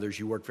IRI and others,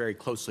 you work very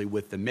closely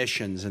with the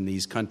missions in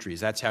these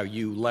countries. That's how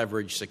you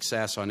leverage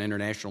success on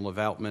international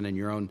development and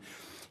your own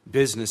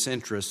business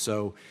interests.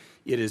 So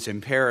it is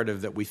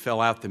imperative that we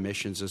fill out the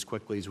missions as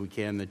quickly as we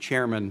can. The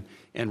chairman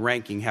and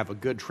ranking have a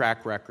good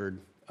track record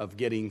of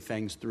getting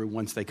things through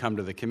once they come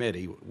to the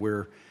committee.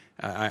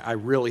 I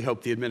really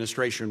hope the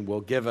administration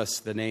will give us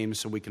the names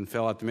so we can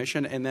fill out the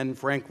mission. And then,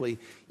 frankly,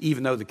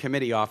 even though the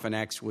committee often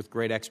acts with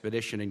great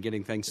expedition in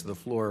getting things to the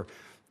floor,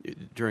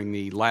 during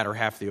the latter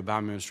half of the Obama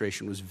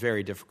administration, it was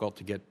very difficult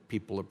to get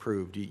people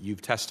approved.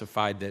 You've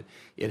testified that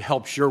it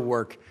helps your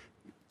work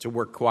to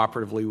work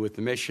cooperatively with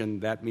the mission.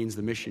 That means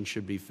the mission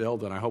should be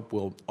filled, and I hope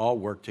we'll all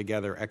work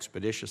together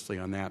expeditiously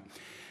on that.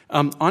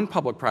 On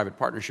public-private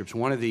partnerships,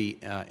 one of the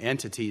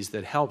entities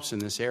that helps in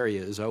this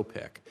area is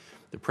OPIC.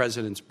 The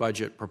President's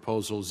budget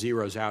proposal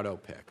zeroes out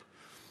OPIC.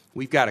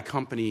 We've got a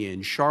company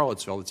in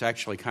Charlottesville that's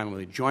actually kind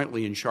of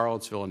jointly in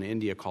Charlottesville and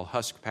India called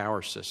Husk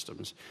Power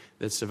Systems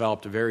that's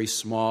developed a very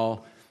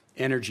small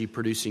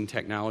energy-producing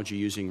technology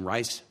using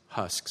rice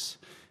husks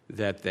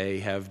that they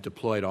have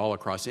deployed all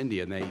across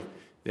India, and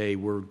they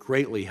were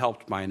greatly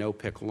helped by an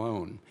OPIC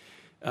loan.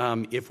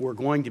 If we're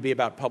going to be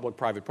about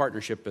public-private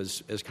partnership,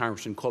 as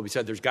Congressman Colby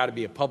said, there's got to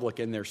be a public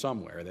in there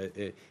somewhere.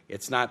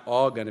 It's not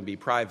all going to be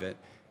private,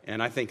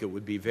 and I think it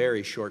would be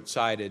very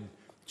short-sighted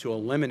to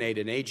eliminate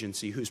an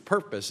agency whose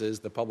purpose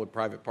is the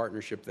public-private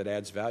partnership that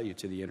adds value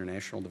to the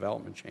international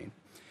development chain.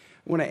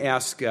 I want to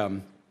ask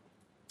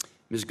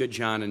Ms.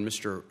 Goodjohn and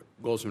Mr.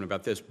 Goldsman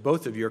about this.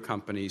 Both of your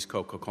companies,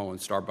 Coca-Cola and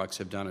Starbucks,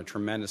 have done a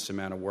tremendous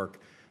amount of work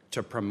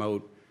to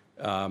promote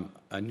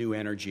a new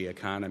energy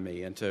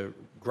economy and to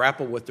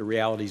grapple with the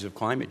realities of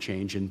climate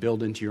change and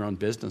build into your own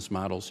business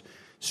models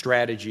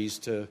strategies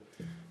to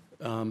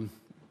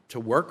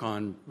work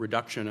on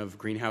reduction of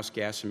greenhouse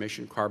gas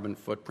emission, carbon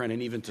footprint,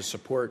 and even to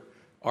support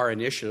our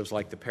initiatives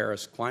like the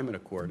Paris Climate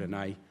Accord. And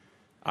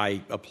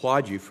I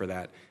applaud you for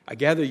that. I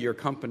gather your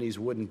companies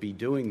wouldn't be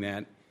doing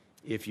that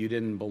if you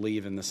didn't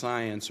believe in the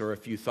science or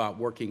if you thought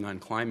working on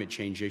climate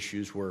change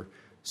issues were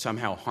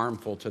somehow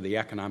harmful to the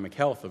economic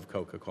health of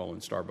Coca-Cola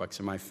and Starbucks.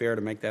 Am I fair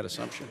to make that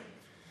assumption?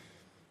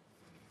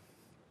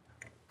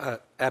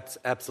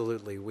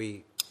 Absolutely.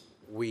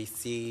 We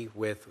see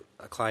with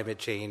climate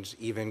change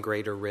even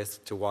greater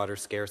risk to water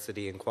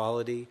scarcity and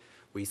quality.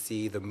 We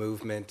see the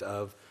movement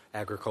of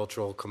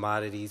agricultural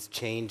commodities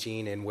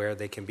changing and where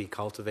they can be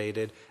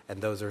cultivated,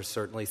 and those are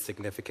certainly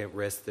significant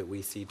risks that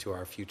we see to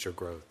our future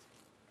growth.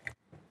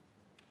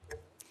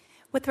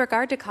 With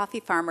regard to coffee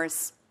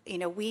farmers,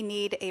 we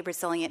need a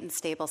resilient and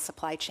stable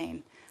supply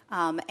chain.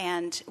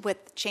 And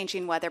with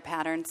changing weather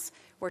patterns,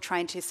 we're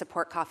trying to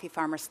support coffee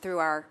farmers through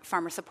our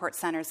farmer support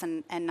centers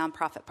and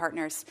nonprofit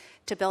partners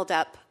to build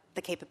up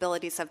the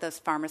capabilities of those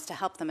farmers to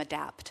help them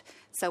adapt.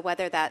 So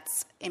whether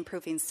that's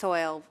improving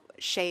soil,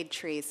 shade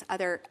trees,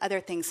 other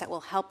things that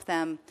will help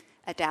them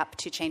adapt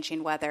to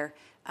changing weather,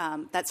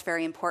 that's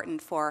very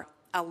important for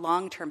a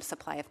long-term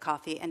supply of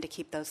coffee and to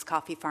keep those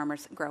coffee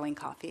farmers growing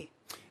coffee.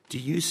 Do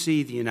you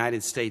see the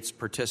United States'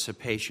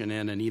 participation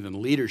in and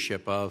even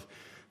leadership of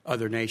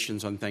other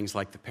nations on things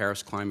like the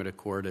Paris Climate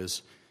Accord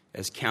as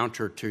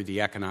counter to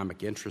the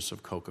economic interests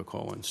of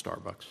Coca-Cola and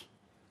Starbucks?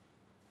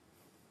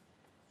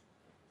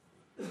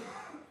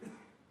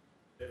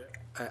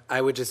 I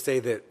would just say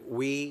that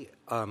we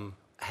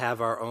have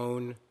our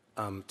own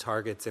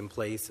targets in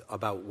place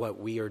about what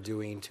we are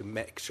doing to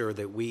make sure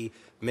that we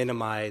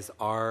minimize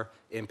our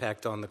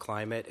impact on the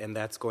climate, and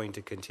that's going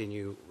to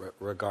continue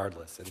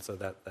regardless. And so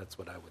that's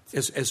what I would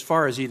say. As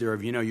far as either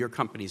of you know, your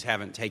companies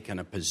haven't taken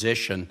a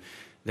position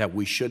that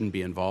we shouldn't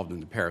be involved in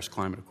the Paris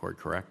Climate Accord,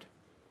 correct?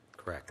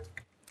 Correct.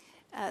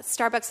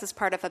 Starbucks, as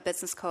part of a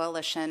business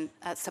coalition,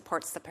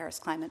 supports the Paris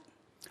Climate.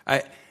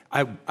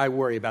 I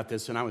worry about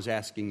this, and I was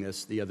asking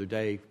this the other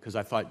day because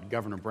I thought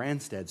Governor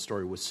Branstad's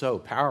story was so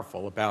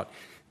powerful about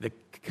the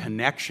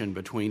connection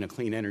between a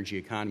clean energy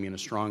economy and a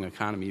strong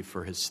economy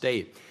for his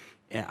state.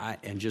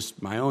 And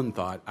just my own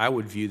thought, I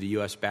would view the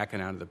U.S. backing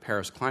out of the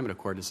Paris Climate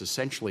Accord as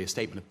essentially a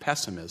statement of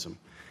pessimism.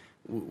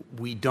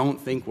 We don't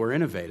think we're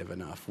innovative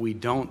enough. We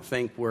don't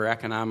think we're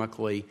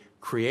economically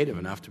creative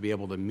enough to be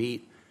able to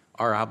meet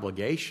our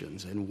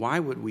obligations. And why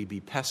would we be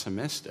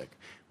pessimistic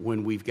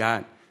when we've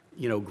got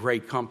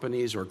great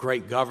companies or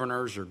great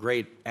governors or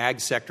great ag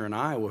sector in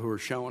Iowa who are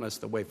showing us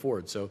the way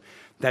forward? So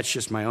that's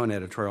just my own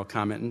editorial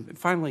comment. And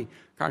finally,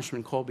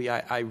 Congressman Colby,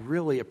 I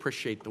really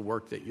appreciate the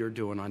work that you're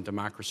doing on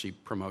democracy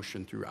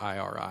promotion through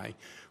IRI.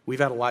 We've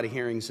had a lot of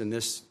hearings in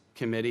this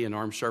committee and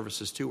Armed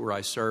Services too, where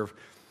I serve,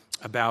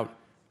 about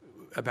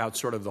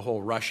sort of the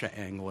whole Russia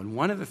angle. And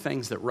one of the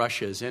things that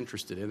Russia is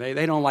interested in,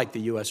 they don't like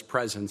the U.S.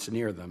 presence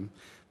near them,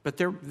 but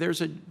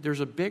there's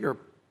a bigger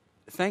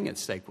thing at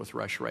stake with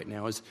Russia right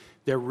now, is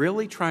they're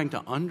really trying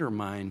to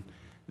undermine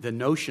the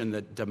notion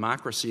that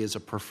democracy is a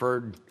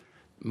preferred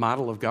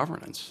model of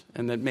governance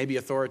and that maybe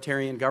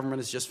authoritarian government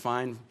is just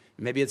fine.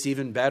 Maybe it's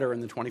even better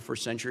in the 21st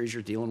century as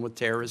you're dealing with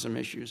terrorism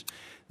issues.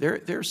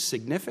 There's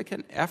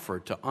significant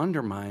effort to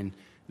undermine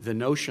the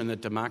notion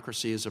that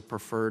democracy is a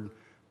preferred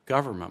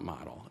government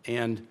model.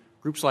 And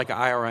groups like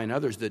IRI and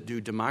others that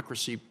do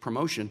democracy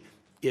promotion,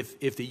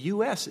 if the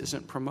U.S.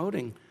 isn't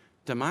promoting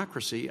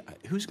democracy,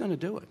 who's going to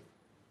do it?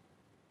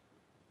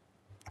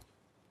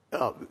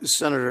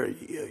 Senator,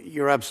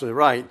 you're absolutely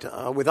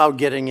right. Without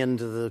getting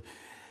into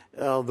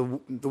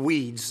the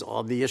weeds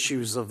on the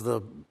issues of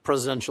the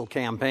presidential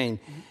campaign,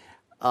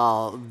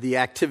 the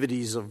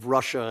activities of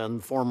Russia and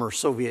the former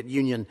Soviet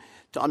Union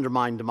to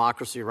undermine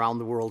democracy around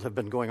the world have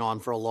been going on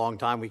for a long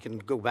time. We can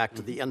go back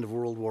to the end of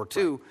World War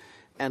II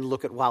and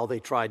look at how they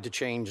tried to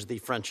change the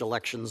French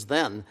elections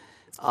then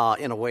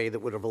in a way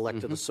that would have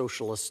elected a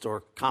socialist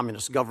or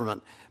communist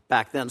government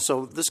back then.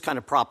 So this kind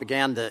of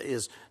propaganda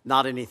is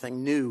not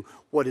anything new.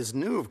 What is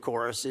new, of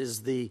course,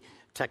 is the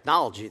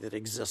technology that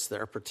exists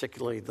there,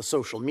 particularly the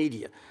social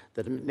media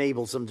that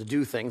enables them to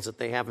do things that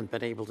they haven't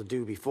been able to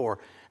do before.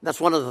 And that's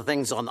one of the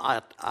things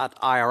at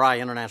IRI,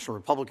 International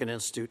Republican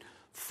Institute,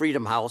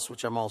 Freedom House,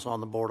 which I'm also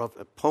on the board of,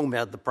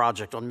 POMED, the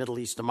Project on Middle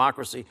East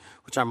Democracy,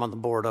 which I'm on the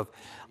board of,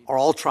 are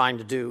all trying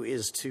to do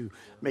is to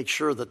make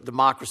sure that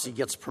democracy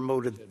gets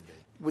promoted,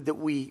 that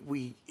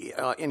we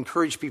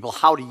encourage people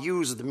how to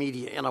use the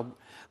media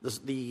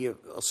the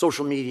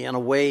social media in a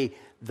way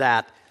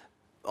that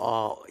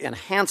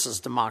enhances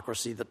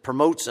democracy, that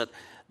promotes it,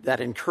 that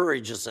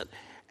encourages it.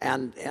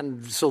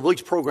 And so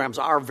these programs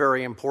are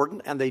very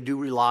important, and they do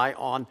rely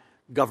on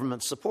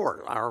government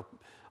support.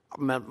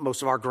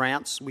 Most of our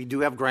grants, we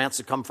do have grants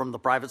that come from the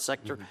private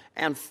sector,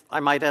 and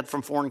I might add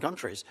from foreign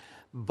countries.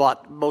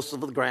 But most of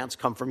the grants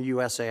come from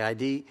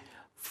USAID,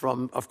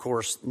 from, of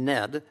course,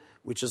 NED,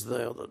 which is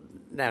the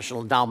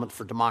National Endowment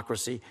for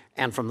Democracy,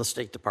 and from the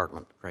State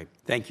Department. Great.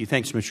 Thank you.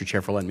 Thanks, Mr.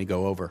 Chair, for letting me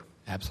go over.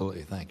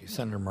 Absolutely. Thank you.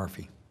 Senator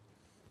Murphy.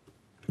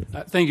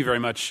 Thank you very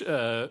much,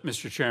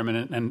 Mr. Chairman,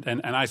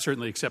 and I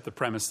certainly accept the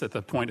premise that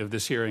the point of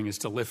this hearing is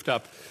to lift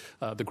up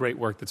the great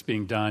work that's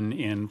being done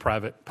in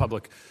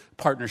private-public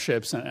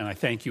partnerships, and I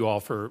thank you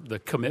all for the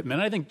commitment.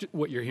 I think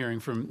what you're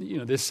hearing from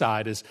this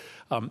side is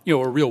a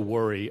real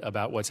worry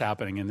about what's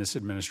happening in this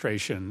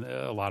administration.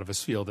 A lot of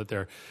us feel that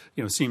there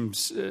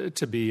seems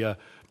to be a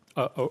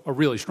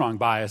really strong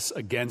bias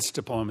against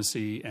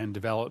diplomacy and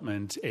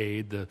development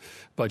aid. The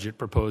budget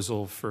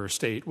proposal for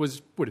state would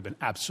have been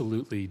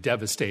absolutely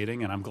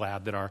devastating, and I'm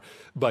glad that our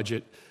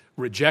budget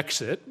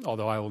rejects it,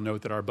 although I will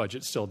note that our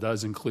budget still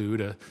does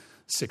include a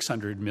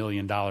 $600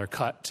 million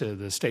cut to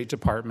the State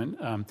Department.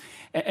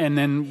 And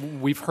then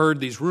we've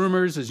heard these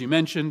rumors, as you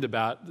mentioned,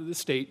 about the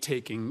state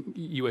taking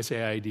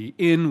USAID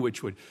in,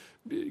 which would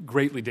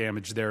greatly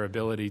damage their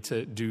ability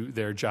to do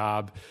their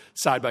job,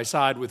 side by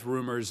side with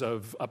rumors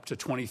of up to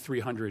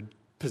 2,300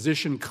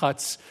 position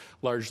cuts,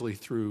 largely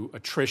through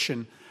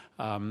attrition.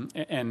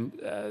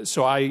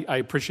 So I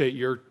appreciate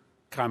your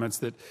comments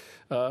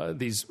that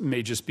these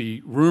may just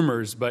be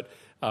rumors, but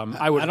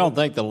I don't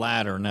think the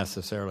latter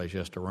necessarily is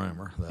just a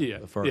rumor. The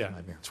first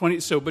maybe.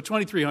 But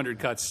 2,300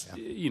 cuts,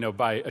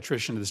 by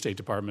attrition to the State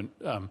Department,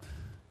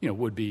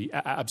 would be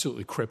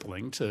absolutely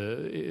crippling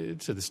to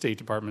the State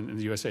Department and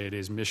the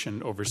USAID's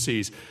mission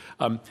overseas.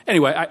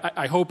 Anyway,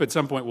 I hope at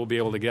some point we'll be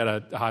able to get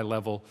a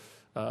high-level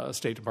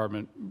State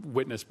Department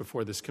witness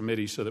before this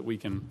committee so that we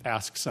can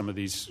ask some of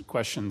these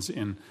questions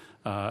in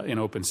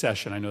open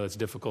session. I know that's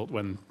difficult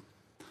when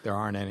there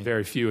aren't any.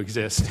 Very few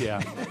exist,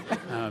 yeah.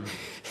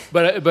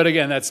 But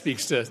again, that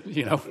speaks to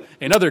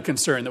another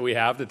concern that we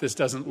have, that this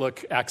doesn't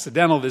look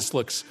accidental. This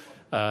looks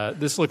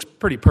This looks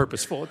pretty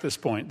purposeful at this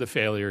point, the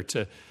failure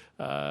to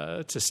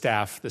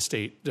staff the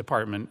State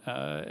Department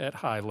at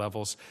high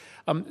levels.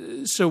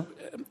 So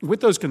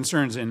with those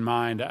concerns in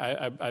mind,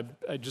 I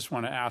just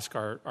want to ask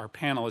our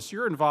panelists,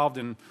 you're involved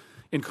in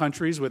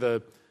countries with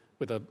a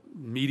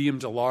medium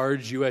to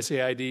large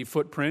USAID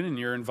footprint, and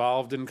you're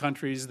involved in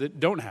countries that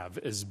don't have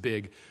as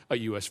big a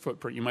U.S.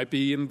 footprint. You might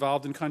be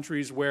involved in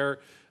countries where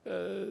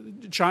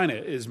China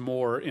is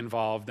more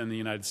involved than the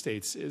United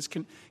States is.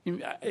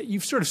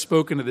 You've sort of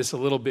spoken to this a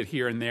little bit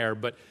here and there,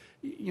 but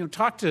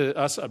talk to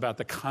us about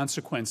the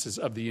consequences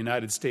of the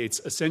United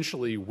States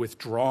essentially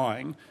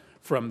withdrawing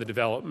from the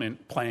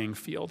development playing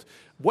field.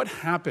 What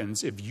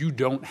happens if you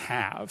don't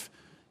have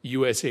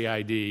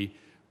USAID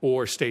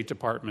or State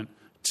Department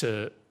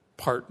to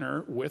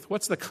partner with?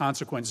 What's the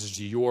consequences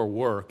to your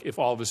work if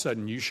all of a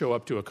sudden you show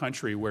up to a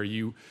country where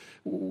you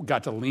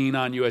got to lean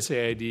on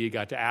USAID,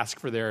 got to ask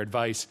for their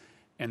advice,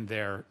 and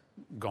they're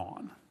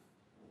gone?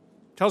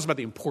 Tell us about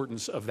the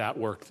importance of that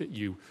work that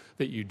you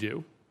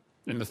do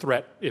and the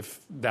threat if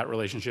that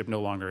relationship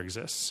no longer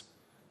exists.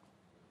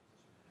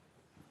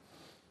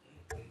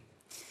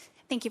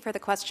 Thank you for the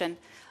question.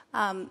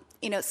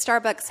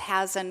 Starbucks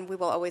has and we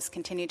will always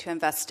continue to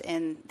invest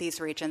in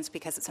these regions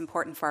because it's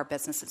important for our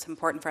business. It's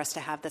important for us to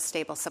have this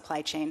stable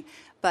supply chain.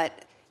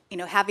 But,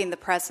 having the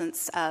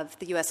presence of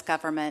the U.S.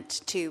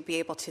 government to be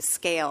able to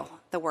scale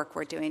the work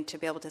we're doing, to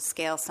be able to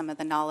scale some of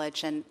the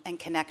knowledge and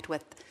connect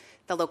with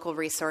the local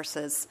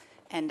resources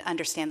and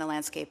understand the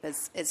landscape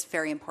is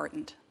very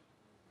important.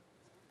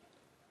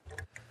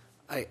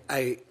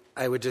 I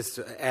would just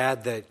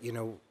add that,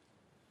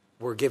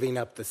 we're giving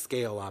up the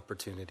scale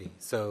opportunity.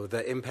 So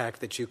the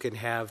impact that you can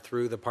have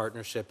through the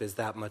partnership is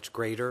that much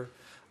greater.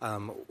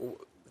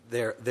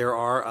 There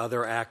are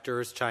other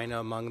actors, China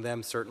among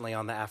them, certainly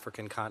on the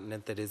African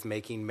continent, that is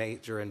making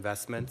major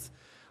investments.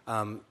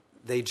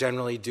 They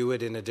generally do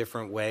it in a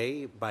different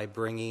way by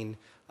bringing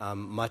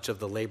much of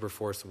the labor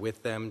force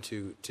with them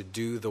to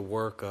do the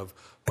work of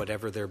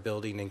whatever they're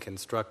building and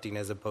constructing,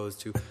 as opposed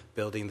to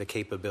building the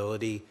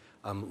capability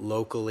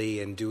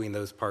locally and doing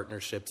those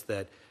partnerships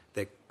that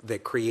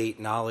create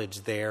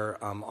knowledge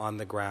there on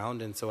the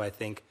ground. And so I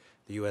think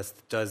the U.S.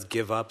 does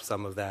give up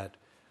some of that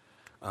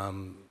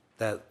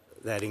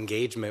that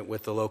engagement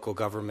with the local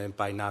government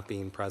by not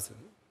being present.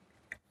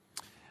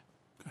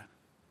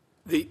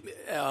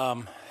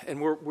 And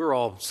we're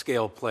all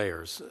scale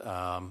players,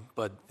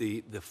 but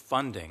the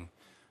funding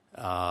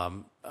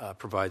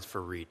provides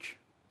for reach.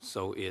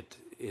 So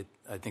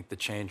I think the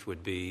change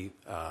would be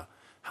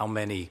how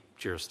many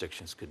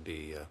jurisdictions could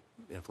be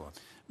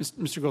influenced.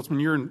 Mr.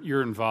 Goldsman,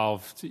 you're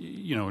involved,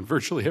 in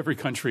virtually every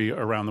country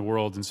around the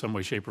world in some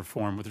way, shape, or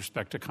form with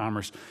respect to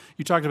commerce.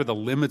 You talked about the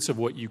limits of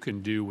what you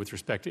can do with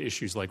respect to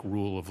issues like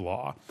rule of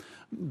law,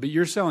 but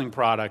you're selling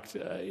product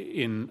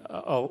in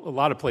a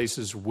lot of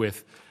places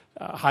with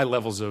high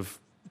levels of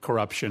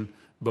corruption,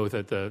 both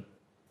at the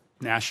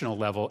national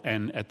level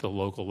and at the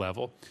local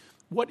level.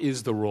 What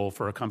is the role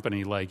for a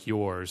company like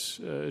yours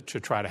to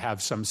try to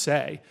have some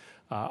say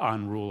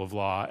on rule of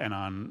law and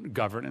on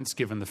governance,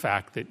 given the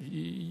fact that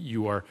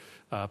you are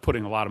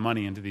putting a lot of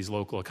money into these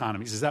local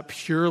economies? Is that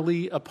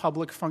purely a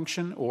public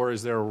function, or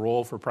is there a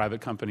role for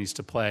private companies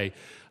to play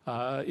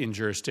in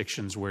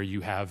jurisdictions where you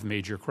have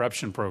major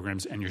corruption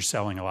programs and you're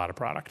selling a lot of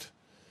product?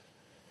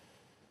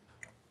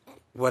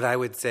 What I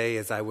would say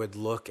is I would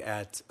look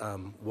at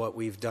what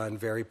we've done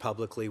very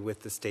publicly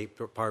with the State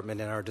Department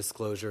and our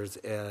disclosures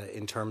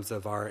in terms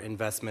of our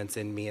investments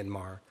in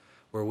Myanmar,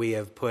 where we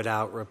have put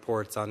out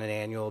reports on an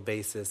annual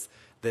basis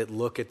that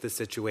look at the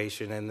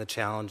situation and the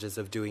challenges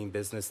of doing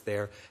business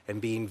there and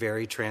being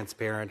very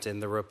transparent in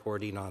the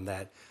reporting on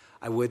that.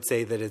 I would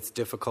say that it's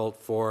difficult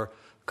for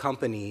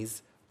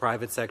companies,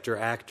 private sector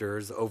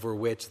actors, over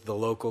which the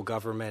local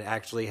government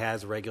actually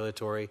has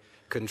regulatory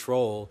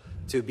control,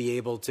 to be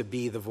able to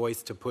be the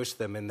voice to push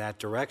them in that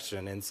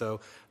direction. And so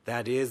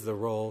that is the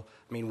role.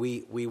 I mean,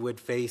 we would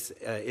face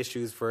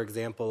issues, for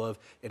example, of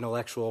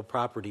intellectual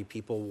property,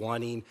 people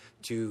wanting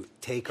to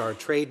take our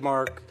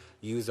trademark,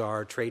 use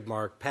our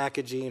trademark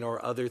packaging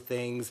or other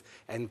things,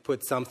 and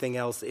put something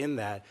else in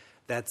that.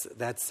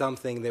 That's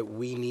something that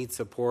we need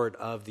support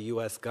of the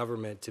U.S.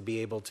 government to be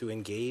able to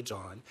engage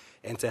on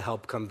and to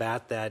help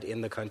combat that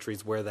in the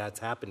countries where that's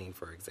happening,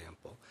 for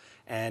example.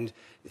 And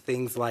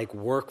things like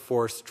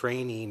workforce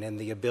training and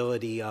the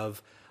ability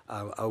of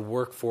a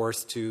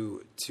workforce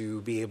to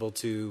be able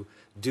to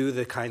do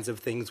the kinds of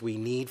things we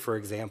need. For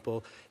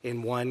example,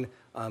 in one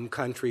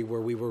country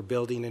where we were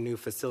building a new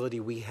facility,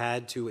 we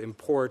had to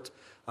import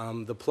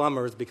the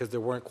plumbers because there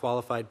weren't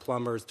qualified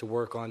plumbers to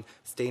work on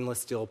stainless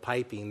steel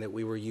piping that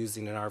we were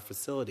using in our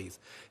facilities.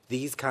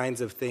 These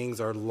kinds of things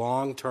are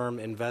long-term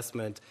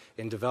investment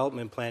in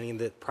development planning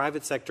that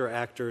private sector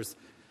actors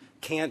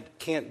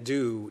can't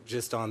do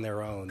just on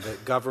their own. The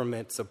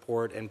government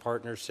support and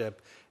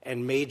partnership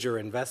and major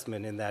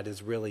investment in that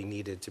is really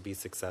needed to be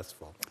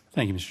successful.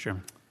 Thank you, Mr.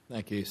 Chairman.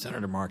 Thank you.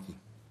 Senator Markey.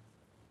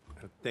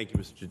 Thank you,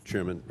 Mr.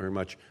 Chairman, very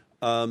much.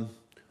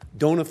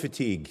 Donor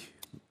fatigue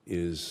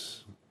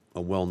is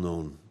a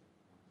well-known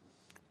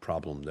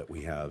problem that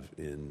we have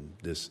in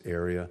this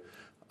area.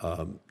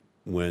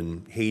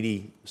 When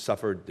Haiti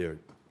suffered their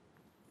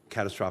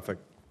catastrophic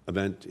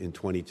event in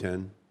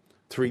 2010,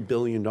 $3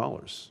 billion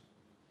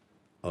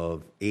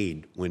of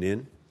aid went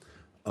in.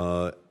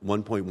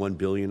 1.1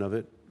 billion of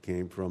it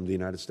came from the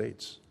United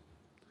States.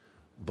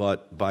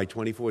 But by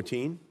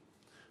 2014,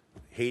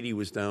 Haiti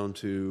was down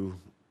to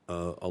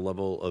a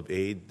level of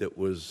aid that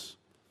was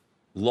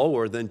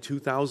lower than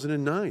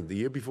 2009, the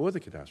year before the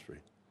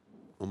catastrophe.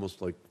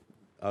 Almost like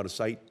out of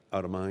sight,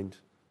 out of mind,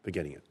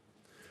 forgetting it.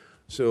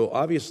 So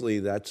obviously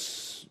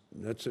that's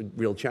a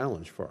real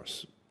challenge for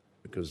us,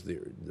 because the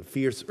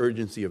fierce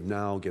urgency of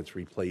now gets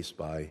replaced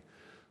by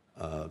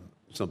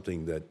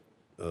something that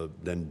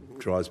then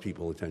draws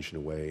people's attention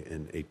away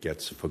and it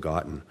gets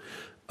forgotten.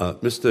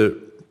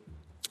 Mr.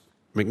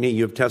 McNee,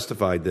 you have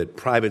testified that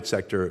private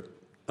sector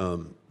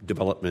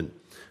development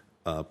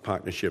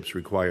partnerships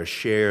require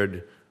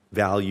shared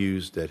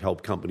values that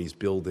help companies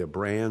build their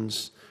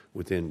brands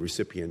within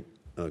recipient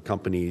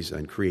companies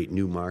and create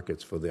new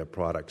markets for their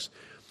products.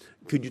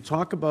 Could you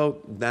talk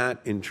about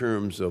that in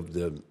terms of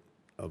the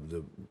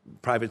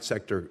private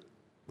sector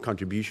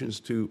contributions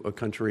to a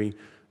country,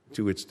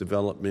 to its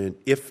development,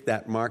 if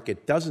that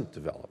market doesn't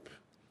develop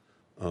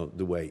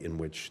the way in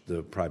which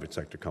the private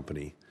sector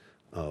company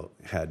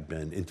had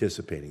been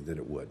anticipating that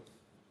it would?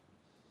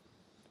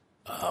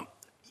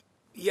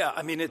 Yeah,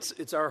 I mean,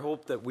 it's our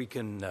hope that we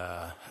can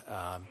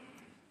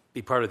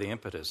be part of the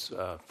impetus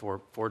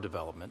for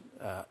development.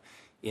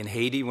 In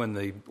Haiti, when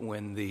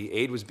the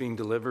aid was being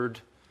delivered,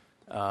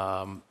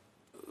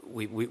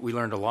 we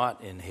learned a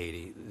lot in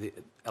Haiti. The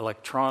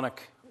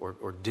electronic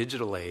or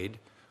digital aid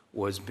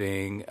was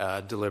being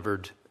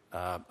delivered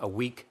a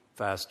week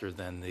faster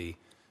than the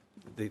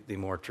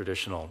more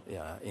traditional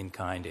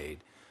in-kind aid.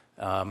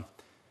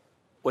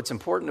 What's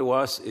important to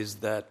us is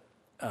that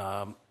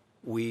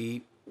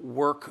we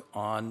work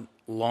on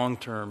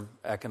long-term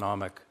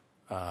economic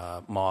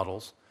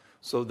models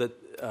so that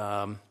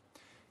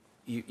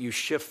you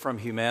shift from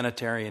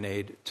humanitarian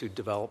aid to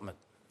development.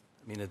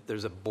 I mean,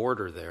 there's a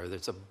border there.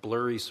 There's a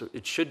blurry.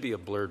 It should be a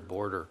blurred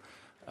border,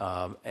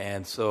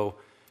 and so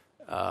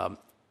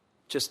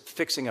just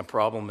fixing a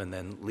problem and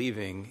then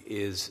leaving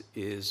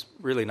is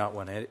really not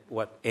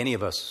what any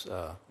of us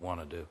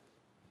want to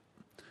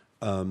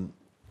do.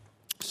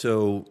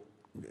 So,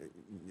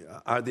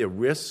 are there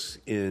risks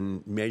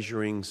in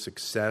measuring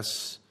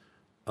success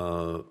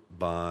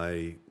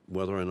by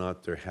whether or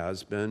not there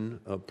has been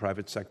a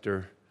private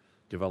sector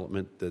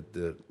development that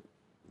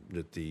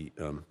the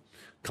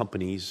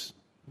companies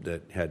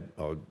that had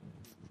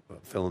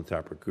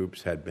philanthropic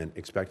groups had been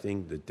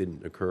expecting that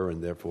didn't occur,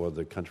 and therefore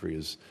the country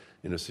is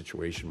in a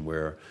situation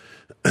where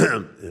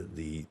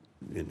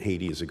in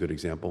Haiti is a good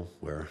example,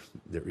 where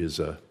there is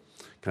a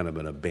kind of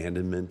an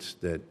abandonment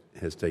that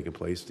has taken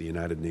place. The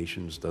United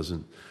Nations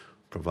doesn't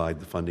provide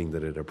the funding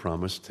that it had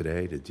promised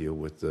today to deal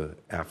with the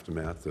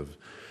aftermath of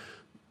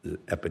the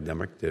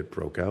epidemic that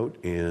broke out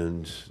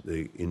and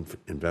the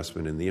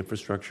investment in the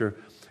infrastructure.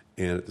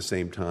 And at the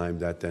same time,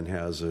 that then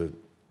has an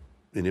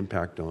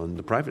impact on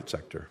the private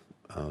sector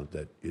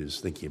that is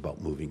thinking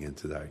about moving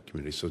into that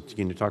community. So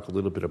can you talk a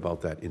little bit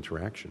about that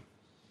interaction?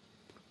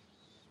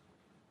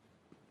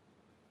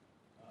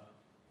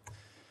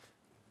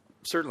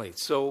 Certainly.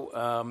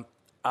 So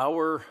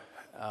our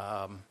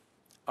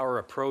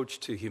approach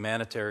to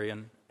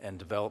humanitarian and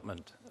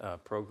development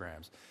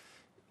programs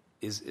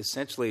is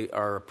essentially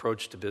our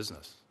approach to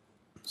business.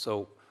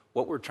 So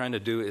what we're trying to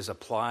do is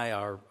apply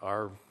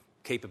our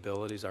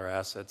capabilities, our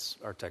assets,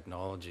 our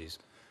technologies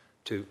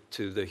to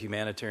the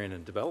humanitarian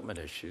and development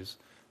issues,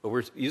 but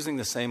we're using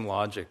the same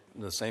logic,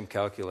 the same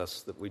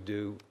calculus that we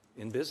do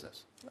in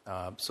business.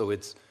 So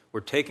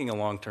we're taking a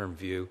long-term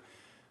view.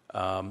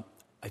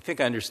 I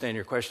think I understand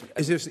your question.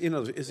 Is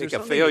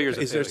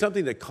there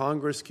something that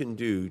Congress can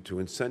do to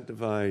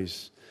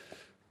incentivize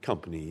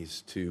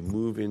companies to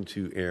move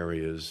into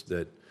areas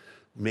that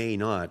may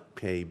not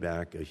pay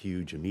back a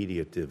huge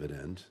immediate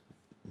dividend,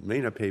 may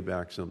not pay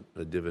back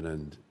a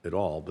dividend at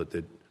all, but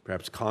that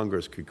perhaps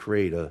Congress could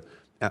create an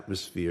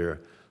atmosphere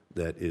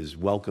that is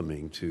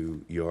welcoming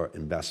to your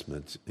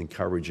investment,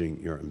 encouraging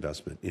your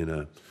investment in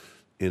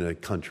a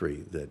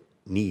country that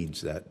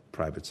needs that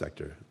private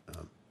sector?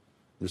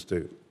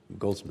 Mr.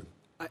 Goldsman.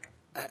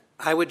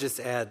 I would just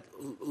add,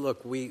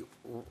 look,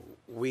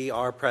 we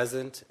are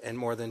present in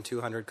more than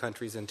 200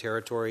 countries and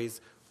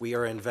territories. We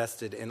are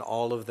invested in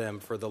all of them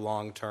for the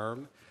long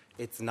term.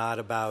 It's not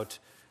about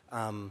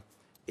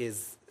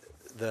is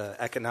the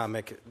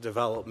economic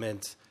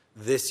development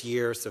this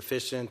year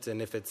sufficient,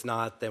 and if it's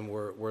not, then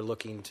we're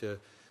looking to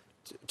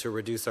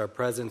reduce our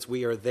presence.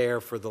 We are there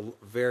for the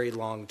very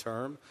long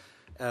term,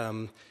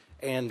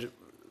 and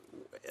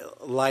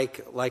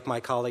like my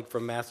colleague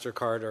from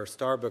MasterCard or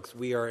Starbucks,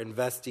 we are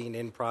investing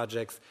in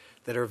projects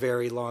that are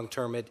very long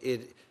term.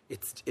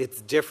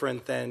 It's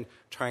different than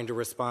trying to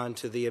respond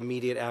to the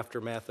immediate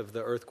aftermath of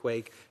the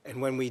earthquake.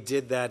 And when we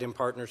did that in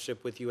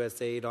partnership with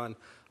USAID on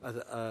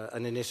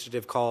an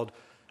initiative called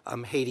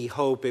Haiti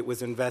Hope, it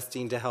was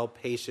investing to help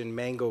Haitian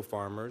mango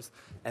farmers,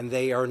 and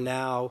they are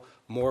now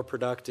more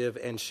productive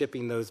and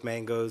shipping those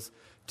mangoes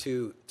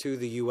to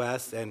the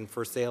U.S. and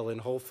for sale in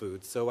Whole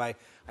Foods. So I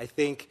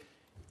think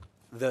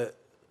the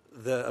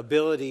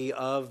ability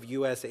of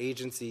U.S.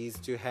 agencies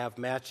to have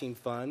matching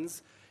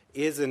funds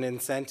is an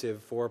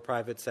incentive for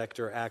private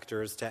sector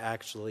actors to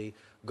actually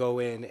go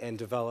in and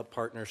develop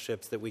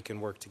partnerships that we can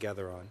work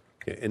together on.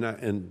 Okay,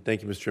 and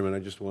thank you, Mr. Chairman. I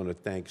just want to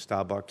thank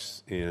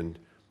Starbucks and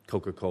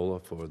Coca-Cola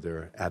for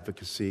their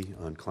advocacy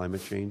on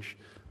climate change.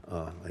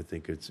 I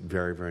think it's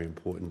very, very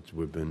important.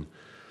 We've been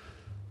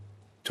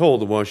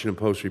told, the Washington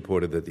Post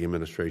reported that the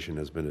administration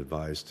has been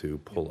advised to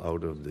pull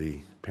out of the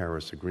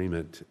Paris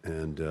Agreement,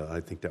 and I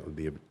think that would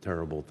be a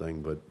terrible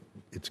thing, but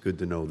it's good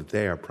to know that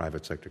they are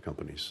private sector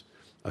companies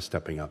are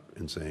stepping up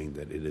and saying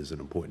that it is an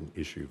important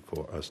issue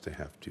for us to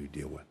have to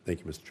deal with.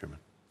 Thank you, Mr. Chairman.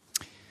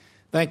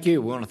 Thank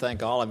you. We want to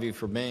thank all of you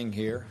for being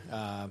here.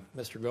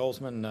 Mr.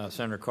 Goldsman,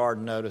 Senator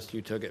Cardin noticed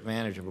you took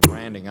advantage of a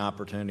branding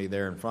opportunity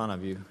there in front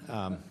of you.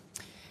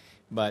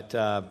 But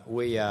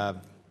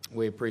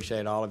we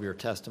appreciate all of your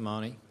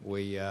testimony.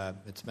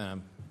 It's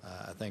been,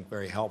 I think,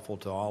 very helpful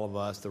to all of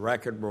us. The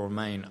record will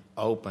remain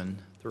open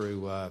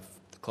through the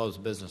close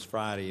of business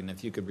Friday, and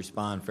if you could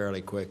respond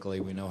fairly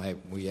quickly, we know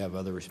we have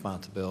other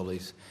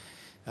responsibilities.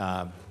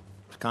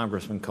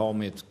 Congressman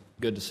Colby, it's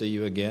good to see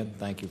you again.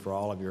 Thank you for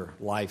all of your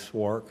life's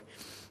work.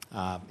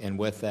 And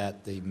with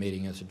that, the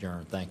meeting is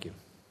adjourned. Thank you.